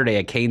Saturday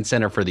at Cain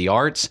Center for the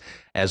Arts,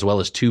 as well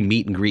as 2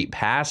 meet and greet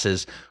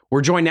passes.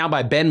 We're joined now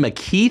by Ben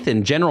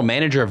McKeithen, General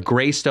Manager of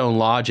Greystone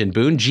Lodge in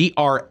Boone, GRAY,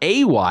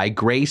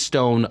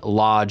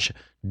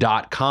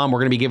 GreystoneLodge.com. We're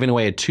going to be giving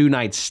away a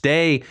 2-night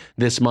stay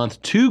this month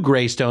to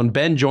Greystone.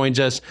 Ben joins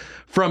us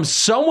from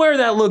somewhere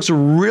that looks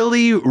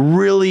really,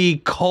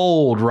 really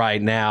cold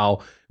right now.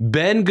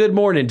 Ben, good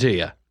morning to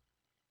you.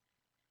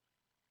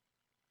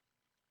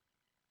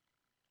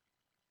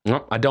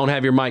 Oh, I don't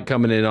have your mic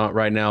coming in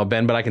right now,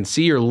 Ben, but I can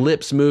see your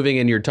lips moving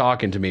and you're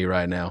talking to me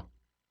right now.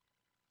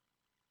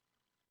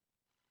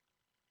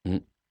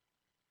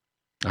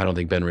 I don't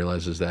think Ben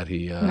realizes that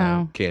he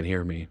can't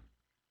hear me.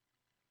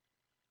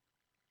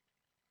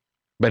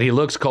 But he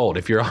looks cold.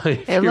 If you're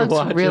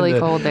really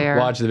cold there.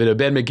 Watch the video.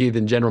 Ben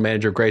McKeithen, General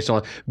Manager of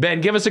Greystone. Ben,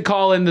 give us a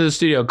call into the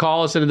studio.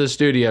 Call us into the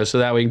studio so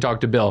that we can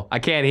talk to Bill. I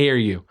can't hear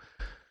you.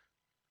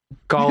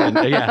 Call in.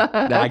 Yeah.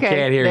 Okay, I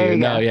can't hear you.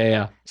 No,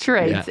 yeah.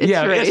 Charades.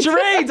 Yeah. It's charades. It's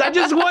charades. I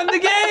just won the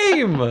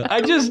game.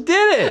 I just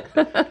did it.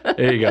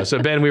 There you go. So,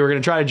 Ben, we were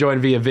going to try to join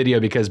via video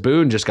because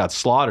Boone just got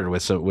slaughtered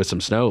with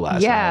some snow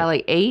last night. Yeah,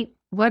 8.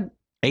 What?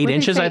 8 What'd they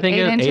inches, say? I think.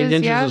 8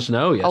 inches yeah. of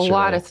snow yesterday. A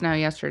lot of snow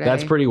yesterday.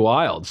 That's pretty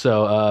wild.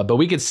 So, but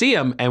we could see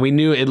them, and we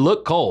knew it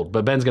looked cold.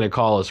 But Ben's going to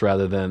call us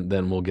rather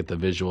than we'll get the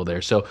visual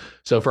there. So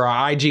for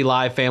our IG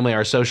Live family,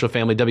 our social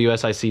family,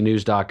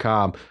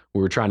 WSICnews.com,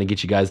 we were trying to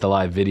get you guys the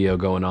live video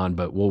going on,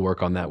 but we'll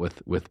work on that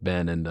with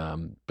Ben.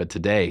 And but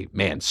today,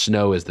 man,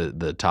 snow is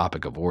the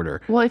topic of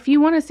order. Well, if you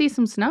want to see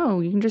some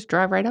snow, you can just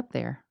drive right up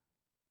there.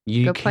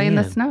 Go play in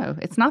the snow.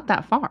 It's not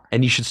that far.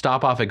 And you should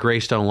stop off at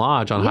Greystone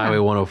Lodge on Highway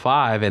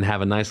 105 and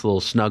have a nice little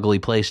snuggly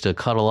place to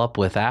cuddle up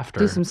with after.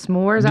 Do some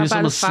s'mores out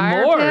by the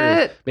fire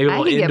pit. Maybe a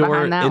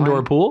little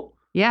indoor pool.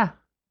 Yeah.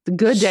 It's a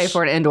good day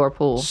for an indoor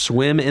pool.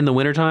 Swim in the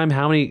wintertime.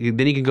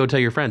 Then you can go tell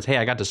your friends, hey,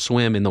 I got to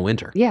swim in the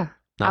winter. Yeah.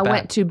 Not I bad.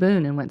 went to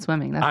Boone and went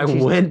swimming. That's I what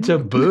she went said.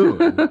 to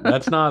Boone.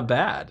 That's not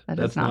bad.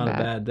 That's not not a bad.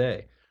 bad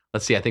day.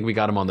 Let's see. I think we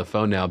got him on the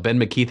phone now. Ben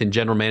McKeithen,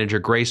 General Manager,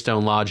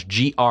 Greystone Lodge,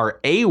 GRAY,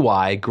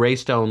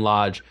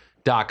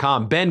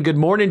 GreystoneLodge.com. Ben, good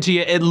morning to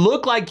you. It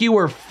looked like you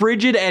were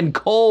frigid and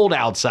cold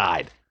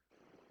outside.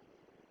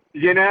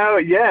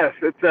 Yes,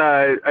 it's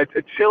a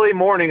chilly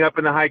morning up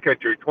in the high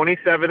country.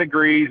 27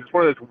 degrees. It's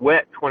one of those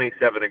wet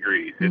 27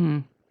 degrees.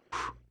 It's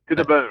to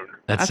the bone.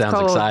 That sounds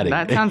cold. exciting.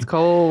 That sounds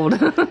cold.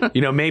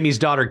 Mamie's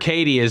daughter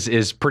Katie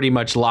is pretty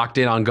much locked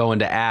in on going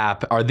to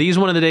App. Are these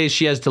one of the days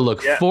she has to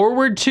look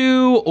forward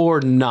to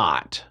or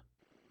not?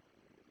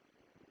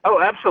 Oh,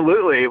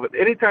 absolutely.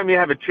 Anytime you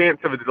have a chance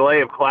of a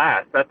delay of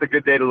class, that's a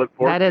good day to look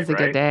forward to. That is a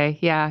right? good day.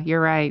 Yeah,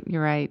 you're right.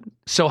 You're right.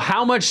 So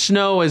how much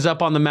snow is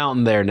up on the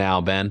mountain there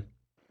now, Ben?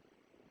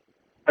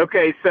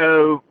 Okay,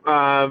 so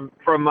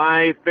from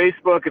my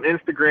Facebook and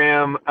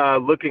Instagram,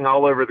 looking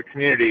all over the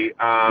community,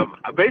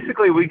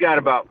 basically we got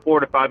about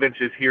 4 to 5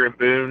 inches here in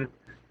Boone.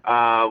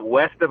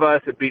 West of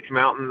us at Beach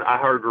Mountain, I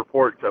heard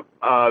reports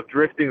of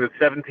drifting to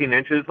 17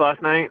 inches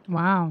last night.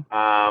 Wow.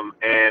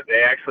 And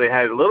they actually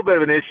had a little bit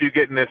of an issue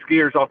getting the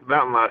skiers off the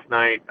mountain last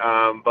night,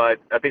 but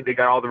I think they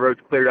got all the roads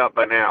cleared up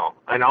by now,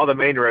 and all the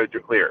main roads are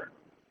clear.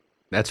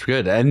 That's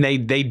good. And they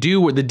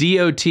do, the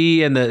DOT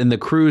and the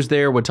crews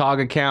there,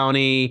 Watauga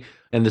County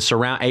and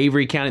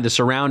Avery County, the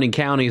surrounding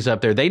counties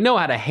up there, they know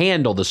how to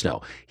handle the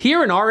snow.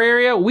 Here in our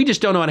area, we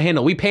just don't know how to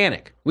handle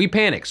it. We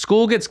panic.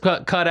 School gets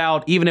cut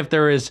out, even if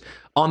there is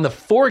on the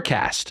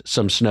forecast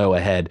some snow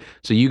ahead.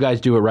 So you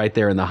guys do it right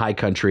there in the high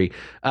country.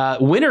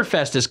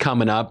 Winterfest is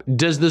coming up.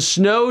 Does the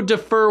snow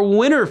defer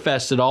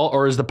Winterfest at all,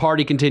 or does the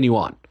party continue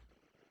on?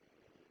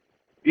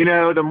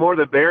 The more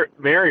the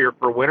merrier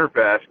for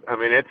Winterfest. I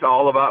mean, it's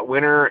all about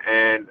winter,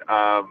 and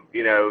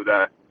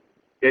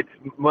it's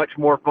much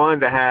more fun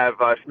to have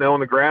snow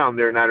on the ground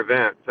during that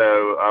event.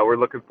 So we're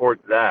looking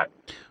forward to that.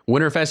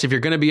 Winterfest, if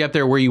you're going to be up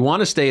there, where you want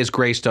to stay is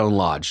Greystone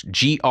Lodge,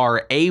 GRAY,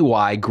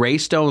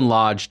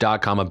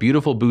 GreystoneLodge.com, a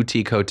beautiful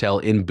boutique hotel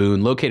in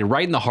Boone, located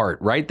right in the heart,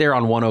 right there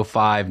on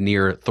 105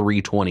 near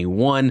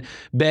 321.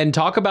 Ben,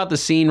 talk about the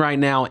scene right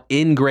now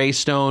in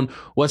Greystone.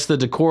 What's the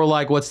decor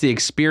like? What's the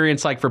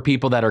experience like for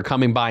people that are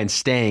coming by and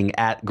staying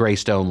at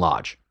Greystone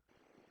Lodge?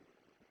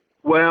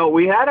 Well,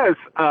 we had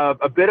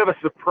a bit of a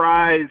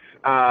surprise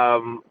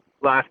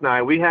last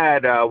night. We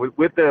had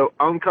with the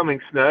oncoming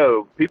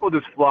snow, people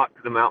just flocked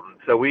to the mountain.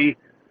 So we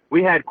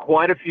had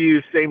quite a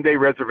few same-day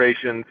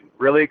reservations.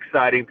 Really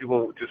exciting.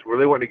 People just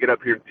really wanted to get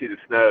up here and see the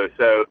snow.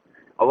 So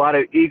a lot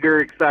of eager,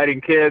 exciting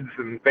kids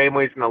and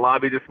families in the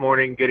lobby this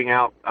morning, getting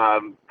out,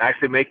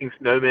 actually making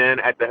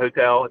snowmen at the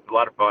hotel. It's a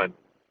lot of fun.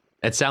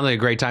 It sounded like a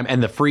great time.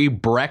 And the free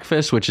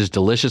breakfast, which is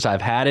delicious.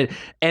 I've had it.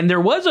 And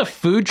there was a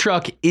food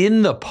truck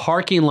in the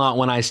parking lot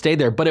when I stayed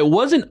there, but it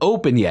wasn't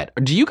open yet.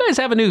 Do you guys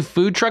have a new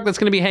food truck that's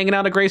going to be hanging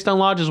out at Greystone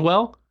Lodge as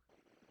well?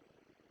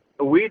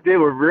 We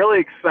do. We're really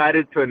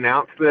excited to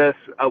announce this.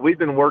 We've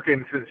been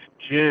working since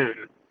June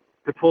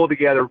to pull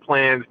together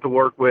plans to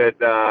work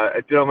with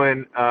a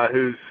gentleman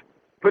who's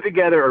put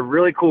together a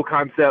really cool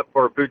concept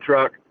for a food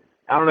truck.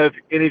 I don't know if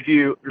any of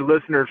your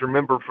listeners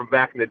remember from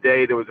back in the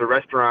day, there was a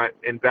restaurant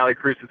in Valley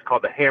Crucis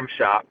called the Ham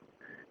Shop.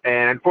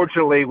 And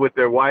unfortunately, with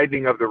the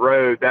widening of the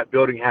road, that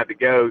building had to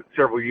go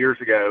several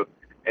years ago.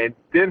 And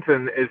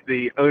Denton is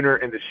the owner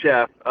and the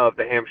chef of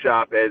the Ham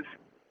Shop, has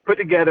put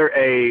together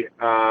a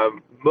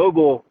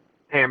mobile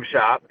ham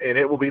shop, and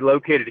it will be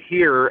located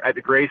here at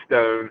the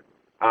Greystone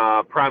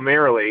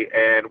primarily.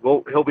 And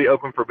he'll be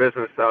open for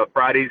business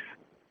Fridays,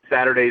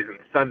 Saturdays, and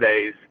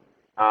Sundays.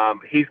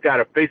 He's got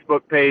a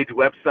Facebook page,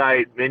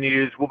 website,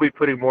 menus. We'll be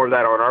putting more of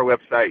that on our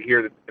website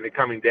here in the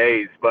coming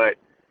days. But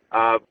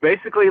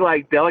basically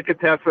like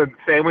delicatessen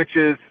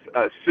sandwiches,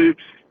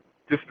 soups,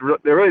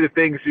 they're really the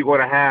things you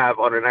want to have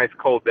on a nice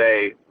cold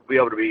day, be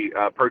able to be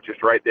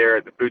purchased right there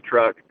at the food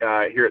truck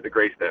here at the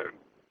Greystone.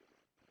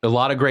 A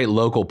lot of great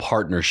local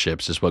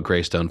partnerships is what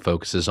Greystone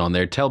focuses on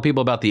there. Tell people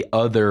about the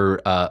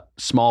other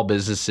small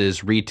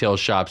businesses, retail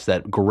shops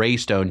that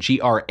Greystone,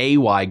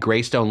 GRAY,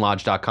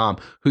 GreystoneLodge.com,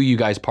 who you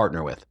guys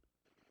partner with.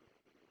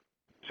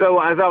 So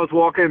as I was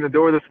walking in the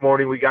door this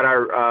morning, we got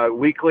our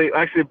weekly,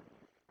 actually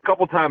a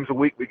couple times a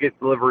week, we get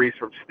deliveries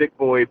from Stick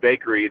Boy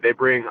Bakery. They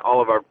bring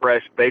all of our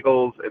fresh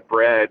bagels and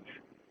breads.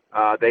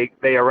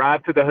 They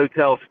arrive to the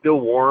hotel still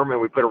warm, and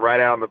we put them right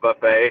out on the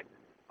buffet.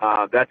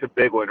 That's a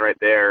big one right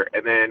there.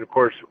 And then, of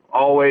course,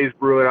 always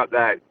brewing up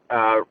that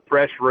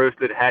fresh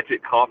roasted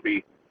Hatchet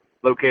coffee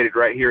located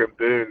right here in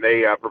Boone.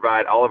 They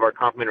provide all of our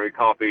complimentary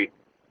coffee,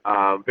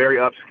 very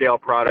upscale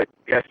product.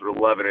 Guests are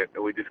loving it,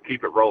 and we just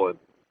keep it rolling.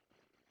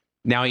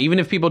 Now, even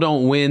if people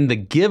don't win the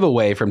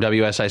giveaway from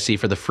WSIC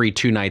for the free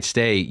 2-night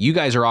stay, you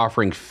guys are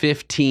offering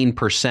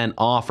 15%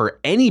 off for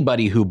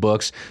anybody who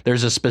books.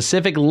 There's a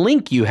specific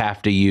link you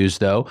have to use,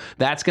 though.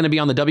 That's going to be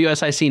on the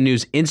WSIC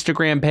News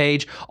Instagram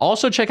page.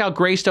 Also, check out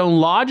Greystone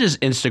Lodge's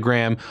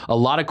Instagram. A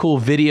lot of cool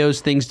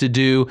videos, things to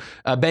do.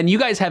 Ben, you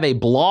guys have a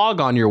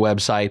blog on your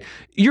website.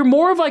 You're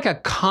more of like a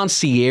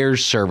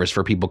concierge service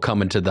for people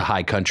coming to the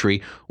high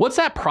country. What's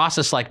that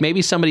process like?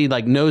 Maybe somebody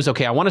like knows,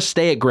 okay, I want to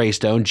stay at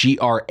Greystone,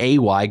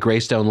 Gray,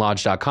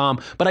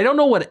 GreystoneLodge.com, but I don't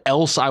know what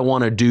else I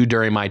want to do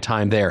during my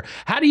time there.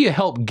 How do you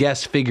help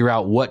guests figure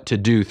out what to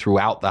do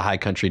throughout the high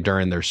country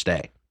during their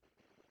stay?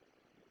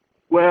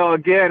 Well,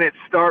 again, it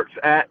starts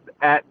at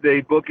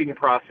the booking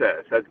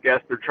process. As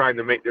guests are trying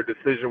to make their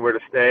decision where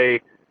to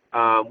stay,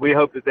 we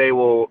hope that they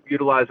will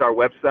utilize our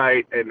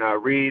website and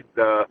read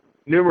the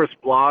numerous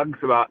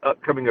blogs about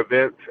upcoming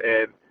events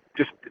and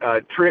just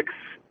tricks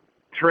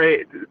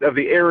of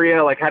the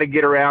area, like how to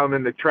get around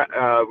in the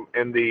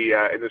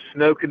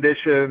snow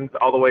conditions,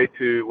 all the way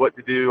to what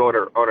to do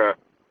on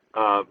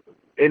a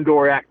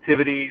indoor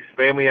activities,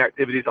 family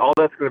activities. All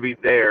that's going to be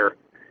there.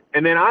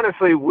 And then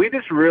honestly, we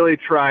just really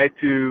try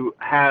to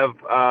have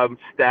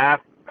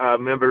staff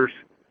members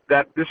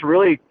that just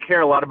really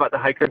care a lot about the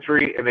high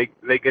country, and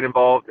they get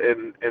involved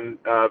in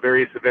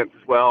various events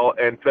as well.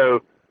 And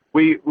so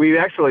we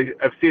actually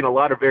have seen a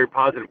lot of very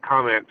positive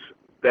comments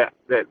that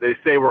they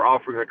say we're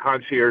offering a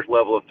concierge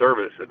level of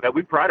service, and that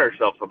we pride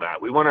ourselves on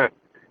that. We want to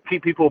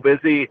keep people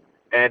busy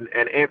and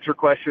answer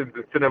questions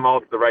and send them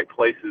all to the right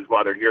places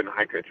while they're here in the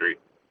high country.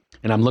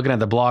 And I'm looking at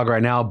the blog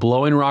right now,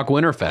 Blowing Rock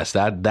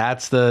Winterfest.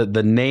 That's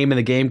the name of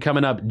the game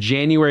coming up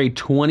January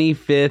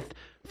 25th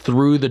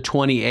through the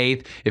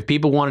 28th. If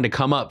people wanted to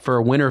come up for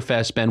a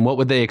Winterfest, Ben, what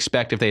would they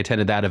expect if they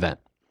attended that event?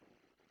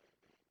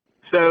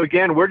 So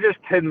again, we're just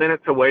 10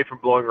 minutes away from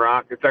Blowing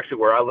Rock. It's actually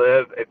where I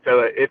live, and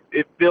so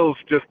it feels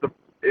just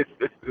it's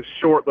a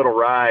short little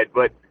ride.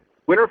 But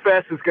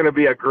Winterfest is going to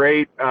be a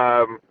great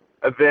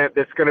event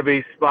that's going to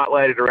be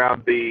spotlighted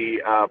around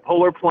the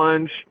polar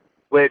plunge,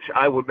 which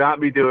I will not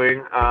be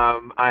doing.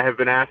 I have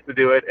been asked to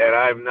do it, and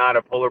I'm not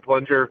a polar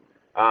plunger.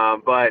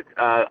 But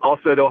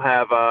also they'll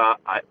have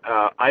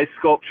ice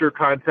sculpture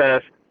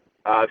contest,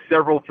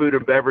 several food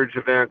and beverage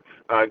events,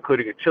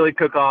 including a chili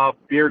cook-off,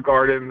 beer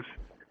gardens.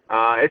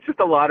 It's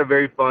just a lot of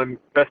very fun,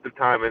 festive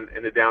time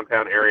in the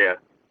downtown area.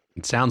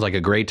 It sounds like a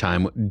great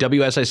time.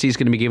 WSIC is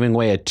going to be giving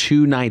away a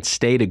 2-night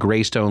stay to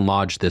Greystone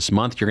Lodge this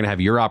month. You're going to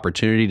have your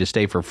opportunity to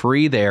stay for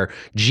free there,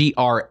 Gray,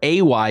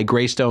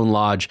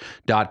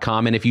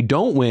 GreystoneLodge.com. And if you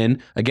don't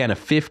win, again, a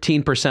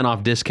 15%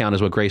 off discount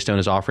is what Greystone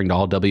is offering to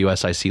all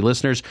WSIC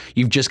listeners.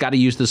 You've just got to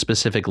use the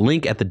specific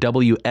link at the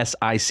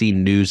WSIC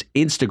News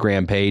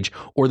Instagram page,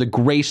 or the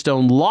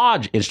Greystone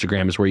Lodge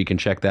Instagram is where you can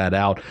check that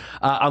out.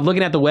 I'm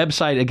looking at the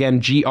website again,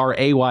 Gray,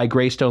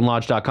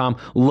 GreystoneLodge.com.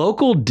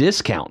 Local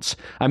discounts.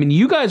 I mean,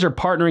 you guys are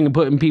partnering and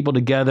putting people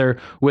together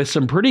with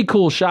some pretty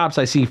cool shops.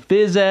 I see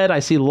Phys Ed, I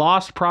see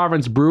Lost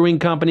Province Brewing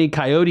Company,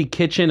 Coyote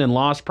Kitchen, and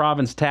Lost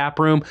Province Tap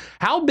Room.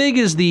 How big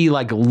is the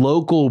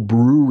local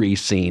brewery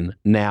scene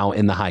now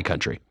in the high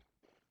country?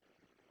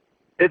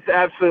 It's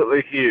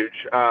absolutely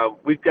huge.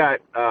 We've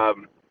got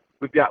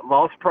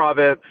Lost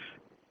Province,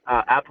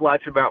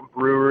 Appalachian Mountain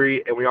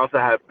Brewery, and we also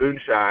have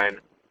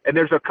Moonshine. And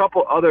there's a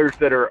couple others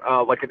that are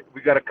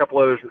we've got a couple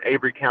others in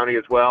Avery County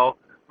as well.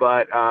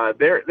 But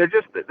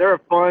they're a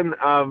fun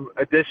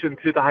addition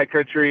to the high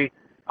country,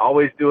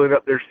 always doing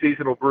up their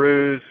seasonal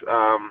brews,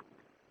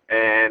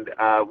 and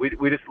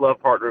we just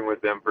love partnering with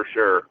them for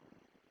sure.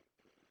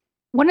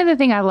 One of the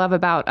things I love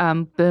about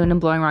Boone and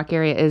Blowing Rock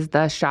area is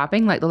the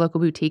shopping, like the local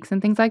boutiques and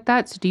things like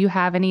that. So do you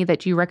have any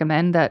that you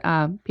recommend that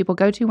people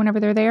go to whenever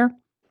they're there?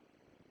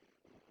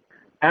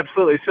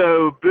 Absolutely.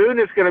 So Boone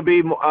is going to be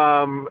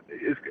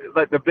is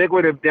like the big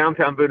one in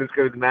downtown Boone is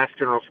going to be the Mass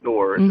General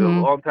Store. It's a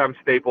longtime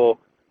staple.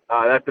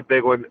 That's a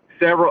big one.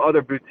 Several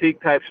other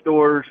boutique type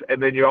stores,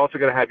 and then you're also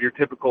going to have your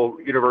typical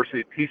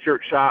university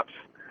T-shirt shops.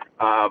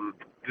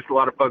 Just a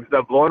lot of fun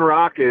stuff. Blowing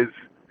Rock is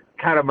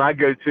kind of my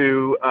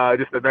go-to.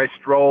 Just a nice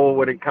stroll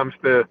when it comes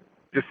to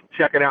just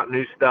checking out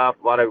new stuff.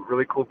 A lot of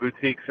really cool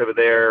boutiques over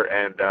there,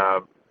 and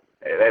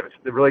they have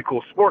a really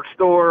cool sports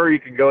store. You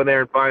can go in there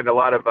and find a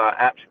lot of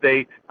App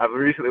State. I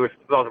recently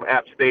saw some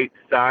App State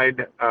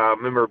signed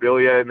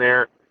memorabilia in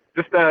there.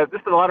 Just a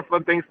lot of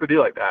fun things to do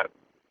like that.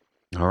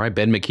 All right,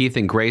 Ben McKeith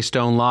and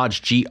Greystone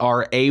Lodge, Gray,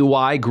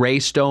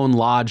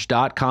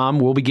 GreystoneLodge.com.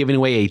 We'll be giving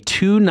away a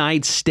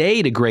 2-night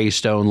stay to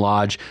Greystone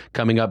Lodge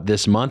coming up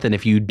this month. And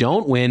if you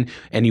don't win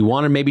and you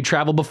want to maybe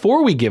travel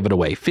before we give it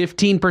away,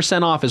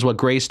 15% off is what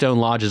Greystone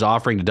Lodge is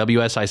offering to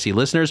WSIC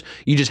listeners.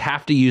 You just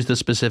have to use the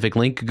specific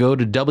link. Go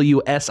to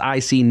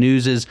WSIC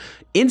News'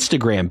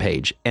 Instagram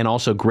page and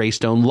also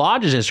Greystone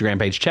Lodge's Instagram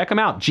page. Check them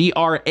out, Gray,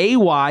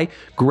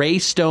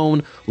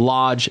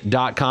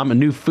 GreystoneLodge.com. A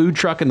new food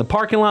truck in the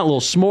parking lot, a little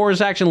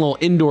s'mores action, a little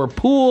indoor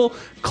pool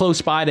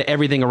close by to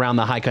everything around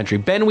the high country.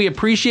 Ben, we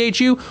appreciate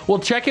you. We'll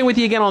check in with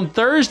you again on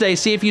Thursday,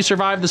 see if you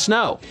survived the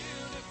snow.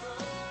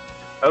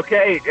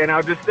 Okay, and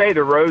I'll just say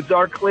the roads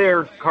are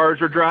clear.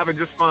 Cars are driving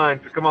just fine,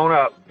 so come on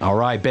up. All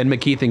right, Ben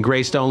McKeith and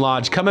Greystone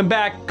Lodge coming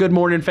back. Good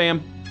morning,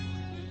 fam.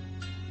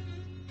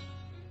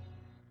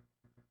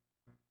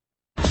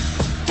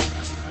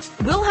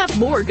 We'll have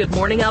more Good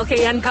Morning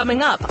LKN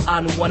coming up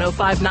on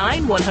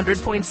 105.9,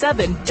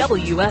 100.7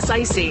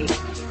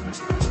 WSIC.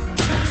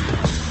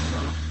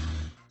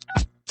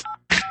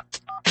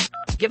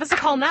 Give us a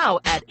call now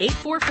at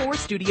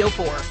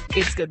 844-STUDIO-4.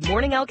 It's Good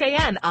Morning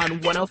LKN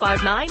on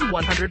 105.9,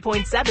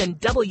 100.7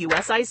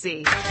 WSIC.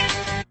 We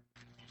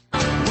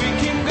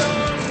can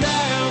go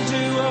down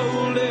to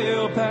old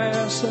El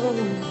Paso,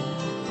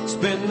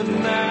 spend the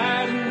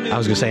night in I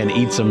was going to say, and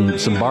eat some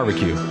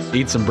barbecue,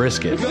 eat some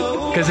brisket.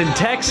 Because in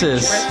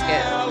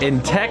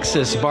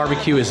Texas,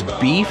 barbecue is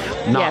beef,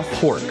 not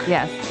pork.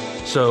 Yes.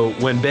 So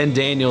when Ben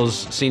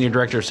Daniels, Senior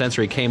Director of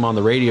Sensory, came on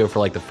the radio for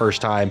like the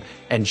first time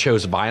and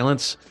chose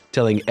violence,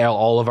 telling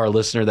all of our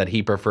listener that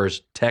he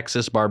prefers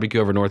Texas barbecue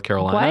over North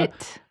Carolina.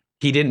 What?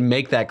 He didn't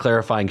make that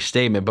clarifying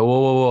statement, but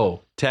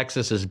whoa.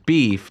 Texas is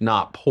beef,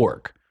 not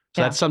pork.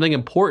 So that's something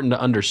important to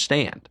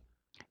understand.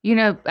 You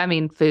know, I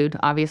mean, food,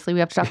 obviously. We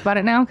have to talk about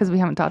it now because we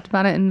haven't talked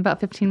about it in about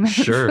 15 minutes.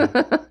 Sure.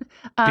 Peach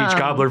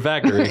Cobbler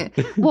Factory.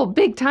 Well,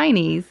 Big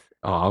Tiny's.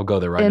 Oh, I'll go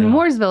there right in now.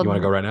 Mooresville. You want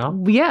to go right now?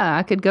 Yeah,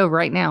 I could go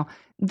right now.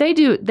 They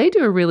do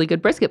a really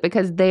good brisket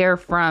because they're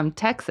from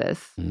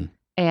Texas.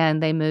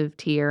 And they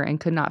moved here and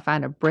could not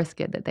find a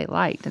brisket that they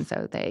liked. And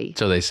so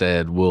they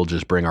said, we'll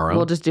just bring our own.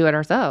 We'll just do it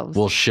ourselves.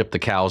 We'll ship the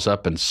cows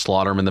up and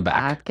slaughter them in the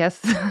back. I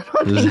guess I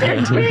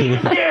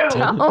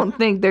don't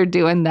think they're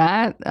doing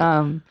that.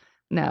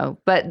 No,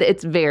 but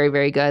it's very,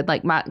 very good.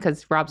 Like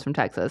because Rob's from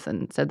Texas.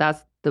 And so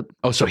that's the.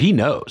 Oh, so he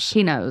knows.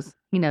 He knows.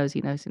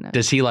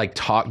 Does he like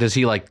talk? Does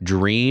he like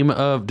dream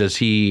of? Does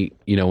he,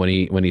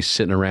 when he's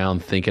sitting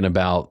around thinking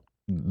about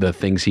the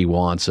things he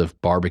wants of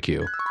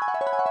barbecue?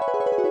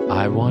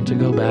 I want to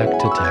go back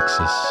to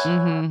Texas.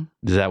 Mm-hmm.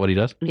 Is that what he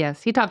does?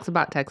 Yes, he talks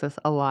about Texas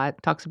a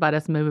lot. Talks about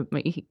us moving.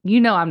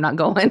 I'm not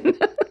going.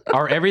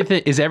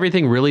 Is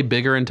everything really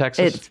bigger in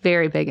Texas? It's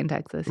very big in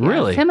Texas. Yes.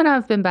 Really? Him and I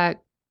have been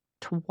back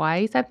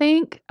twice, I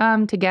think,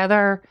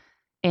 together.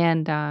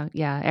 And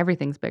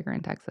everything's bigger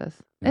in Texas.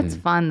 It's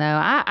fun though.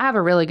 I have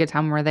a really good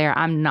time when we're there.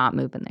 I'm not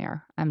moving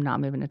there. I'm not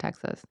moving to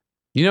Texas.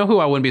 You know who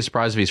I wouldn't be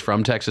surprised if he's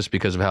from Texas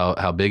because of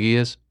how big he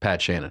is?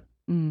 Pat Shannon.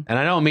 And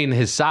I don't mean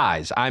his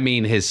size. I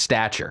mean his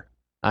stature.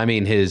 I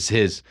mean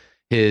his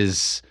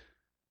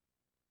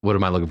what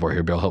am I looking for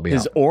here, Bill? Help me out.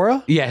 His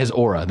aura? Yeah, his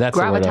aura. That's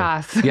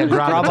gravitas. The word. Yeah,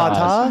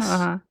 gravitas.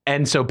 Uh-huh.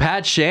 And so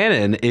Pat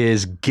Shannon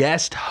is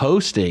guest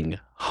hosting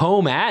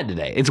Home Ad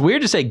today. It's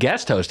weird to say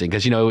guest hosting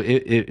because,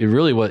 it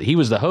really was. He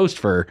was the host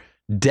for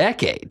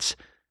decades.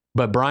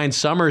 But Brian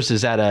Summers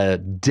is at a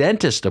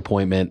dentist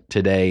appointment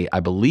today, I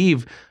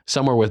believe,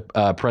 somewhere with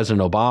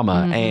President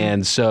Obama. Mm-hmm.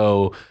 And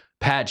so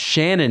Pat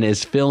Shannon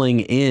is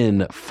filling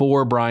in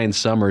for Brian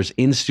Summers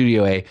in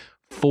Studio A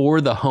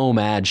for the Home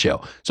Ad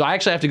show. So I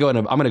actually have to go and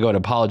I'm going to go and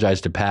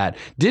apologize to Pat.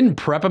 Didn't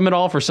prep him at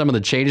all for some of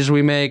the changes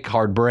we make,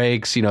 hard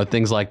breaks,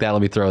 things like that.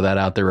 Let me throw that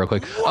out there real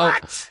quick.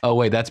 What? Oh,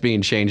 wait, that's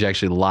being changed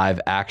actually live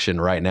action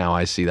right now.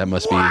 I see. That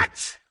must be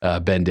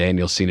Ben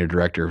Daniels, Senior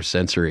Director of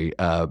Sensory,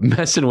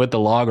 messing with the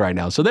log right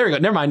now. So there we go.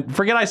 Never mind.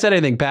 Forget I said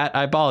anything, Pat.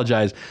 I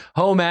apologize.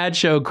 Home Ad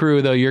show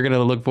crew, though, you're going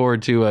to look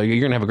forward to, you're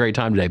going to have a great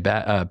time today.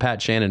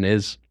 Pat Shannon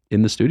is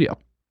in the studio.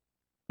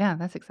 Yeah,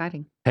 that's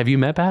exciting. Have you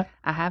met Pat?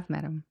 I have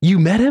met him. You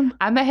met him?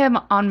 I met him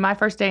on my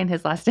first day and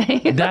his last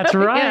day. That's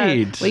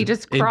right. Yeah. We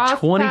just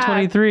crossed in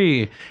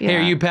 2023. paths. Hey,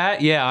 are you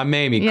Pat? Yeah, I'm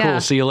Amy. Yeah.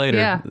 Cool. See you later.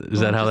 Yeah. Is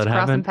that how that crossing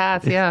happened?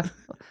 Paths, yeah.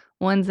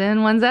 One's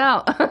in, one's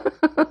out.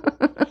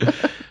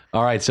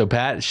 All right, so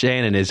Pat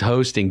Shannon is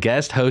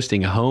guest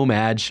hosting a Home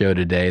Ad show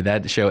today.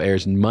 That show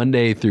airs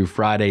Monday through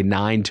Friday,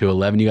 9 to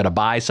 11. You got to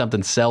buy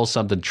something, sell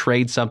something,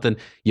 trade something.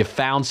 You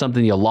found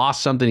something, you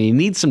lost something, you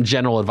need some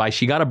general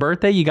advice. You got a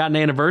birthday, you got an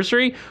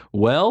anniversary?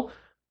 Well,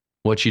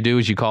 what you do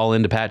is you call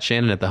into Pat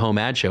Shannon at the Home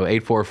Ad show,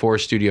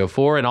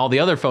 844-STUDIO-4, and all the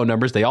other phone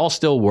numbers, they all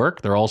still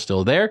work. They're all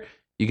still there.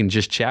 You can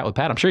just chat with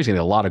Pat. I'm sure he's going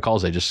to get a lot of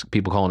calls. Just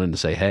people calling in to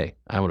say, hey,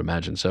 I would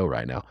imagine so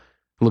right now.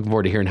 Looking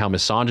forward to hearing how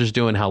Miss Sandra's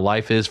doing, how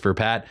life is for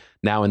Pat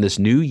now in this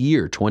new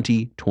year,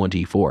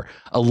 2024.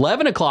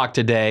 11 o'clock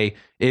today,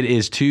 it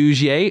is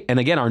Tuesday. And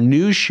again, our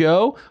new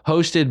show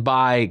hosted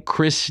by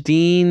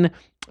Christine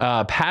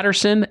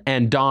Patterson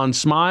and Dawn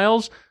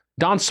Smiles.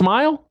 Dawn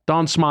Smile?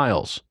 Dawn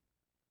Smiles.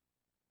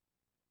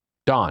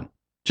 Dawn.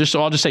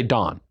 I'll just say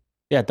Dawn.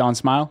 Yeah, Don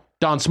Smile.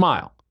 Don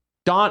Smile.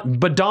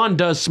 But Don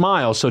does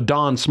smile, so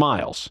Don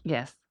smiles.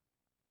 Yes.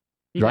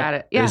 You got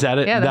it. Yeah. Is that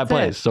it? Yeah, that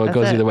plays. So it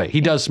goes either way.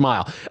 He does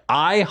smile.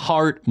 I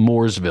Heart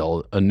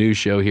Mooresville, a new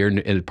show here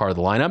in part of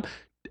the lineup.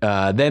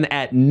 Then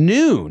at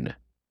noon,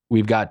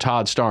 we've got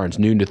Todd Starnes,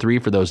 noon to 3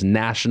 for those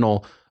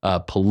national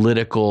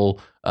political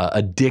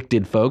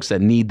addicted folks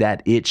that need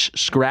that itch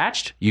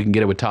scratched. You can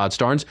get it with Todd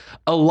Starnes.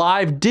 A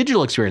live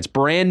digital experience,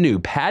 brand new.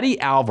 Patty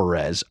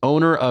Alvarez,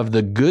 owner of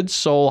the Good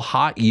Soul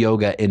Hot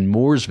Yoga in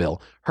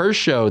Mooresville. Her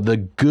show, The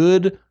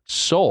Good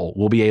Soul,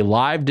 will be a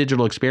live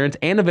digital experience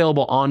and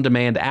available on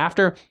demand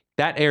after.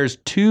 That airs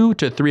 2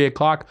 to 3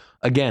 o'clock.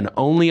 Again,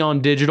 only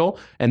on digital.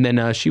 And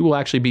then she will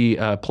actually be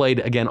played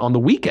again on the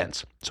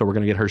weekends. So we're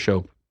going to get her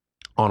show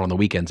on the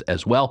weekends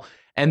as well.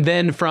 And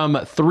then from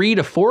 3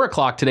 to 4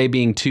 o'clock today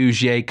being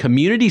Tuesday,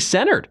 Community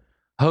Centered,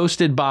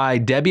 hosted by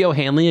Debbie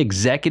O'Hanley,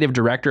 Executive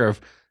Director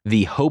of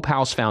the Hope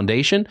House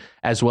Foundation,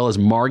 as well as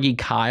Margie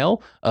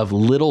Kyle of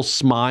Little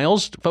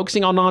Smiles,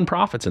 focusing on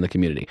nonprofits in the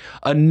community.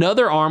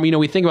 Another arm,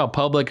 we think about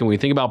public and we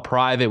think about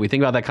private, we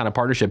think about that kind of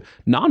partnership.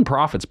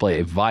 Nonprofits play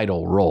a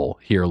vital role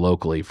here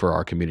locally for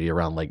our community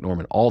around Lake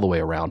Norman, all the way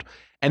around.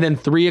 And then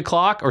 4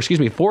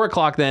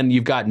 o'clock, then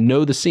you've got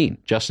Know the Scene,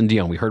 Justin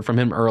Dion. We heard from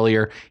him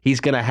earlier. He's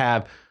going to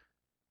have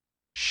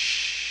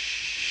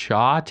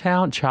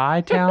Chi-Town,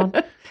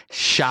 tribute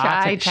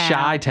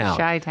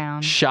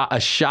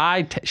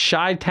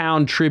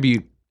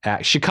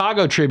act,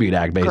 Chicago tribute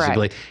act,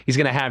 basically. Correct. He's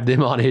going to have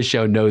them on his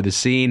show, Know the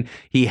Scene.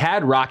 He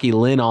had Rocky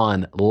Lynn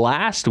on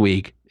last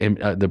week in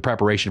the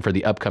preparation for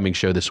the upcoming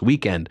show this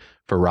weekend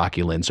for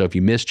Rocky Lynn. So if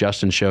you missed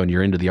Justin's show and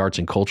you're into the arts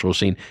and cultural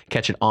scene,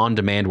 catch it on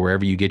demand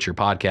wherever you get your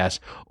podcasts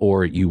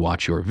or you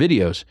watch your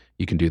videos.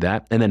 You can do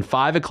that. And then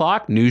 5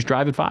 o'clock, News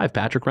Drive at 5,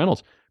 Patrick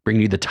Reynolds,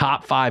 bringing you the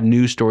top 5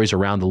 news stories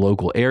around the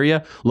local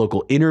area,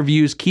 local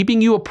interviews, keeping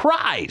you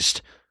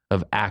apprised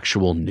of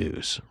actual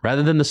news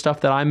rather than the stuff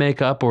that I make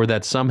up or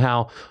that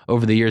somehow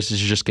over the years has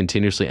just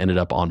continuously ended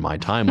up on my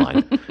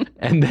timeline.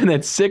 And then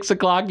at 6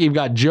 o'clock, you've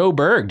got Joe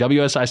Berg,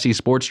 WSIC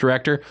sports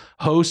director,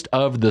 host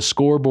of The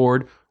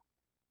Scoreboard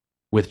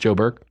with Joe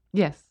Berg.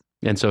 Yes.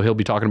 And so he'll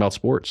be talking about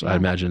sports, I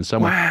imagine,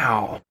 somewhere.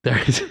 Wow.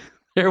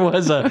 There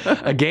was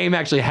a game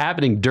actually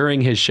happening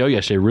during his show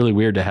yesterday. Really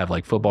weird to have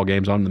like football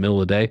games on in the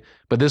middle of the day,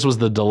 but this was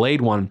the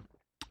delayed one.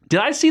 Did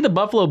I see the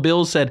Buffalo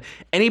Bills said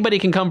anybody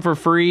can come for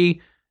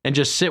free and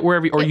just sit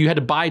wherever, or you had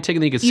to buy a ticket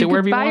and you could sit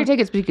wherever you wanted? You could buy your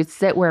tickets, but you could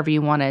sit wherever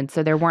you wanted.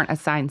 So there weren't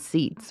assigned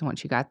seats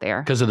once you got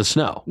there. Because of the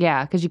snow.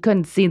 Yeah, because you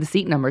couldn't see the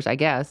seat numbers, I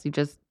guess. You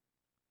just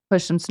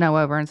push some snow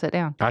over and sit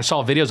down. I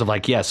saw videos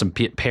of some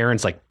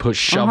parents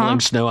shoveling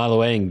snow out of the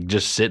way and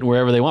just sitting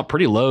wherever they want.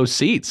 Pretty low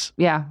seats.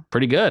 Yeah.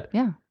 Pretty good.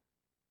 Yeah.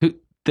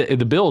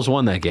 The Bills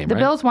won that game, right? The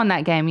Bills won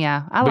that game,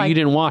 yeah. But you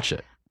didn't watch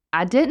it.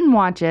 I didn't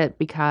watch it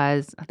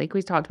because I think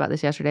we talked about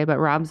this yesterday, but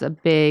Rob's a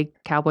big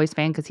Cowboys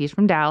fan because he's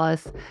from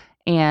Dallas,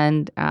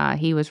 and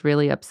he was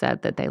really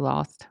upset that they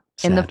lost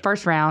in the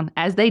first round,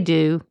 as they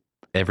do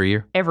every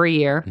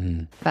year.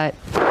 Mm. But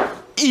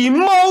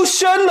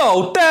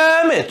emotional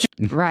damage.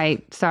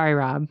 Right. Sorry,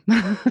 Rob.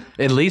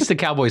 At least the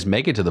Cowboys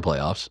make it to the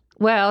playoffs.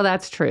 Well,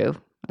 that's true,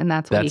 and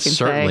that's what you can say. That's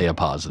certainly a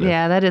positive.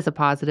 Yeah, that is a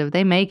positive.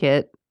 They make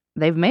it.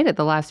 They've made it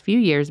the last few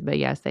years, but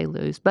yes, they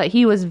lose. But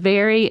he was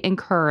very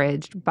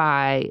encouraged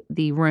by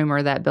the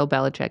rumor that Bill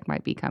Belichick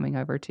might be coming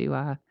over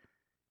to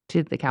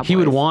the Cowboys. He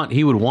would want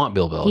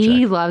Bill Belichick.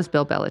 He loves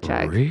Bill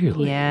Belichick.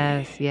 Really?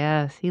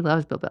 Yes. He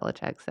loves Bill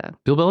Belichick. So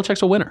Bill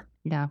Belichick's a winner.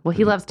 Yeah. Well,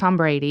 he loves Tom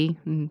Brady.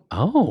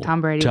 Oh, Tom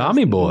Brady.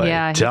 Tommy boy.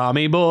 Yeah.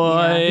 Tommy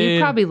boy. Yeah,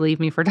 he'd probably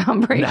leave me for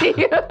Tom Brady.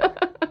 No.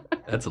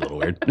 That's a little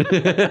weird. Just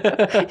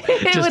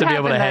to be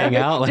able to hang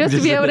out. Just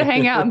to be able to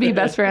hang out and be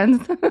best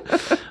friends.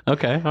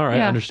 Okay. All right.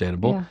 Yeah.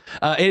 Understandable.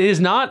 Yeah. It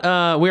is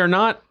not, we are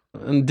not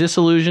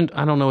disillusioned.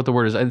 I don't know what the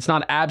word is. It's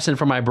not absent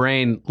from my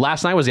brain.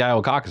 Last night was the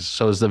Iowa caucus.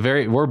 So it's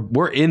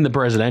we're in the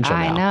presidential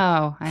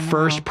now. I know.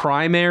 First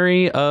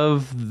primary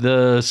of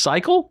the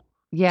cycle?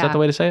 Yeah. Is that the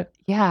way to say it?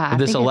 Yeah. Of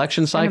this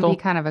election cycle? It's going to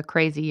be kind of a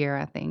crazy year,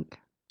 I think.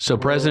 So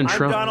President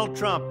Trump. I'm Donald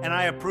Trump, and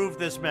I approve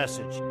this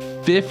message.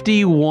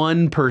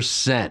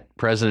 51%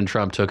 President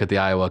Trump took at the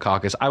Iowa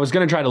caucus. I was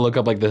going to try to look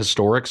up the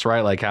historics,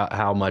 right? Like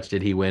how much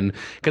did he win?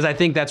 Because I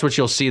think that's what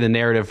you'll see the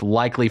narrative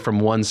likely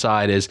from one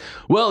side is,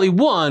 well, he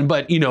won,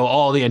 but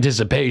all the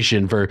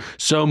anticipation for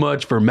so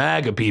much for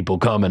MAGA people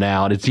coming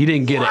out. He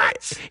didn't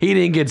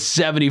get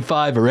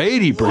 75 or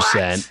 80%.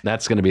 What?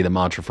 That's going to be the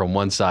mantra from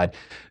one side.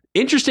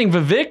 Interesting,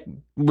 Vivek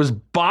was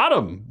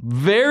bottom,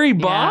 very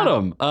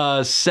bottom.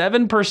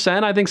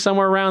 7%, I think,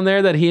 somewhere around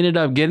there that he ended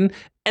up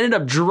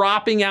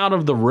dropping out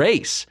of the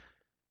race.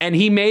 And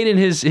he made in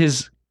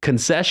his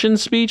concession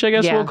speech, I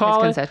guess we'll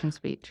call his concession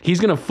speech. He's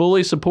going to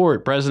fully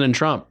support President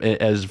Trump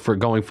as for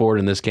going forward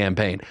in this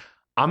campaign.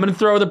 I'm going to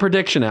throw the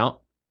prediction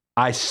out.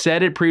 I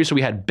said it previously.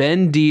 We had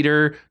Ben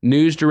Dieter,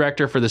 news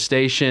director for the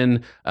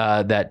station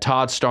that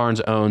Todd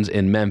Starnes owns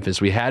in Memphis.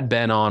 We had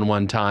Ben on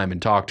one time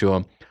and talked to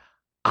him.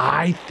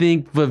 I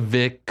think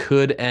Vivek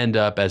could end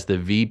up as the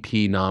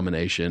VP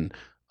nomination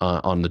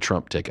on the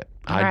Trump ticket.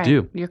 I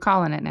do. You're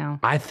calling it now.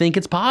 I think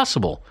it's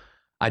possible.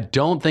 I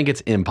don't think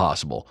it's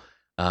impossible.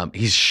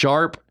 He's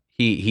sharp.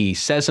 He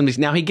says some of these.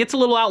 Now, he gets a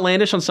little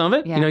outlandish on some of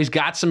it. Yeah. You know, he's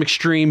got some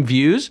extreme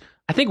views.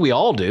 I think we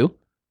all do.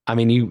 I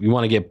mean, you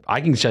want to get,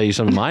 I can tell you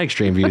some of my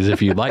extreme views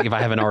if you'd like, if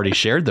I haven't already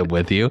shared them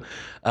with you.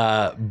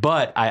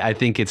 But I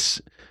think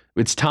it's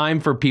time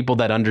for people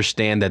that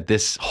understand that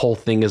this whole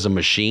thing is a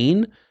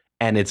machine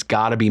and it's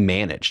got to be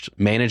managed.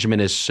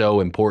 Management is so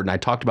important. I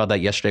talked about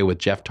that yesterday with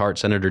Jeff Tart,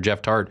 Senator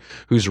Jeff Tart,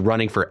 who's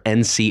running for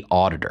NC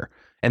Auditor.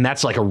 And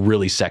that's like a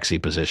really sexy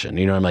position.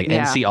 You know what I'm like?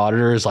 Yeah. NC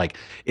Auditor is like,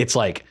 it's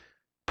like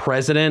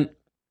president,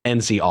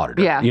 NC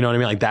Auditor. Yeah. You know what I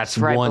mean? Like that's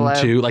Right one, below.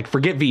 two, like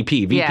forget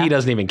VP. VP Yeah.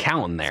 doesn't even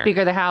count in there.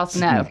 Speaker of the House,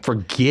 no.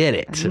 Forget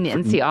it.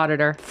 NC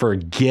Auditor.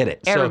 Forget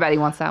it. So- Everybody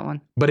wants that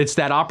one. but it's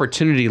that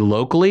opportunity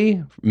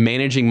locally,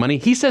 managing money.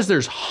 He says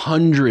there's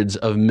hundreds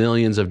of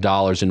millions of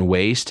dollars in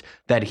waste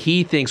that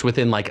he thinks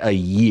within like a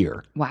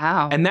year.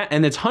 Wow. And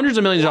it's hundreds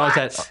of millions of dollars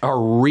that are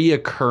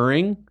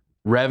reoccurring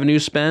revenue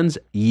spends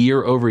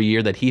year over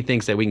year that he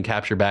thinks that we can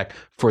capture back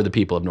for the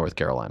people of North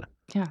Carolina.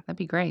 Yeah, that'd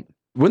be great.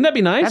 Wouldn't that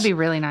be nice? That'd be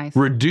really nice.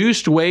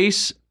 Reduced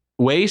waste,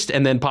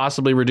 and then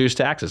possibly reduced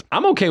taxes.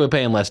 I'm okay with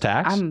paying less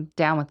tax. I'm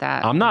down with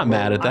that. I'm not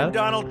mad at I'm that.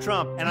 Donald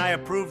Trump, and I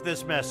approve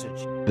this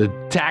message. The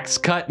Tax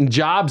Cut and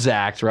Jobs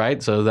Act,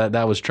 right? So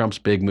that was Trump's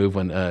big move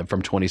when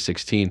from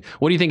 2016.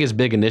 What do you think his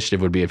big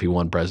initiative would be if he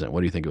won president?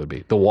 What do you think it would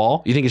be? The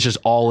wall? You think it's just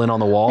all in on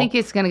the wall? I think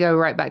it's going to go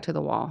right back to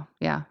the wall.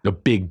 Yeah. A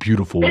big,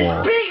 beautiful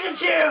wall.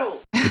 Pikachu!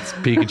 It's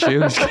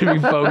Pikachu. It's going to be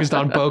focused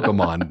on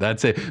Pokemon.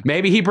 That's it.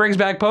 Maybe he brings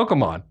back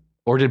Pokemon.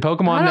 Or did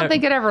Pokemon? I don't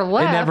think it ever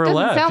left. It never Doesn't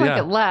left. sound yeah.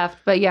 like it left,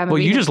 but yeah. Well,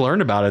 maybe you just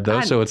learned about it though,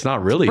 so it's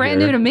not really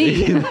brand here. new to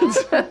me.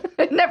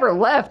 It never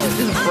left. It's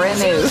just brand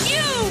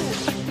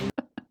new.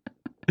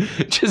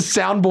 Just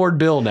Soundboard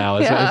Bill now.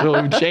 That's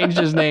what we've changed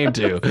his name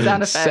to.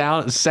 Sound effects.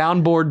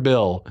 Soundboard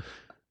Bill.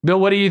 Bill,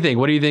 what do you think?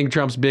 What do you think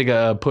Trump's big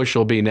push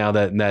will be now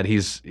that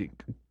he's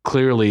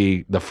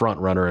clearly the front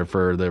runner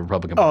for the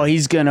Republican Party? Oh,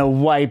 he's going to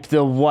wipe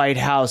the White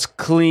House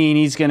clean.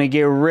 He's going to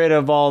get rid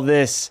of all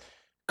this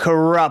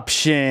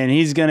corruption.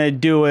 He's going to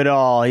do it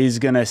all. He's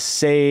going to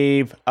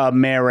save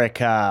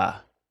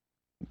America.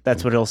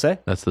 That's what he'll say.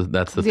 That's the He's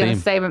going theme.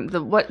 to save him.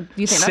 What do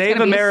you think? That's Save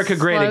gonna be his America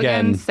great slogan?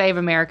 again. Save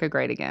America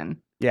great again.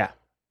 Yeah.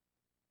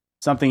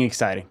 Something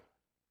exciting.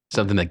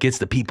 Something that gets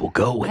the people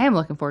going. I am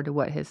looking forward to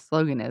what his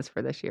slogan is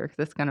for this year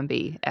because it's going to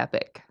be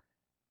epic.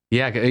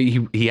 Yeah,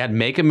 he had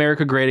Make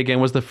America Great Again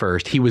was the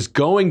first. He was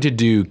going to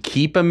do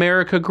Keep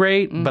America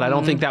Great, but I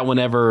don't think that one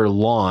ever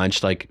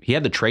launched. Like he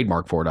had the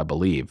trademark for it, I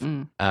believe.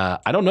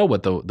 I don't know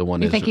what the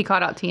one You is. think he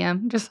caught out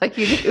TM just like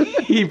you do?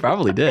 He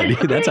probably did.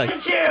 That's like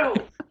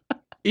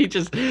he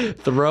just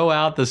throw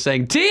out the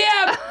saying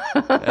TM,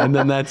 and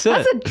then that's it.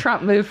 That's a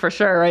Trump move for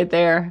sure, right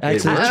there. I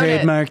actually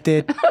trademarked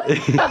it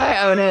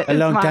I own it. a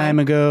long time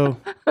ago.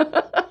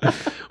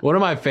 One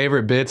of my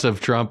favorite bits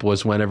of Trump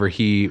was whenever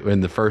he,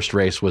 in the first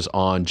race, was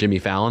on Jimmy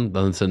Fallon,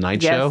 the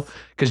Tonight Show.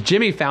 Because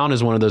Jimmy Fallon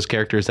is one of those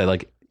characters that,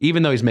 like,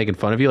 even though he's making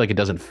fun of you, like, it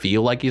doesn't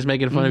feel like he's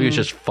making fun of you. It's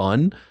just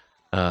fun.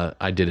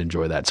 I did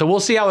enjoy that. So we'll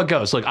see how it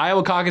goes. Look,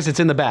 Iowa caucus, it's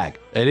in the bag.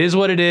 It is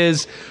what it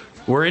is.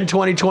 We're in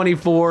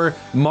 2024.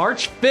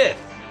 March 5th.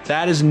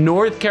 That is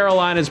North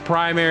Carolina's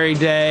primary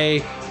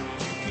day.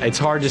 It's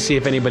hard to see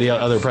if anybody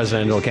other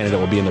presidential candidate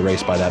will be in the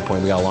race by that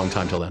point. We got a long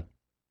time till then.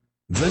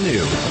 The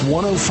new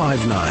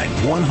 105.9,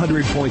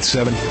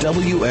 100.7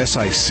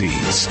 WSIC,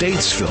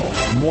 Statesville,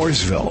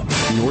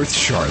 Mooresville, North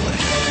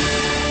Charlotte.